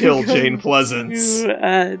 Kill Jane Pleasance.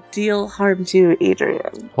 To deal harm to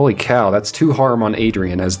Adrian. Holy cow, that's 2 harm on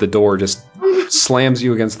Adrian as the door just slams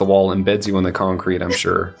you against the wall, embeds you in the concrete, I'm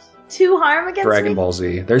sure. 2 harm against Dragon me? Ball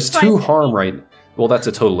Z. There's Twice. 2 harm right... Well, that's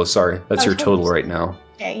a total of... Sorry. That's Oh, your total totals. right now.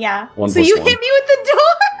 Okay, yeah. 1 so plus you 1. hit me with the door?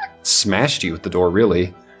 Smashed you with the door,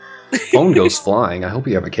 really. Phone goes flying. I hope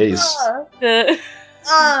you have a case.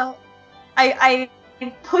 I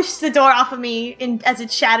push the door off of me as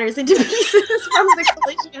it shatters into pieces from the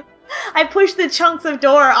collision. I push the chunks of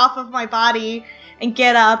door off of my body and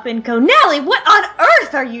get up and go, Natalie, what on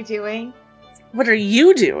earth are you doing? What are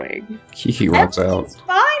you doing? Kiki runs out. Everything's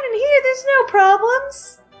fine in here, there's no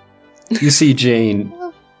problems. You see Jane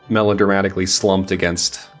melodramatically slumped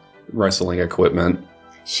against wrestling equipment.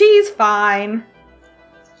 She's fine.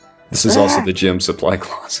 This is also the gym supply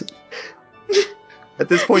closet. At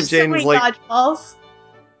this point, There's so many dodgeballs.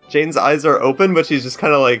 Jane's eyes are open, but she's just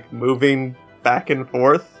kind of like moving back and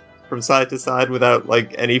forth from side to side without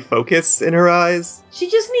like any focus in her eyes. She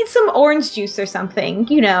just needs some orange juice or something,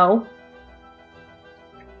 you know.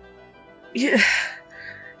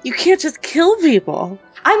 You can't just kill people.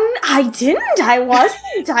 I didn't. I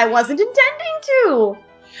wasn't intending to.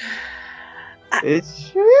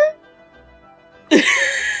 It's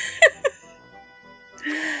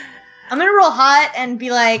I'm gonna roll hot and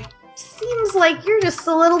be like, seems like you're just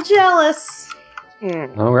a little jealous.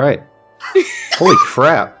 All right. Holy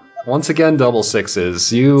crap. Once again, double sixes.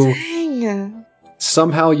 Dang.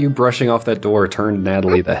 Somehow you brushing off that door turned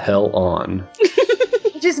Natalie the hell on.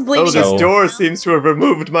 Just bleeding. oh, this So- door seems to have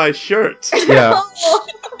removed my shirt. Yeah,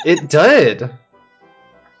 it did.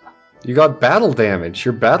 You got battle damage.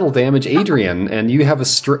 Your battle damage, Adrian, and you have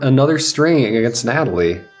another string against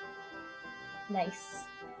Natalie. Nice.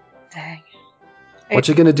 Dang. What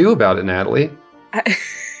you gonna do about it, Natalie?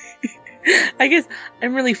 I guess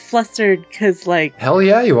I'm really flustered because, like, Hell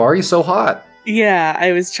yeah, you are. You're so hot. yeah,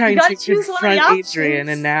 I was trying gotta to choose one of the confront options. Adrian,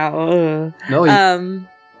 and now, No, you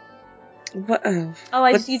what? Oh,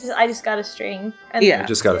 I What's- just got a string. And Yeah. then-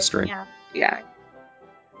 just got a string. Yeah. Yeah.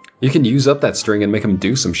 You can use up that string and make him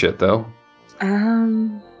do some shit, though.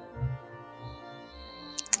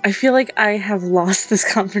 I feel like I have lost this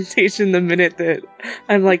confrontation the minute that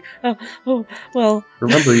I'm like, oh, well.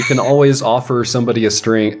 Remember, you can always offer somebody a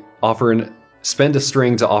string, spend a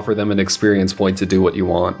string to offer them an experience point to do what you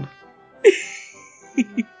want.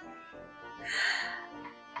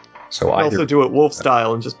 So You can either, also do it wolf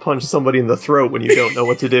style and just punch somebody in the throat when you don't know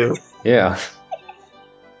what to do. yeah.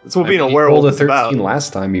 That's what being I a mean, you werewolf rolled a is about. 13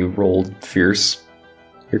 last time you rolled fierce.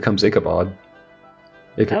 Here comes Ichabod.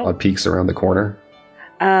 Ichabod peeks around the corner.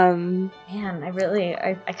 Man,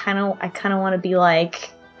 I kind of want to be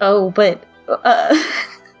like, oh, but,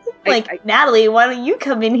 like, Natalie, why don't you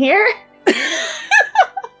come in here?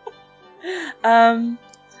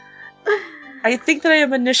 I think that I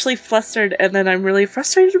am initially flustered, and then I'm really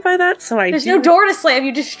frustrated by that, so There's no door to slam,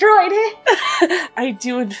 you destroyed it. I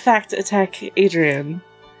do, in fact, attack Adrian.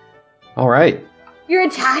 All right, You're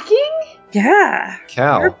attacking? Yeah. You're a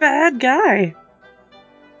Cal. bad guy.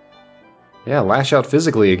 Yeah, lash out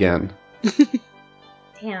physically again.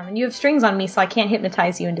 Damn, and you have strings on me, so I can't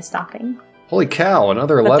hypnotize you into stopping. Holy cow,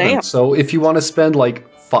 another But 11. damn. So if you want to spend like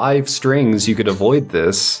 5 strings, you could avoid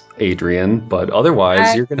this, Adrian, but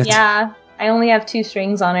otherwise you're gonna... Yeah, I only have 2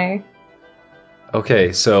 strings on her.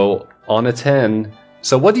 Okay, so on a 10...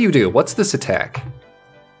 So what do you do? What's this attack?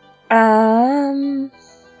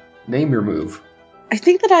 Name your move. I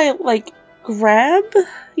think that I, like, grab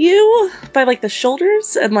you by, like, the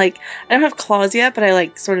shoulders, and, like, I don't have claws yet, but I,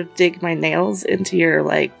 like, sort of dig my nails into your,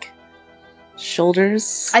 like,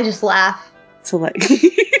 shoulders I just laugh. to, like...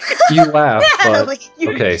 You laugh, but... Like,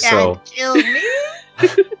 you okay, can't so... kill me.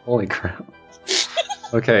 Holy crap.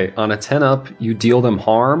 Okay, on a 10 up, you deal them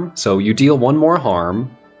harm, so you deal 1 more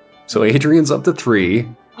harm. So Adrian's up to 3.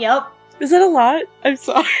 Yep. Is that a lot? I'm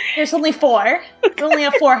sorry. There's only 4. We only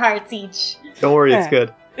have 4 hearts each. Don't worry, Yeah. it's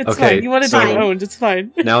good. It's Okay, fine. You want to so- be owned. It's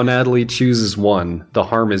fine. Now Natalie chooses 1. The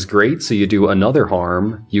harm is great, so you do another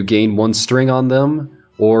harm. You gain 1 string on them,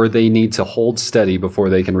 or they need to hold steady before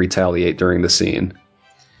they can retaliate during the scene.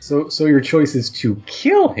 So your choice is to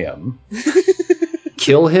kill him,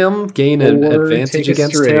 Kill him, gain an or advantage take a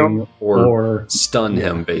against string, him, or or stun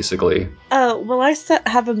him, basically. Well, I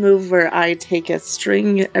have a move where I take a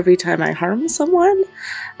string every time I harm someone.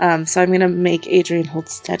 So I'm going to make Adrian hold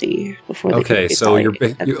steady before they Okay, can so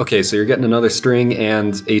retaliate. so you're getting another string,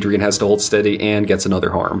 and Adrian has to hold steady and gets another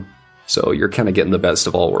harm. So you're kind of getting the best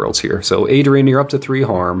of all worlds here. So Adrian, you're up to 3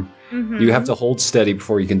 harm. Mm-hmm. You have to hold steady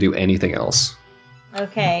before you can do anything else.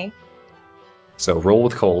 Okay. So roll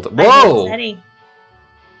with cold. I hold Whoa! steady.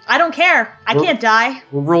 I don't care. I We're- can't die.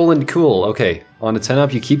 We're rolling cool. Okay, on a 10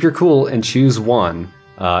 up, you keep your cool and choose 1.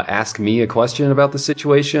 Ask me a question about the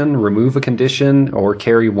situation, remove a condition, or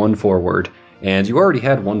carry 1 forward. And you already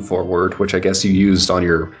had 1 forward, which I guess you used on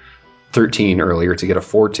your 13 earlier to get a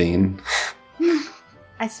 14.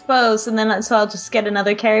 I suppose, and then so I'll just get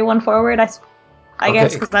another carry 1 forward. I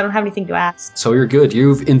guess, Okay. because I don't have anything to ask. So you're good.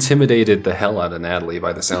 You've intimidated the hell out of Natalie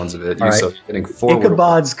by the sounds of it. All right. So you're getting forward.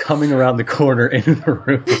 Ichabod's coming around the corner into the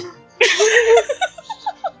room.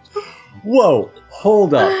 Whoa,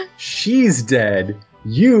 hold up. She's dead.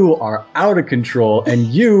 You are out of control, and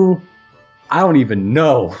I don't even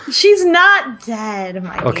know. She's not dead,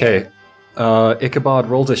 my Okay. dear. Ichabod,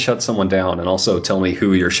 roll to shut someone down, and also tell me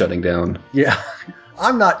who you're shutting down. Yeah,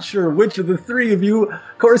 I'm not sure which of the three of you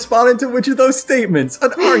corresponded to which of those statements.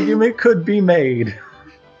 An argument could be made.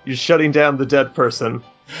 You're shutting down the dead person.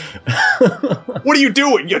 What are you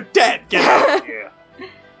doing? You're dead! Get out of here!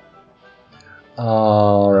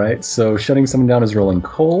 Alright, so shutting someone down is rolling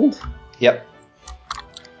cold. Yep.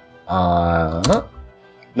 Uh,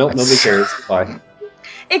 Nope, nobody cares. Bye.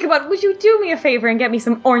 Ichabod, would you do me a favor and get me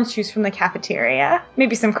some orange juice from the cafeteria?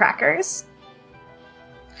 Maybe some crackers.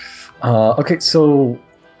 okay, so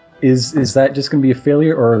is that just going to be a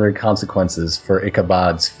failure, or are there consequences for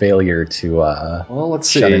Ichabod's failure to Well, let's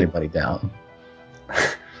see. shut anybody down?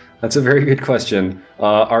 That's a very good question.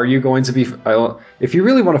 Are you going to be... if you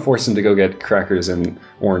really want to force him to go get crackers and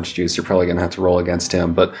orange juice, you're probably going to have to roll against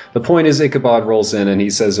him. But the point is Ichabod rolls in and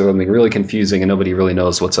he says something really confusing and nobody really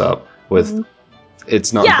knows what's up with...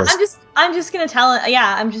 It's not... Yeah, impressive. I'm just gonna tell it.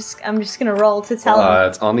 Yeah, I'm just gonna roll to tell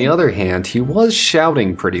him. On the other hand, he was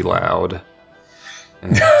shouting pretty loud.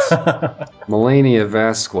 And Melania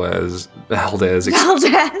Valdez... Valdez.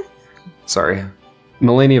 Sorry.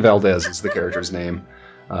 Melania Valdez is the character's name.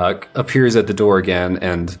 Appears at the door again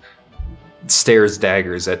and stares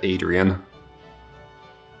daggers at Adrian.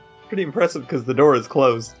 Pretty impressive because the door is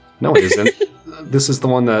closed. No, it isn't. This is the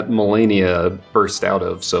one that Melania burst out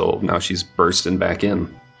of, so now she's bursting back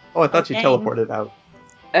in. Oh, I thought she Okay. teleported out.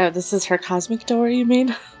 Oh, this is her cosmic door, you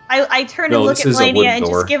mean? I turn No, and look this at is a Melania wooden and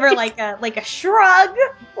door. just give her like a shrug,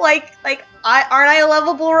 aren't I a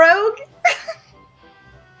lovable rogue?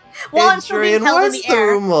 While I'm still being Adrian, held in what's the air.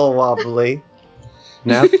 room all wobbly?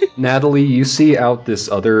 Natalie, you see out this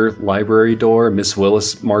other library door Miss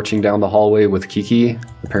Willis marching down the hallway with Kiki.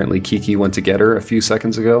 Apparently Kiki went to get her a few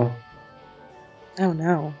seconds ago. Oh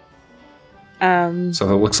no.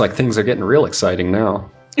 So it looks like things are getting real exciting now.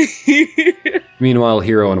 Meanwhile,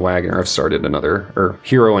 Hero and Wagner have started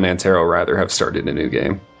Hero and Antero rather have started a new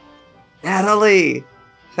game. Natalie,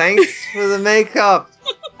 thanks for the makeup.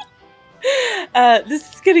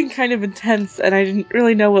 This is getting kind of intense, and I didn't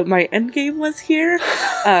really know what my end game was here.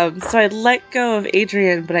 So I let go of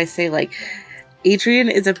Adrian, but I say, Adrian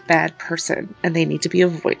is a bad person, and they need to be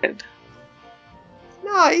avoided.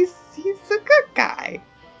 No, he's a good guy.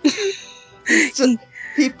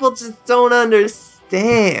 People just don't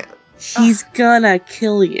understand. He's gonna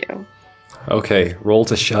kill you. Okay, roll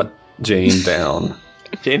to shut Jane down.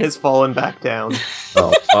 Jane has fallen back down.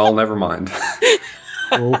 Oh, well, never mind.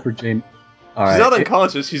 Roll for Jane. All She's right. not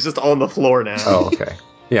unconscious, she's just on the floor now. Oh, okay.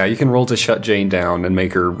 Yeah, you can roll to shut Jane down and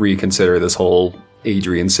make her reconsider this whole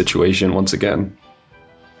Adrian situation once again.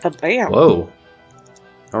 Bam. Whoa.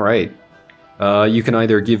 All right. You can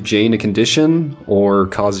either give Jane a condition or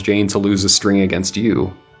cause Jane to lose a string against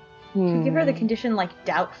you. Give her the condition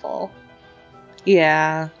doubtful.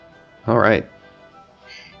 Yeah. All right.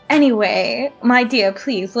 Anyway, my dear,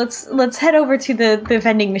 please let's head over to the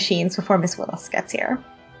vending machines before Miss Willis gets here.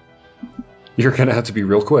 You're going to have to be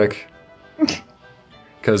real quick.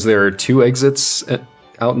 Because there are 2 exits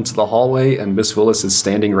out into the hallway, and Miss Willis is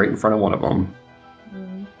standing right in front of one of them.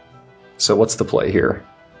 So what's the play here?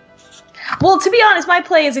 Well, to be honest, my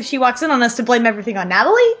play is if she walks in on us to blame everything on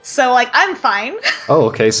Natalie. So I'm fine. Oh,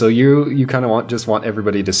 okay. So you kind of want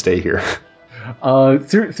everybody to stay here.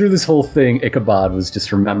 Through this whole thing, Ichabod was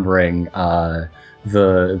just remembering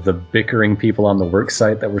the bickering people on the work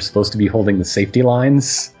site that were supposed to be holding the safety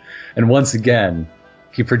lines, and once again,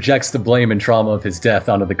 he projects the blame and trauma of his death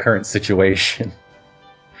onto the current situation.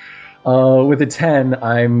 With a 10,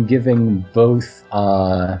 I'm giving both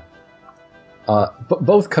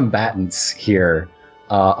combatants here,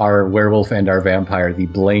 our werewolf and our vampire, the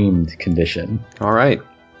blamed condition. All right.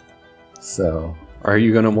 So. Are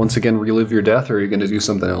you going to once again relive your death, or are you going to do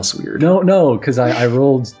something else weird? No, because I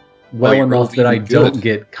rolled well you enough rolled that I even don't good.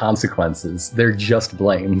 get consequences. They're just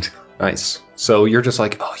blamed. Nice. So you're just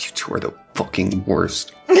like, oh, you 2 are the fucking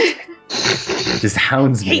worst. Just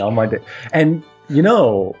hounds me all my day. And,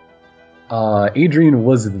 Adrian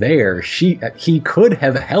was there. He could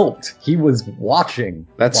have helped. He was watching.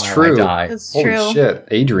 That's while true. I died. That's Holy true. shit,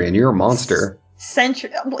 Adrian, you're a monster.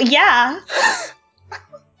 Yeah.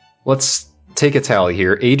 Let's take a tally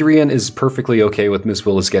here. Adrian is perfectly okay with Miss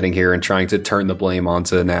Willis getting here and trying to turn the blame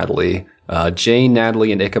onto Natalie. Jane,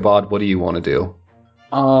 Natalie, and Ichabod, what do you want to do?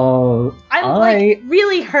 I'm like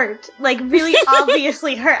really hurt, like really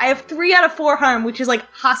obviously hurt. I have 3 out of 4 harm, which is like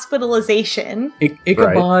hospitalization.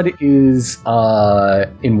 Ichabod is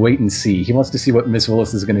in wait and see. He wants to see what Miss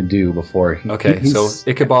Willis is going to do before. Okay, so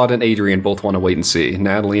Ichabod and Adrian both want to wait and see.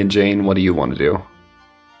 Natalie and Jane, what do you want to do?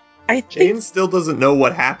 Jane still doesn't know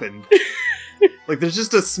what happened. Like, there's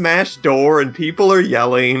just a smashed door and people are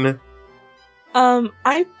yelling.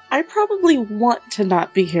 I probably want to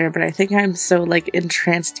not be here, but I think I'm so, like,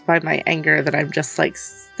 entranced by my anger that I'm just, like,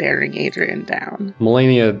 staring Adrian down.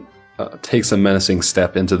 Melania takes a menacing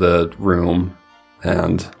step into the room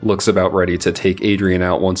and looks about ready to take Adrian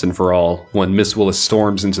out once and for all when Miss Willis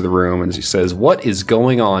storms into the room and she says, "What is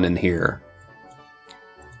going on in here?"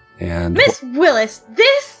 And Miss Willis,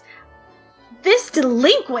 this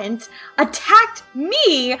delinquent attacked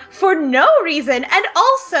me for no reason, and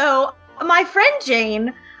also my friend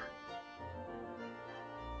Jane.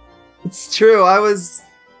 It's true,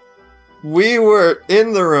 we were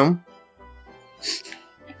in the room.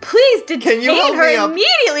 Please detain you help me her up?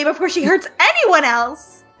 immediately before she hurts anyone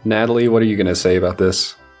else. Natalie, what are you going to say about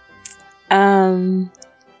this? Adrian,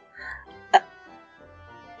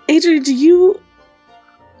 you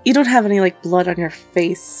don't have any, like, blood on your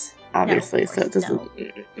face, obviously, No, so it doesn't...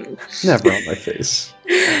 Never on my face.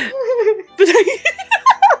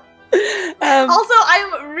 But Also,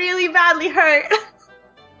 I'm really badly hurt.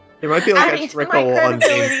 There might be like a trickle on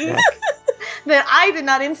Jane's neck. That I did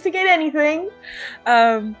not instigate anything.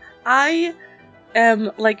 I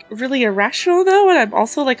am, like, really irrational, though, and I'm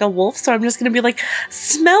also, like, a wolf, so I'm just gonna be like,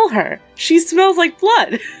 smell her! She smells like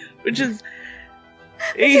blood! Which is...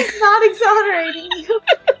 It's not exonerating you.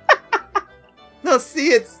 No, see,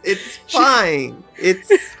 it's fine. It's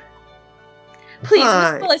Please,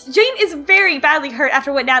 fine. Miss Willis, Jane is very badly hurt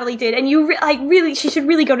after what Natalie did, and she should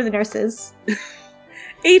really go to the nurses.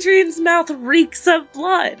 Adrian's mouth reeks of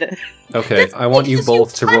blood! Okay, I want you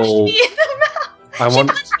both to roll. Me in the mouth. She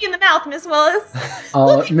punched me in the mouth, Miss Willis.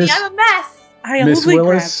 Look at me, I'm a mess. I Miss only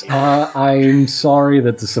Willis, grabbed you. I'm sorry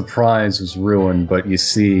that the surprise was ruined, but you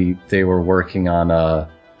see, they were working on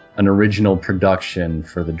an original production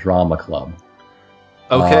for the drama club.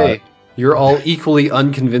 Okay, you're all equally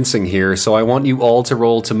unconvincing here, so I want you all to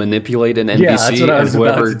roll to manipulate an NPC, that's what I and was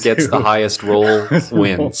about whoever to gets do. the highest roll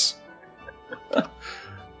wins.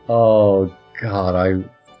 Oh God,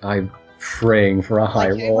 I'm praying for a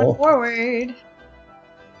high Okay, roll. one forward.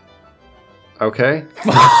 Okay?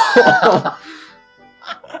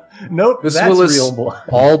 Nope, Miss that's Willis real blood.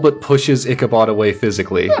 all but pushes Ichabod away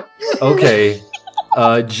physically. Okay.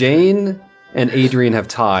 Jane and Adrian have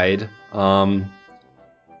tied.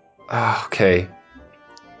 Okay.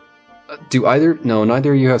 Neither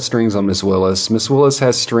of you have strings on Miss Willis. Miss Willis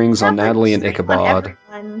has strings on Natalie and Ichabod. On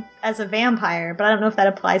everyone as a vampire, but I don't know if that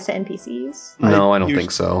applies to NPCs. No, I don't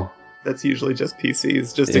think so. That's usually just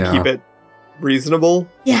PCs, just to Yeah. keep it reasonable.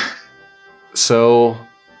 Yeah. So,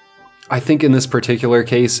 I think in this particular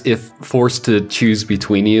case, if forced to choose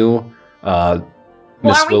between you, Well,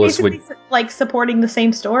 Miss are we Willis basically would. like supporting the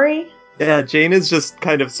same story? Yeah, Jane is just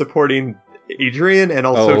kind of supporting Adrian and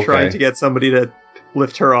also okay. trying to get somebody to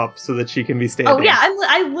lift her up so that she can be standing. Oh yeah,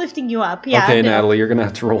 I'm lifting you up. Yeah. Okay, no. Natalie, you're gonna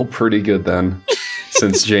have to roll pretty good then,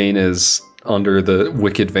 since Jane is under the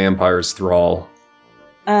wicked vampire's thrall.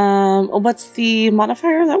 What's the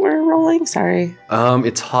modifier that we're rolling? Sorry.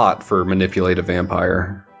 It's hot for manipulate a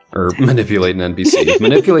vampire. Or manipulate an NPC.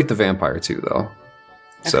 Manipulate the vampire too, though.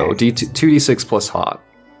 So, Okay. 2d6 plus hot.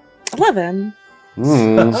 11.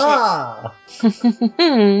 Mm. Ah!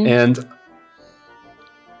 And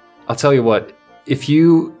I'll tell you what, if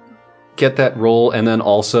you get that roll and then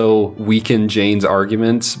also weaken Jane's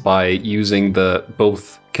arguments by using the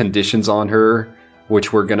both conditions on her,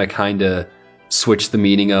 which we're going to kind of switch the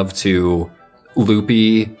meaning of to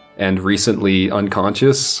loopy and recently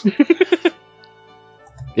unconscious.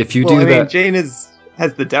 If you do that... Jane has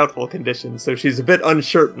the doubtful condition, so she's a bit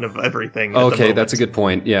uncertain of everything. Okay, that's a good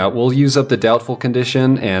point. Yeah, we'll use up the doubtful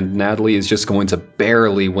condition, and Natalie is just going to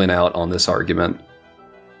barely win out on this argument.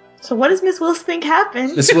 So what does Miss Willis think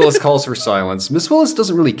happened? Miss Willis calls for silence. Miss Willis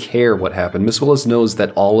doesn't really care what happened. Miss Willis knows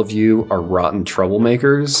that all of you are rotten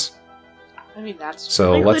troublemakers. I mean, that's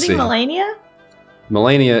So Including let's see. Melania?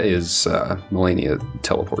 Melania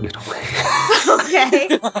teleported away.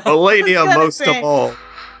 Okay. Melania That's most good. of all.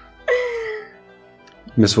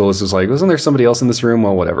 Miss Willis is like, wasn't there somebody else in this room?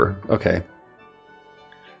 Well, whatever. Okay.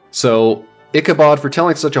 So, Ichabod, for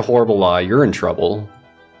telling such a horrible lie, you're in trouble.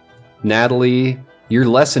 Natalie, you're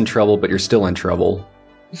less in trouble, but you're still in trouble.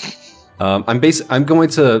 I'm going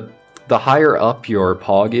to... The higher up your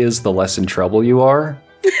pog is, the less in trouble you are.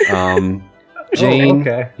 Jane,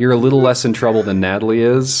 okay. you're a little less in trouble than Natalie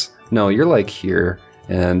is. No, you're like here.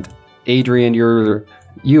 And Adrian,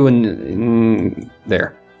 you and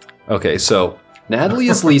there. Okay, so Natalie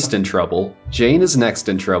is least in trouble. Jane is next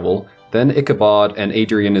in trouble. Then Ichabod, and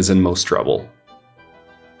Adrian is in most trouble.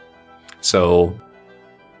 So,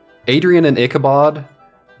 Adrian and Ichabod,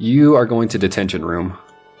 you are going to detention room.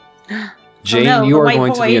 Jane, no, you the are white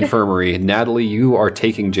going to the void. infirmary. Natalie, you are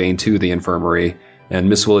taking Jane to the infirmary. And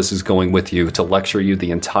Miss Willis is going with you to lecture you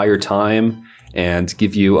the entire time and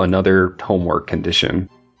give you another homework condition.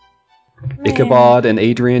 Ichabod and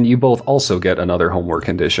Adrian, you both also get another homework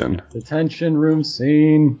condition. Detention room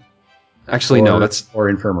scene. Actually, no, that's or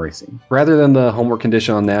infirmary scene. rather than the homework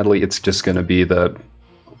condition on Natalie, it's just going to be the,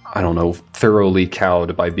 I don't know, thoroughly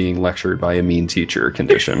cowed by being lectured by a mean teacher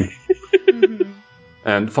condition. Mhm.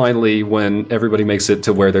 And finally, when everybody makes it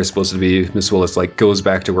to where they're supposed to be, Miss Willis goes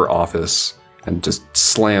back to her office and just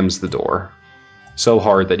slams the door so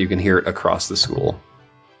hard that you can hear it across the school.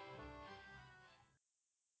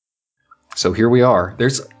 So here we are.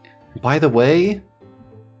 By the way,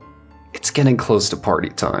 it's getting close to party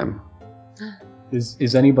time.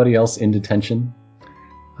 Is anybody else in detention?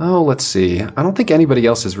 Oh, let's see. I don't think anybody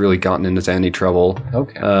else has really gotten into any trouble.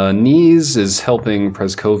 Okay. Nees is helping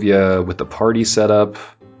Preskovia with the party setup.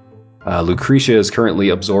 Lucretia is currently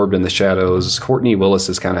absorbed in the shadows. Courtney Willis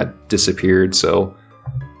has kind of disappeared, so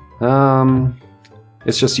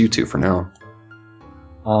it's just you two for now.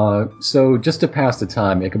 So just to pass the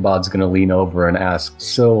time, Ichabod's gonna lean over and ask,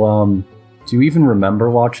 do you even remember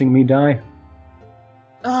watching me die?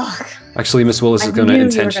 Ugh. Actually, Miss Willis I is going to knew you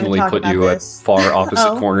were gonna intentionally talk put about you this. at far opposite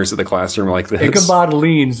Oh. corners of the classroom like this. Ichabod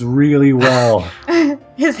leans really well.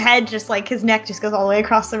 His head just his neck just goes all the way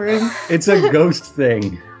across the room. It's a ghost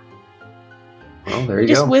thing. Well, there you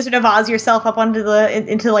Just go. Wizard of Oz yourself up into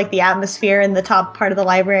the atmosphere in the top part of the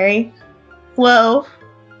library. Whoa.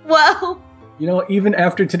 Whoa. You know, even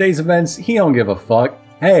after today's events, he don't give a fuck.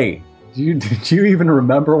 Hey, did you even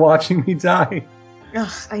remember watching me die?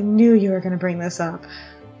 Ugh, I knew you were gonna bring this up.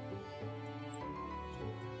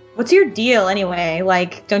 What's your deal anyway?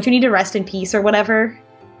 Don't you need to rest in peace or whatever?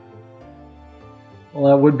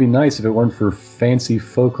 Well, that would be nice if it weren't for fancy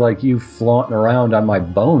folk like you flaunting around on my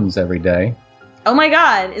bones every day. Oh my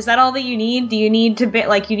god, is that all that you need? Do you need to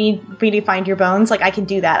you need me to find your bones? I can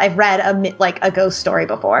do that. I've read a ghost story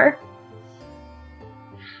before.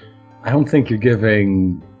 I don't think you're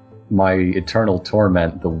giving my eternal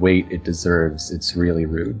torment the weight it deserves. It's really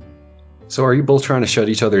rude. So are you both trying to shut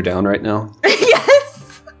each other down right now?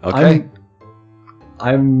 Yes. Okay.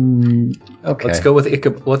 I'm okay. Let's go with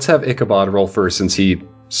Ichabod. Let's have Ichabod roll first since he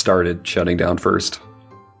started shutting down first.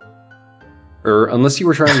 Or unless you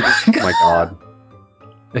were trying to... oh my god.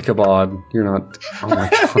 Ichabod, you're not... oh my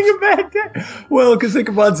Having god. a bad day. Well, because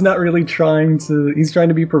Ichabod's not really trying to... He's trying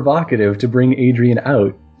to be provocative to bring Adrian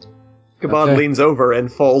out. Ichabod Okay. leans over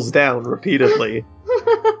and falls down repeatedly.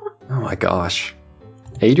 Oh my gosh.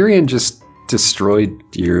 Adrian just destroyed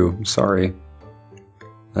you. Sorry.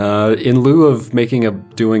 In lieu of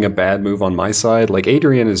doing a bad move on my side,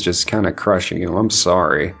 Adrian is just kind of crushing you. I'm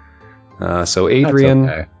sorry. So Adrian...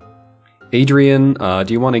 That's okay. Adrian, do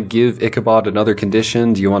you want to give Ichabod another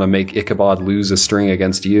condition? Do you want to make Ichabod lose a string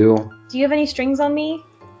against you? Do you have any strings on me?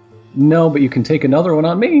 No, but you can take another one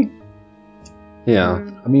on me. Yeah.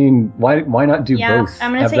 I mean, why not do Yeah, both?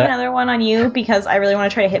 I'm gonna Have take another one on you because I really want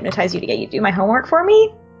to try to hypnotize you to get you to do my homework for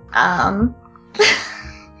me. So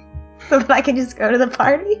that I can just go to the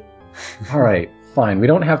party. All right, fine. We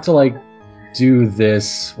don't have to do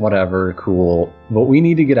this, whatever, cool. But we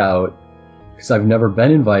need to get out because I've never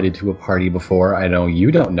been invited to a party before. I know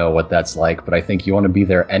you don't know what that's like, but I think you want to be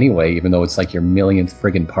there anyway, even though it's your millionth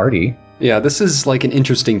friggin' party. Yeah, this is an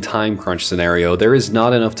interesting time crunch scenario. There is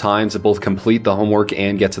not enough time to both complete the homework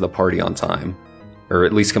and get to the party on time. Or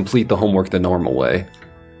at least complete the homework the normal way.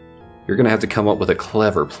 You're gonna have to come up with a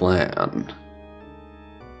clever plan.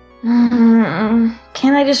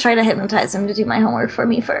 Can I just try to hypnotize him to do my homework for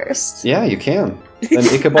me first? Yeah, you can. Then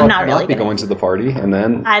Ichabod I'm will not not really be gonna going to the party, and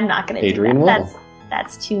then I'm not gonna Adrian do that. will.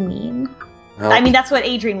 That's too mean. well, I mean, that's what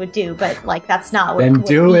Adrian would do, but that's not what. Then what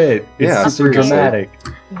do we- it. It's Yeah, super seriously. dramatic.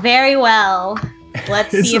 Very well.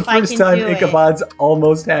 Let's It's see the if I first can time do it. Ichabod's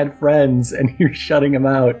almost had friends, and you're shutting him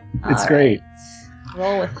out. It's All great. right.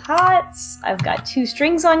 Roll with pots. I've got 2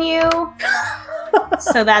 strings on you.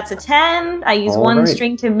 So that's a 10. I use All 1 right.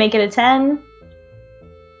 string to make it a 10.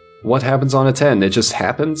 what happens on a 10? It just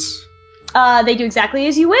happens? They do exactly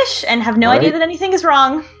as you wish and have no All idea right. that anything is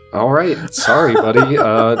wrong. Alright, sorry, buddy.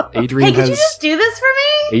 Adrian Hey, could has... you just do this for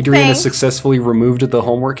me? Adrian has Thanks. successfully removed the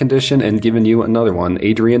homework condition and given you another one.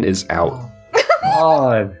 Adrian is out.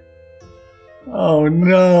 God. Oh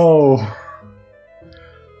no!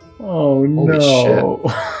 Oh Holy no!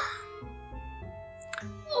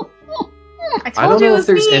 I don't you it know was if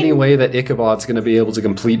there's mean. any way that Ichabod's going to be able to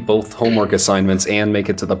complete both homework assignments and make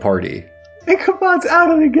it to the party. Ichabod's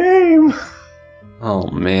out of the game! Oh,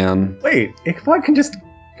 man. Wait, Ichabod can just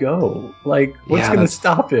go. Like, what's Yeah, gonna that's-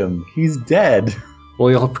 stop him? He's dead.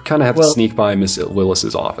 Well, you'll kind of have Well- to sneak by Miss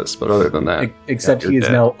Willis's office, but other than that... Except you're he is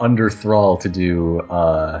dead. now under thrall to do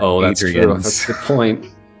Oh, that's true. Adrian's. That's a good point.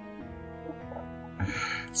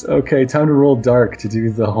 It's okay, time to roll dark to do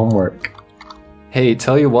the homework. Hey,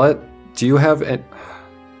 tell you what, do you have...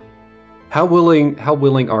 How willing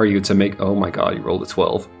are you to make... Oh my god, you rolled a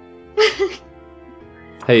 12.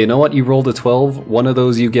 Hey, you know what? You rolled a 12. One of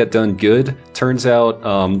those you get done good. Turns out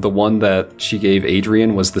the one that she gave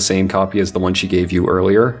Adrian was the same copy as the one she gave you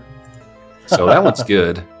earlier. So that one's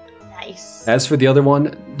good. Nice. As for the other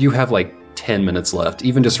one, you have like 10 minutes left.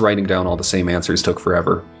 Even just writing down all the same answers took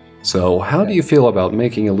forever. So how do you feel about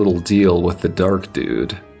making a little deal with the Dark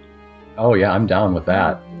Dude? Oh yeah, I'm down with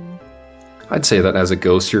that. I'd say that as a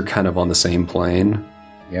ghost, you're kind of on the same plane.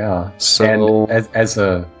 Yeah. So... And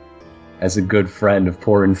as a good friend of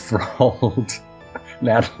poor enthralled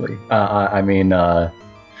Natalie.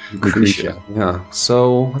 Lucretia. Yeah.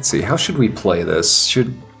 So, let's see. How should we play this?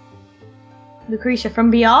 Lucretia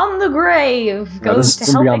from beyond the grave No, goes this to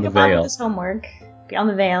is from help beyond the Ichabod veil. with his homework. Beyond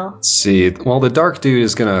the veil. Let's see. Well, the Dark Dude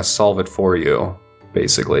is going to solve it for you,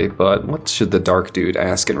 basically. But what should the Dark Dude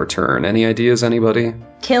ask in return? Any ideas, anybody?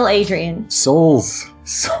 Kill Adrian. Souls.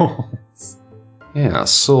 Yeah,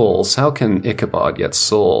 souls. How can Ichabod get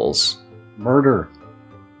souls? Murder.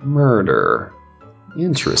 Murder.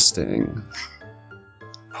 Interesting.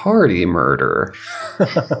 Party murder. Kind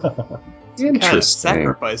of Interesting.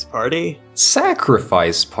 sacrifice party.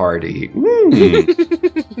 Sacrifice party.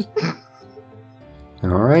 All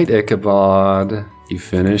right, Ichabod. You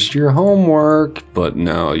finished your homework, but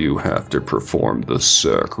now you have to perform the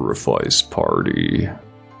sacrifice party.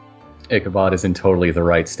 Ichabod is in totally the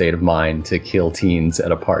right state of mind to kill teens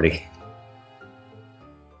at a party.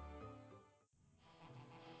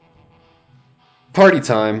 Party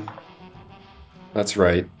time. That's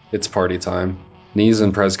right. It's party time. Niz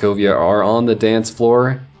and Praskovia are on the dance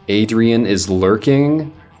floor. Adrian is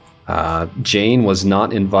lurking. Jane was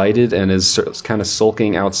not invited and is kind of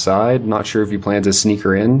sulking outside. Not sure if you plan to sneak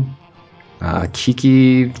her in.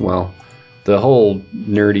 Kiki, well, the whole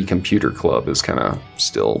nerdy computer club is kind of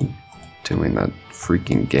still doing that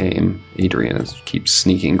freaking game. Adrian keeps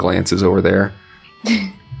sneaking glances over there.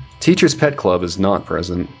 Teacher's Pet Club is not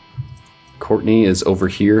present. Courtney is over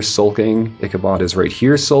here sulking. Ichabod is right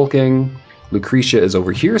here sulking. Lucretia is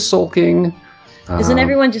over here sulking. Isn't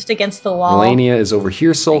everyone just against the wall? Melania is over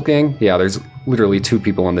here sulking. Yeah, there's literally 2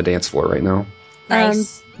 people on the dance floor right now.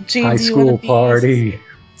 Nice. Jane, High do you wanna school party.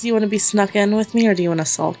 Do you want to be snuck in with me, or do you want to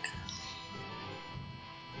sulk?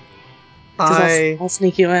 'Cause I'll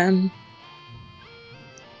sneak you in.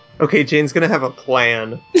 Okay, Jane's gonna have a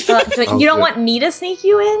plan. So Oh, you don't good. want me to sneak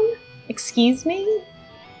you in? Excuse me?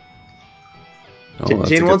 Oh, that's a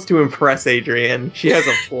Jane good- wants to impress Adrian. She has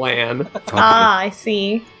a plan. Ah, I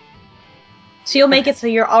see. She'll make it so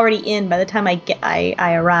you're already in by the time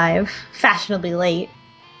I arrive, fashionably late.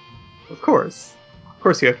 Of course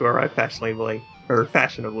you have to arrive fashionably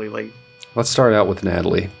late. Let's start out with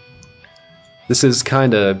Natalie. This is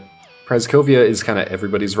kind of... Praskovia is kind of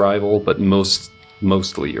everybody's rival, but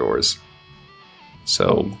mostly yours.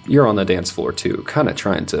 So you're on the dance floor too, kind of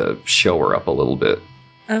trying to show her up a little bit.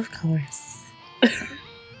 Of course.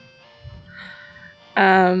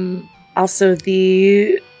 Also,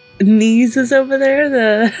 the Niz is over there,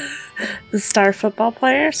 the star football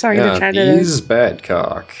player. So I'm Yeah, gonna try to. he's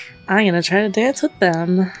Badcock. I'm gonna try to dance with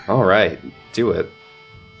them. All right, do it.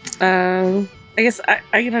 I guess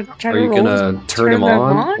I'm gonna try Are to you roll. gonna turn him them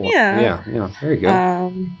on? on? Yeah. Yeah. There you go.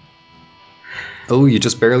 Oh, Oh, you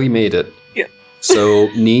just barely made it. Yeah. So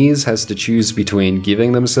Niz has to choose between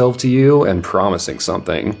giving themselves to you and promising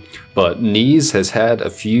something. But Niz has had a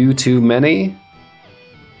few too many,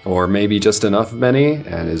 or maybe just enough many,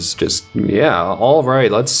 and is just, yeah, all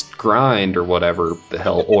right, let's grind, or whatever the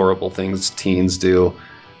hell horrible things teens do.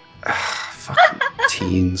 Fucking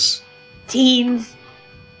teens. Teens.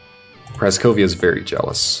 Praskovia is very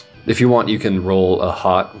jealous. If you want, you can roll a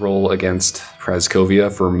hot roll against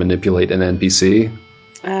Praskovia for manipulate an NPC,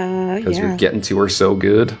 because yeah. you're getting to her so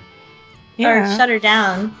good. Or Yeah. shut her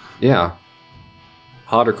down. Yeah.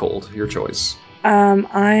 Hot or cold, your choice.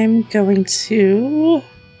 I'm going to.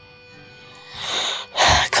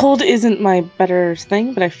 Cold isn't my better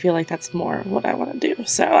thing, but I feel like that's more what I want to do.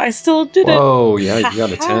 So I still did it. Whoa, yeah, you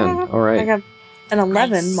got a 10. All I right. got An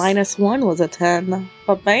 11 Nice. minus 1 was a 10.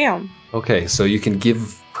 But bam. Okay, so you can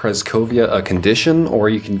give Preskovia a condition, or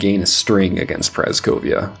you can gain a string against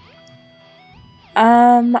Preskovia.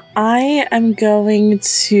 I am going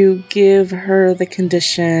to give her the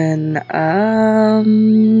condition.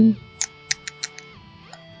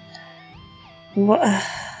 What?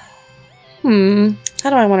 How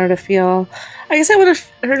do I want her to feel? I guess I want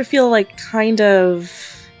her to feel like kind of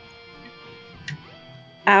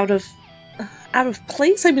out of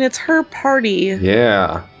place. I mean, it's her party,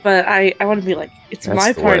 Yeah, but I want to be like, it's That's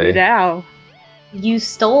my the party way. now. You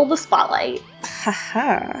stole the spotlight.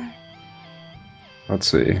 Haha. let's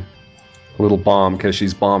see. A little bomb because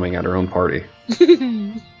she's bombing at her own party.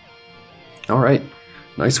 All right,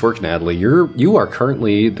 nice work, Natalie. You are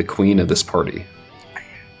currently the queen of this party,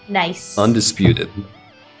 Nice. undisputed.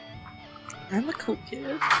 I'm a cool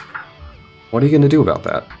kid. What are you gonna do about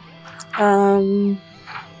that? Um.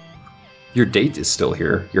 Your date is still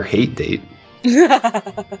here. Your hate date.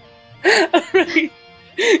 Alright.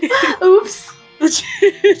 Oops.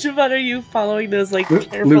 Javon, are you following those like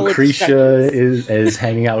careful Lucretia instructions? is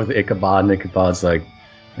hanging out with Ichabod, and Ichabod's like,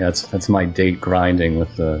 yeah, that's my date grinding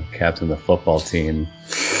with the captain of the football team.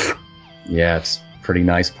 Yeah, it's a pretty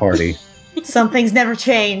nice party. Some things never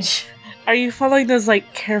change. Are you following those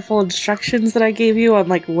like careful instructions that I gave you on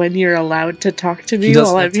like when you're allowed to talk to me He does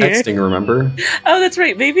while that I'm here? texting, remember? Oh, that's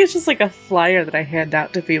right. Maybe it's just like a flyer that I hand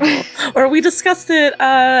out to people, or we discussed it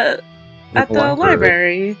at the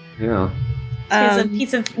library. Yeah. Here's a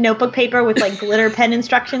piece of notebook paper with like glitter pen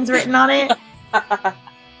instructions written on it.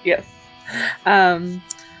 Yes.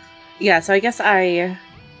 Yeah, so I guess I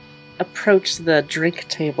approach the drink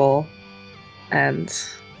table and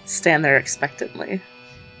stand there expectantly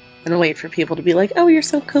and wait for people to be like, oh, you're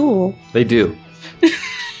so cool. They do.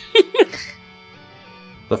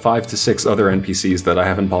 The 5 to 6 other NPCs that I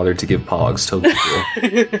haven't bothered to give pogs totally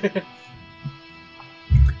do.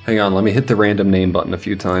 Hang on, let me hit the random name button a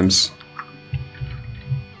few times.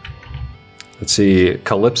 Let's see.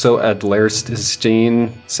 Calypso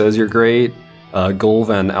Adlerstein says you're great.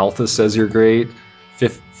 Golvan Alpha says you're great.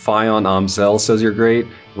 Fion Amzel says you're great.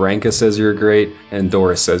 Ranka says you're great. And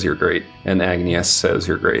Doris says you're great. And Agnes says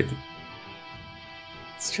you're great.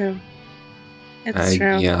 It's true. It's true.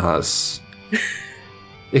 Agnes.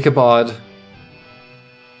 Ichabod.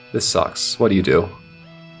 This sucks. What do you do?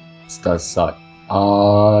 This does suck.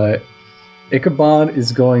 Ichabod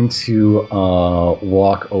is going to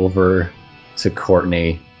walk over to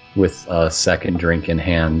Courtney with a second drink in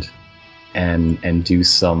hand and do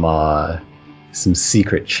some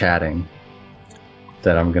secret chatting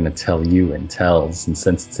that I'm going to tell you and Tells, and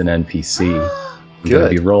since it's an NPC, I'm going to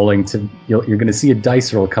be rolling to... You're going to see a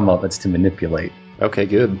dice roll come up that's to manipulate. Okay,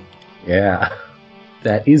 good. Yeah.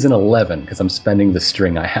 That is an 11, because I'm spending the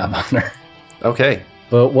string I have on her. Okay.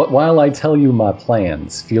 But while I tell you my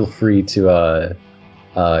plans, feel free to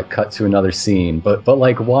cut to another scene. But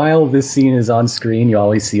like while this scene is on screen, you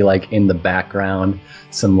always see like in the background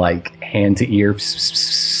some like hand to ear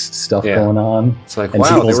stuff going on. It's like, And wow,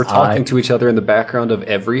 they people's were talking to each other in the background of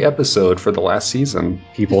every episode for the last season.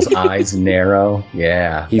 People's eyes narrow.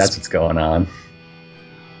 Yeah, that's what's going on.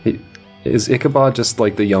 Is Ichabod just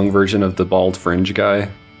like the young version of the bald fringe guy?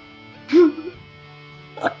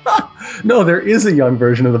 No, there is a young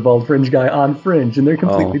version of the bald fringe guy on Fringe, and they're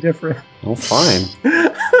completely different. Oh, fine.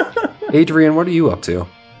 Adrian, what are you up to?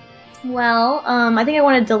 Well, I think I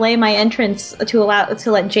want to delay my entrance to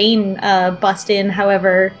let Jane bust in.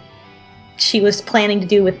 However, she was planning to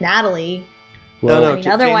do with Natalie. Well, I mean,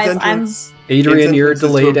 otherwise, Adrian, your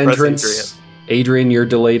delayed entrance. Adrian, your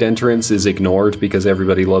delayed entrance is ignored because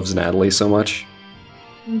everybody loves Natalie so much.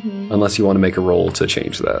 Mm-hmm. Unless you want to make a roll to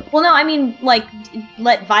change that. Well, no, I mean, like,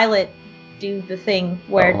 let Violet do the thing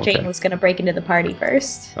where okay. Jane was going to break into the party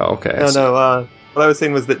first. Oh, okay. No. What I was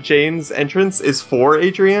saying was that Jane's entrance is for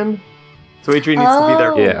Adrian, so Adrian needs to be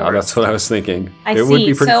there. Yeah, that's what I was thinking. I it see. Would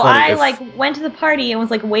be pretty so funny I went to the party and was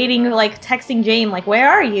like waiting, like texting Jane, like, "Where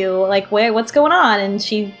are you? Like, what's going on?" And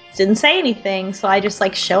she didn't say anything, so I just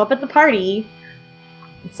like show up at the party.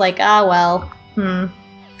 It's like, who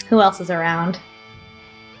else is around?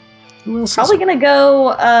 Who else? Probably gonna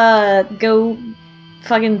go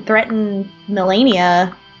fucking threaten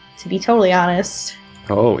Melania, to be totally honest.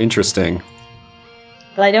 Oh, interesting.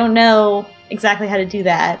 But I don't know exactly how to do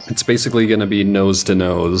that. It's basically going to be nose to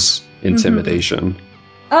nose intimidation.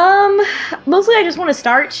 Mostly I just want to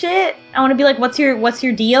start shit. I want to be like, what's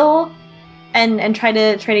your deal? And try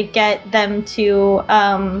to get them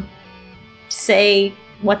to say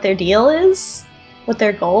what their deal is, what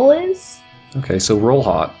their goal is. Okay, so roll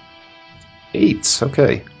hot. 8s,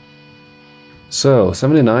 okay. So,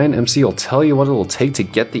 7 to 9, MC will tell you what it will take to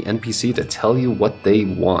get the NPC to tell you what they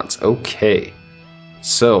want. Okay.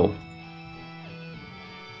 So,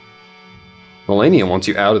 Melania wants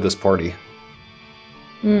you out of this party.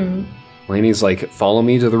 Melania's like, follow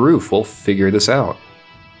me to the roof. We'll figure this out.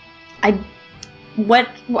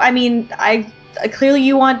 Clearly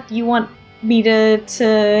you want me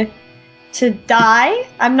to die.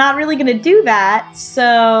 I'm not really gonna do that.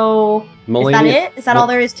 So is that it? Is that all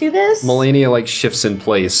there is to this? Melania like shifts in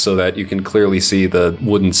place so that you can clearly see the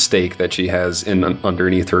wooden stake that she has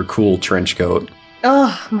underneath her cool trench coat.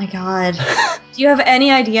 Oh my god. Do you have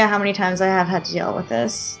any idea how many times I have had to deal with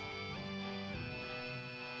this?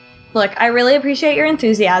 Look, I really appreciate your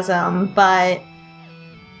enthusiasm, but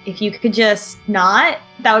if you could just not,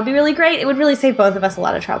 that would be really great. It would really save both of us a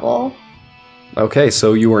lot of trouble. Okay,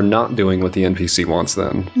 so you are not doing what the NPC wants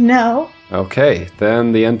then? No. Okay,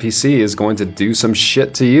 then the NPC is going to do some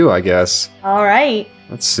shit to you, I guess. Alright.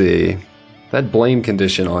 Let's see. That blame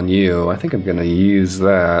condition on you, I think I'm going to use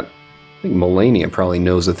that. I think Melania probably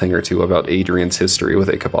knows a thing or two about Adrian's history with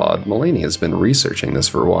Ichabod. Melania's been researching this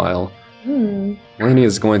for a while. Melania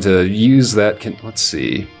is going to use that. Let's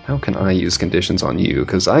see. How can I use conditions on you?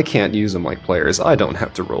 Because I can't use them like players. I don't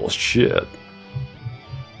have to roll shit.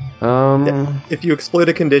 If you exploit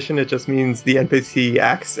a condition, it just means the NPC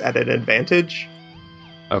acts at an advantage.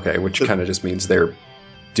 Okay, which kind of just means they're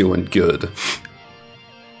doing good.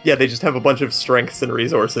 Yeah, they just have a bunch of strengths and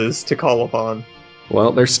resources to call upon.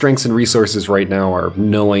 Well, their strengths and resources right now are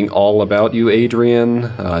knowing all about you, Adrian,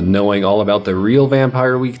 knowing all about the real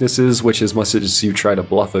vampire weaknesses, which as much as you try to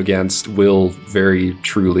bluff against, will very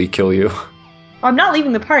truly kill you. I'm not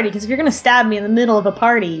leaving the party, because if you're going to stab me in the middle of a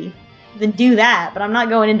party, then do that, but I'm not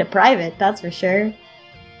going into private, that's for sure.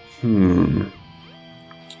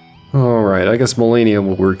 Alright, I guess Melania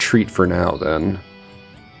will retreat for now, then.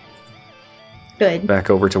 Good. Back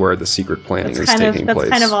over to where the secret planning is taking place. That's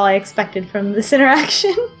kind of all I expected from this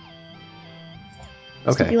interaction.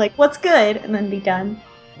 Okay. To be like, what's good? And then be done.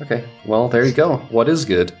 Okay, well, there you go. What is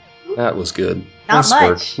good? That was good. Not nice much.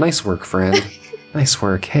 Work. Nice work, friend. Nice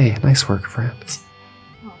work. Hey, nice work, friend.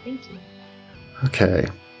 Oh, thank you. Okay.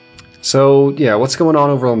 So, yeah, what's going on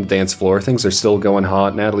over on the dance floor? Things are still going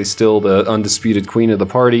hot. Natalie's still the undisputed queen of the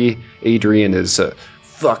party. Adrian is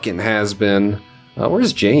fucking has-been.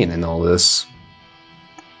 Where's Jane in all this?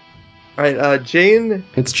 Alright, Jane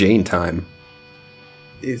It's Jane time.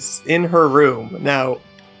 is in her room. Now,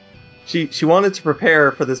 she wanted to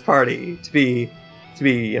prepare for this party to be,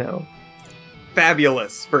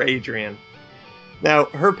 fabulous for Adrian. Now,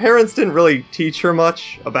 her parents didn't really teach her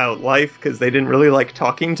much about life because they didn't really like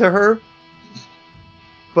talking to her.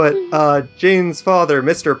 But Jane's father,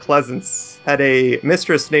 Mr. Pleasance, had a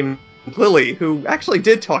mistress named Lily who actually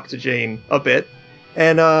did talk to Jane a bit.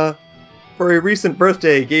 And for a recent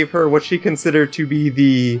birthday, gave her what she considered to be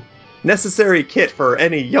the necessary kit for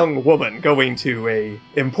any young woman going to a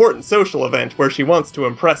important social event where she wants to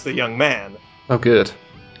impress a young man. Oh, good.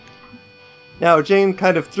 Now, Jane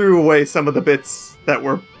kind of threw away some of the bits that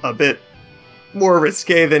were a bit more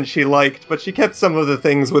risque than she liked, but she kept some of the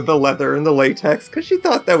things with the leather and the latex because she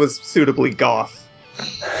thought that was suitably goth.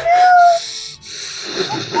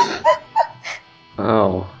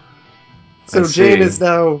 Oh. So I see. Jane is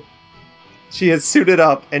now... She has suited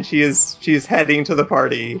up, and she is heading to the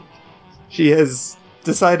party. She has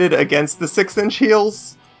decided against the 6-inch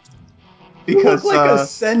heels. Because, you look like a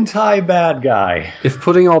Sentai bad guy. If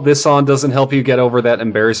putting all this on doesn't help you get over that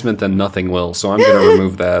embarrassment, then nothing will, so I'm going to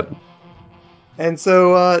remove that. And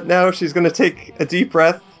so now she's going to take a deep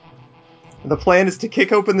breath. The plan is to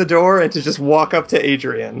kick open the door and to just walk up to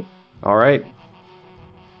Adrian. Alright.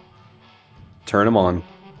 Turn him on.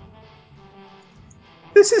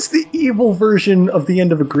 This is the evil version of the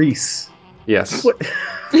end of a Grease. Yes. What?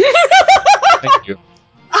 Thank you.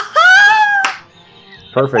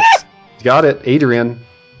 Perfect. Got it, Adrian.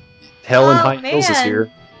 Hell and High Heels is man.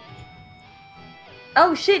 here.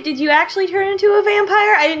 Oh shit, did you actually turn into a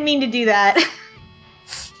vampire? I didn't mean to do that.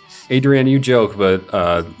 Adrian, you joke,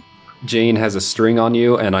 but Jane has a string on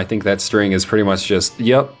you, and I think that string is pretty much just,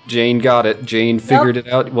 yep, Jane got it. Jane figured it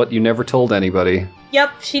out, what you never told anybody.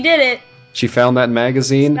 Yep, she did it. She found that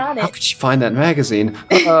magazine? Got it. How could she find that magazine?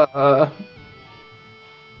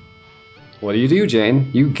 What do, Jane?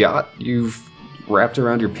 You've wrapped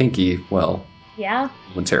around your pinky, well, Yeah.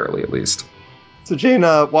 momentarily at least. So Jane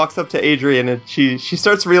walks up to Adrian and she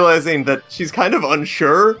starts realizing that she's kind of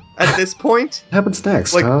unsure at this point. What happens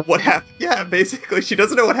next, Like, huh? what happened? Yeah, basically, she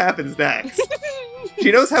doesn't know what happens next.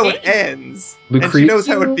 She knows how it ends, and she knows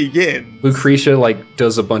how it begins. Lucretia,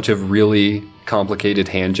 does a bunch of really complicated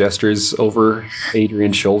hand gestures over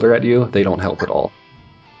Adrian's shoulder at you. They don't help at all.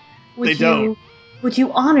 Would They don't. Would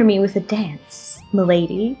you honor me with a dance,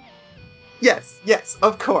 milady? Yes,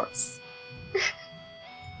 of course.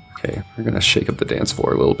 Okay, we're gonna shake up the dance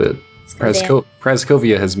floor a little bit. go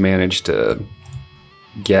Praskovia has managed to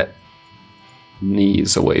get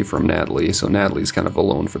knees away from Natalie, so Natalie's kind of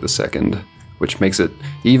alone for the second, which makes it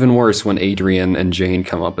even worse when Adrian and Jane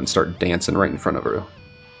come up and start dancing right in front of her.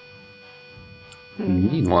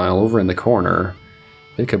 Meanwhile, over in the corner,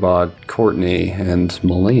 Ichabod, Courtney, and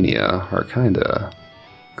Melania are kinda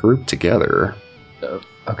grouped together.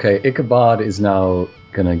 Okay, Ichabod is now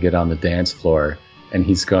gonna get on the dance floor, and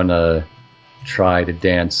he's gonna try to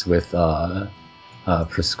dance with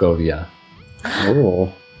Praskovia.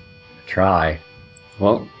 Oh. Try.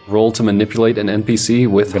 Well, roll to manipulate an NPC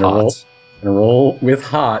with Gonna hot, Gonna roll with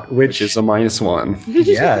hot, which is a -1.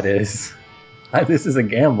 yeah, it is. This is a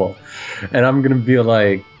gamble. And I'm gonna be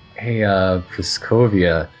like, hey,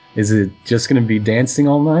 Praskovia, is it just gonna be dancing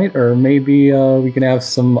all night, or maybe we can have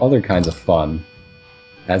some other kinds of fun?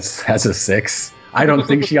 That's a 6. I don't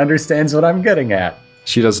think she understands what I'm getting at.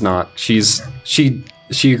 She does not. She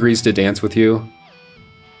agrees to dance with you,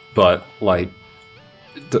 but like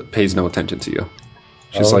pays no attention to you.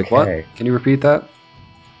 She's like, "What? Okay. Can you repeat that?"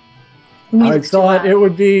 I thought it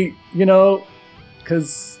would be,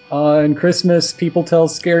 because in Christmas people tell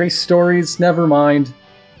scary stories. Never mind.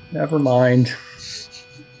 Back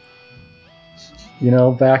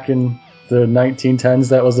in the 1910s,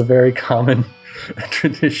 that was a very common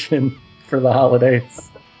tradition for the holidays.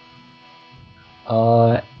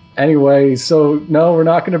 Anyway, so no, we're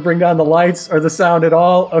not going to bring down the lights or the sound at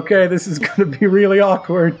all. Okay, this is going to be really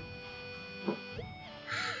awkward.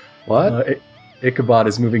 What? Ichabod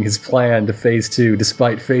is moving his plan to phase 2,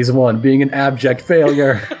 despite phase 1 being an abject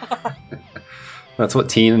failure. That's what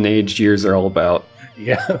teenage years are all about.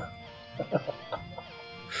 Yeah.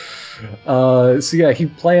 He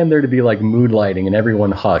planned there to be like mood lighting and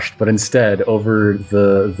everyone hushed, but instead, over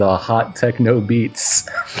the hot techno beats,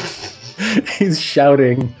 he's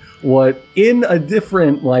shouting what, in a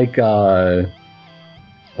different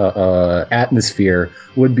atmosphere,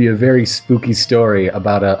 would be a very spooky story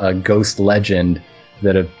about a ghost legend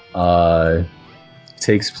that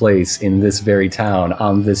takes place in this very town,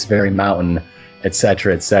 on this very mountain,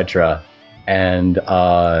 etc., etc. And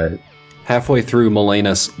halfway through,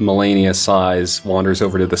 Melania sighs, wanders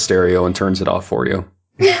over to the stereo, and turns it off for you.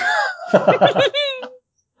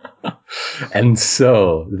 And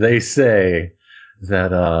so they say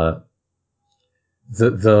that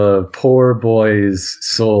the poor boy's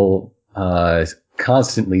soul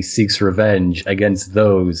constantly seeks revenge against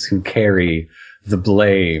those who carry the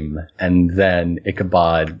blame, and then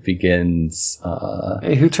Ichabod begins.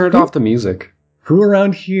 Hey, who turned off the music? Who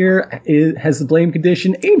around here has the blame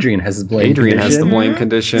condition? Adrian has the blame condition. Adrian has the blame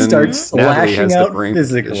condition. Starts Natalie lashing has out the blame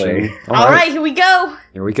physically. condition. All right, here we go.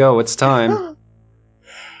 Here we go. It's time.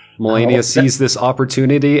 Melania sees this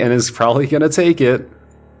opportunity and is probably going to take it.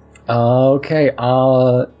 Okay.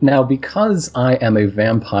 Now, because I am a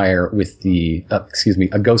vampire with a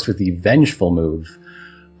ghost with the vengeful move,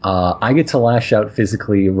 I get to lash out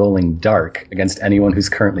physically, rolling dark against anyone who's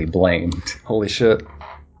currently blamed. Holy shit.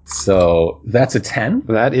 So that's a 10.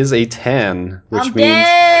 That is a 10, which I'm means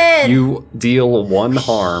dead. you deal 1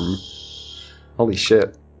 harm. Holy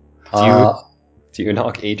shit. Do you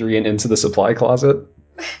knock Adrian into the supply closet?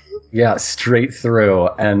 Yeah, straight through.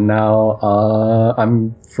 And now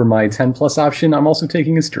I'm for my 10 plus option, I'm also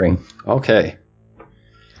taking a string. Okay.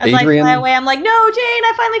 As Adrian- I fly away, I'm like, no, Jane,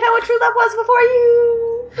 I finally found what true love was before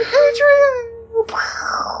you. Adrian.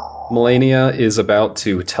 Melania is about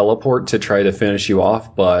to teleport to try to finish you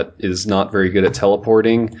off, but is not very good at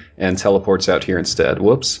teleporting, and teleports out here instead.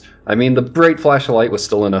 Whoops. I mean, the bright flash of light was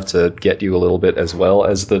still enough to get you a little bit, as well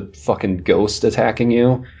as the fucking ghost attacking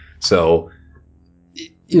you. So,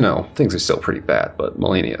 things are still pretty bad, but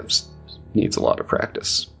Melania needs a lot of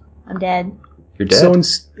practice. I'm dead. You're dead?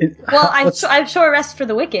 Well, I'm short rest for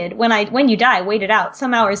the wicked. When you die, wait it out.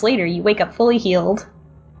 Some hours later, you wake up fully healed.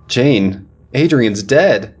 Jane, Adrian's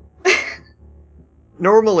dead.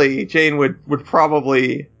 Normally, Jane would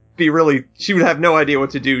probably be she would have no idea what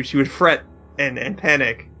to do. She would fret and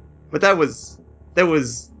panic. But that was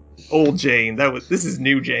old Jane. This is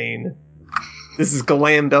new Jane. This is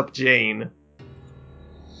glammed up Jane.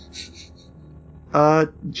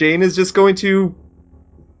 Jane is just going to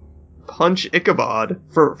punch Ichabod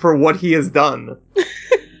for what he has done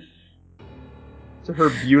to her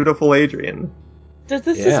beautiful Adrian. Does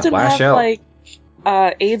the system have,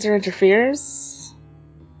 out. aids or interferes?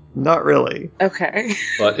 Not really. Okay.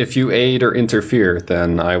 But if you aid or interfere,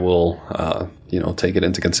 then I will, take it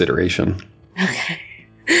into consideration. Okay.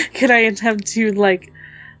 Can I attempt to,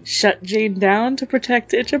 shut Jane down to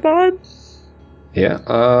protect Ichabod?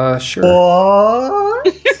 Yeah, sure.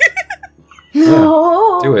 What?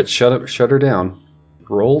 Yeah, do it. Shut her down.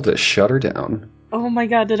 Roll to shut her down. Oh my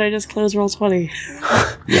god, did I just close roll 20?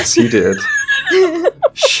 Yes, you did.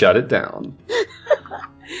 Shut it down.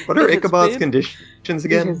 What are It has Ichabod's been- conditions It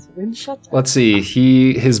again? has been shut down. Let's see.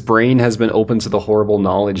 His brain has been open to the horrible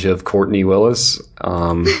knowledge of Courtney Willis,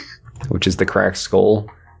 which is the cracked skull,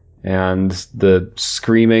 and the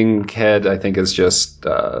screaming head, I think, is just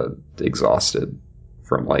exhausted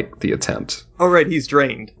from the attempt. Oh, right, he's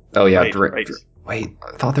drained. Oh yeah, Right. wait.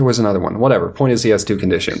 I thought there was another one. Whatever. Point is, he has 2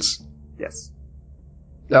 conditions. Yes.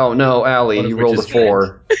 Oh no, Allie, One of you which rolled a is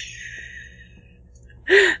 4.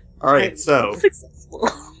 Alright, so, Successful.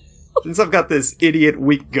 since I've got this idiot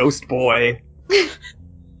weak ghost boy,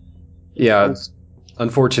 Yeah.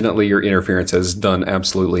 Unfortunately, your interference has done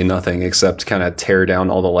absolutely nothing except kind of tear down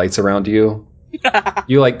all the lights around you.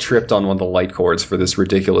 You tripped on one of the light cords for this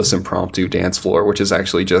ridiculous impromptu dance floor, which is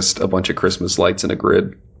actually just a bunch of Christmas lights in a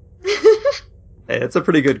grid. hey, it's a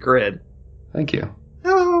pretty good grid. Thank you.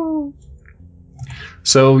 No.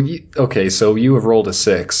 So you have rolled a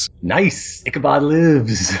 6. Nice! Ichabod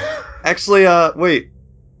lives! Actually, wait.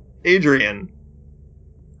 Adrian,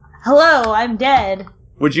 Hello, I'm dead.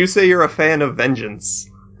 would you say you're a fan of vengeance?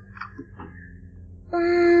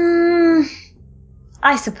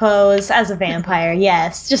 I suppose, as a vampire,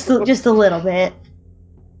 yes, just a little bit.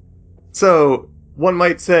 So, one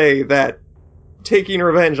might say that taking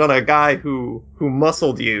revenge on a guy who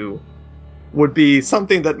muscled you would be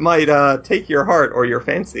something that might take your heart or your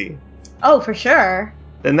fancy. Oh, for sure.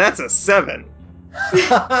 Then that's a 7.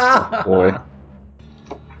 Boy.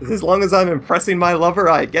 As long as I'm impressing my lover,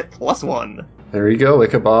 I get +1. There you go,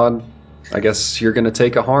 Ichabod. I guess you're going to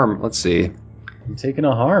take a harm. Let's see. I'm taking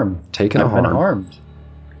a harm. Taking a I've been harm. harmed.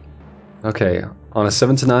 Okay, on a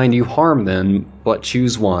 7 to 9, you harm them, but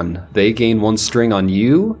choose one. They gain 1 string on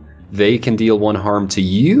you. They can deal 1 harm to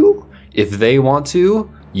you. If they want to,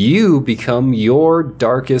 you become your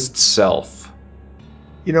darkest self.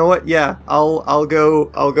 You know what? Yeah, I'll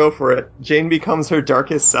go for it. Jane becomes her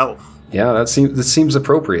darkest self. Yeah, that seems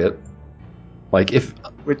appropriate. If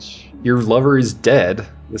Which, your lover is dead,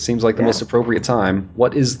 this seems like the Yeah. most appropriate time.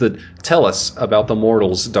 Tell us about the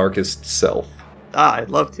mortal's darkest self. I'd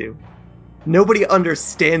love to. Nobody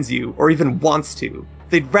understands you or even wants to.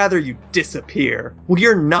 They'd rather you disappear. Well,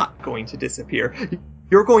 you're not going to disappear.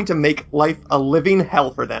 You're going to make life a living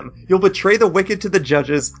hell for them. You'll betray the wicked to the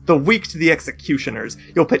judges, the weak to the executioners.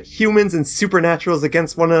 You'll pit humans and supernaturals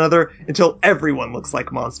against one another until everyone looks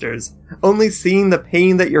like monsters. Only seeing the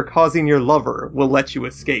pain that you're causing your lover will let you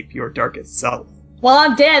escape your darkest self. Well,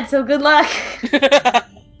 I'm dead, so good luck.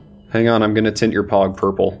 Hang on, I'm going to tint your pog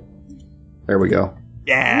purple. There we go.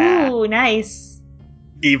 Yeah, Ooh, nice.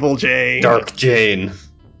 evil Jane. Dark Jane.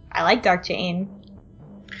 I like Dark Jane.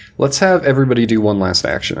 Let's have everybody do one last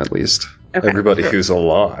action at least. Okay. Everybody who's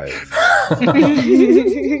alive.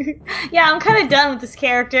 Yeah, I'm kind of done with this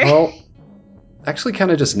character. Well, actually,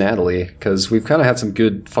 kind of just Natalie, because we've kind of had some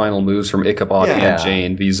good final moves from Ichabod Yeah. and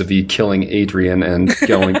Jane vis-a-vis killing Adrian and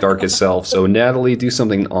going darkest self. So, Natalie, do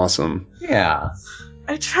something awesome. Yeah.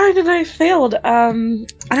 I tried and I failed. I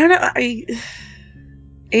don't know.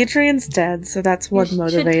 Adrian's dead, so that's one you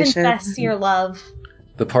motivation. should confess your love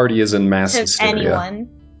The party is in mass to hysteria. anyone.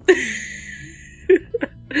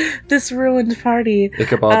 This ruined party.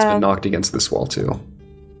 Ichabod's been knocked against this wall too.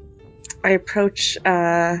 I approach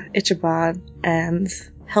Ichabod and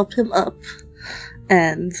help him up.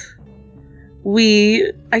 And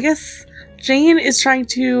I guess Jane is trying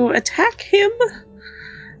to attack him.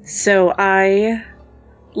 So I,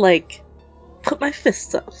 put my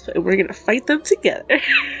fists up and we're gonna fight them together.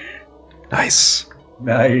 Nice.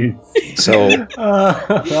 Nice. So,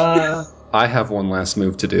 Uh, I have one last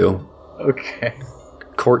move to do. okay.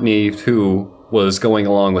 Courtney, who was going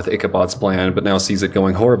along with Ichabod's plan, but now sees it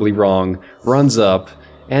going horribly wrong, runs up,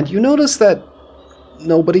 and you notice that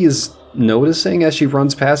nobody is noticing as she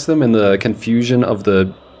runs past them in the confusion of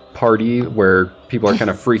the party where people are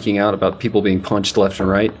kind of freaking out about people being punched left and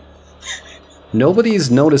right.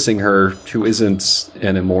 Nobody's noticing her who isn't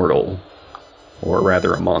an immortal. Or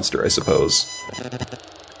rather a monster, I suppose.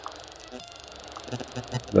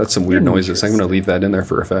 That's some weird noises. I'm going to leave that in there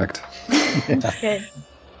for effect. Good.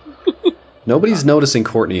 Nobody's noticing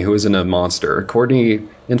Courtney, who isn't a monster. Courtney,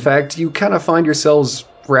 in fact, you kind of find yourselves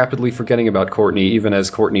rapidly forgetting about Courtney, even as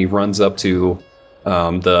Courtney runs up to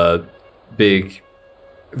the big,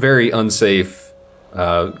 very unsafe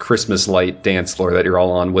Christmas light dance floor that you're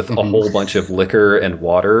all on with a whole bunch of liquor and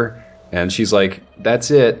water. And she's like,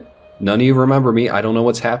 that's it. None of you remember me. I don't know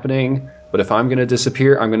what's happening. But if I'm going to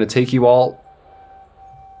disappear, I'm going to take you all.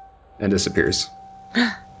 And disappears.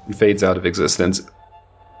 And fades out of existence.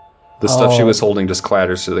 The stuff she was holding just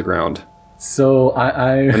clatters to the ground. So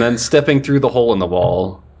And then stepping through the hole in the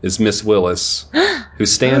wall is Miss Willis, who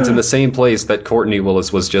stands in the same place that Courtney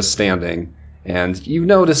Willis was just standing. And you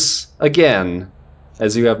notice, again,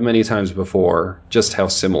 as you have many times before, just how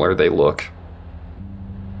similar they look.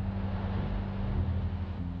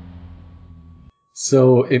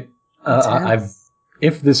 So if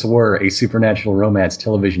this were a supernatural romance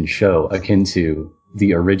television show akin to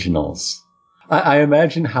the originals, I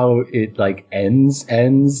imagine how it ends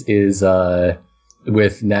is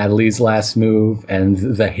with Natalie's last move and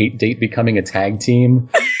the hate date becoming a tag team.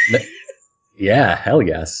 Yeah, hell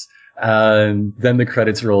yes. Then the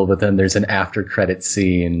credits roll, but then there's an after credit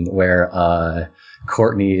scene where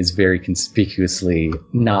Courtney is very conspicuously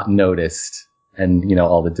not noticed, and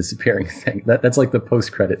all the disappearing thing. That's like the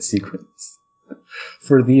post credit sequence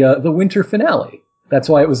for the winter finale. That's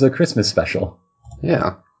why it was a Christmas special.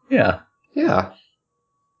 Yeah.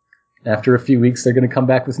 After a few weeks, they're going to come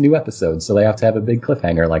back with new episodes, so they have to have a big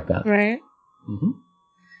cliffhanger like that. Right. Mm-hmm.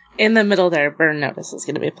 In the middle there, Burn Notice is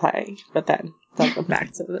going to be playing, but then they'll go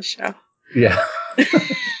back to the show. Yeah.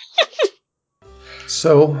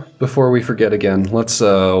 So, before we forget again, let's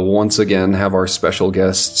once again have our special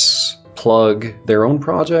guests plug their own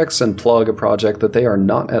projects and plug a project that they are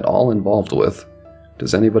not at all involved with.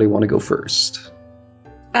 Does anybody want to go first?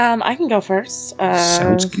 I can go first.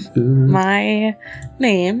 Sounds good. My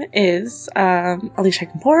name is Alicia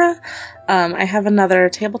Campora. I have another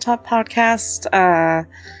tabletop podcast.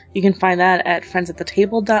 You can find that at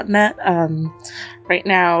friendsathetable.net. Right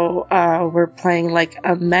now, we're playing like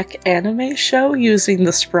a mech anime show using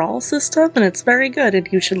the Sprawl system, and it's very good, and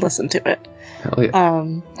you should listen to it. Hell yeah.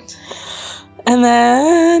 And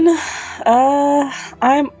then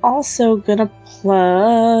I'm also gonna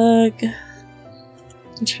plug.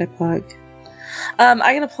 What should I plug? I'm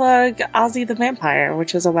gonna plug Ozzy the Vampire,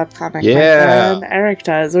 which is a webcomic my friend Eric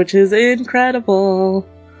does, which is incredible.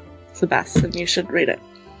 It's the best, and you should read it.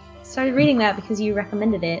 Started reading that because you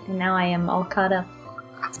recommended it, and now I am all caught up.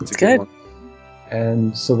 It's good.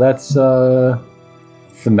 And so that's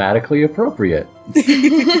thematically appropriate.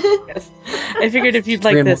 Yes. I figured if you'd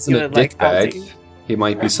like this, you would like Ozzy. He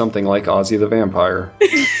might be something like Ozzy the Vampire.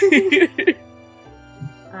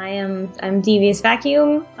 I'm Devious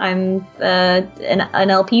Vacuum. I'm an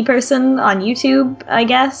LP person on YouTube, I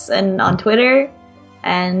guess, and on Twitter.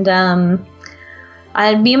 And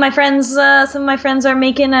me and my friends, some of my friends are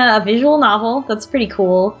making a visual novel. That's pretty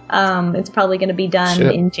cool. It's probably going to be done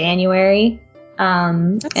in January.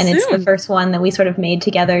 And it's the first one that we sort of made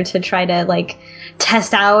together to try to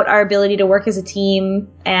test out our ability to work as a team.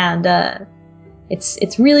 And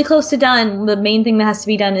it's really close to done. The main thing that has to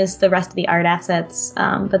be done is the rest of the art assets,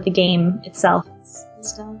 but the game itself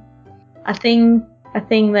is done. A thing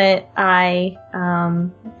that I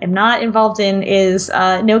am not involved in is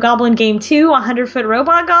No Goblin Game 2, 100-Foot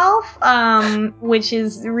Robot Golf, which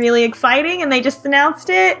is really exciting, and they just announced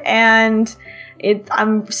it, and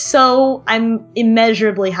I'm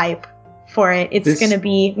immeasurably hype for it. It's going to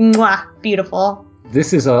be beautiful.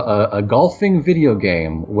 This is a golfing video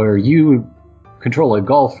game where you control a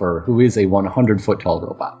golfer who is a 100-foot tall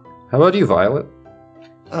robot. How about you, Violet?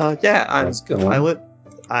 Yeah, I'm Violet.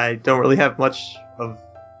 I don't really have much of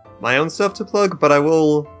my own stuff to plug, but I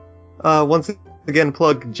will once again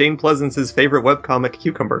plug Jane Pleasance's favorite webcomic,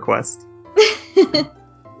 Cucumber Quest.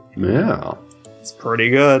 Yeah. It's pretty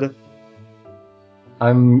good.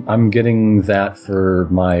 I'm getting that for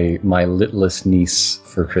my littlest niece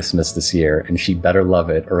for Christmas this year, and she better love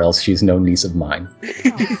it, or else she's no niece of mine.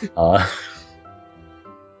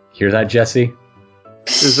 Hear that, Jesse?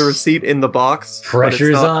 There's a receipt in the box.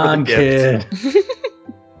 Pressure's on, kid.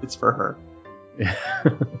 It's for her.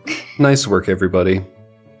 Nice work, everybody.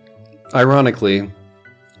 Ironically,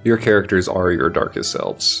 your characters are your darkest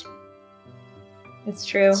selves. It's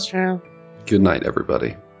true. It's true. Good night,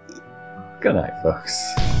 everybody. Good night,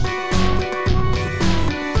 folks.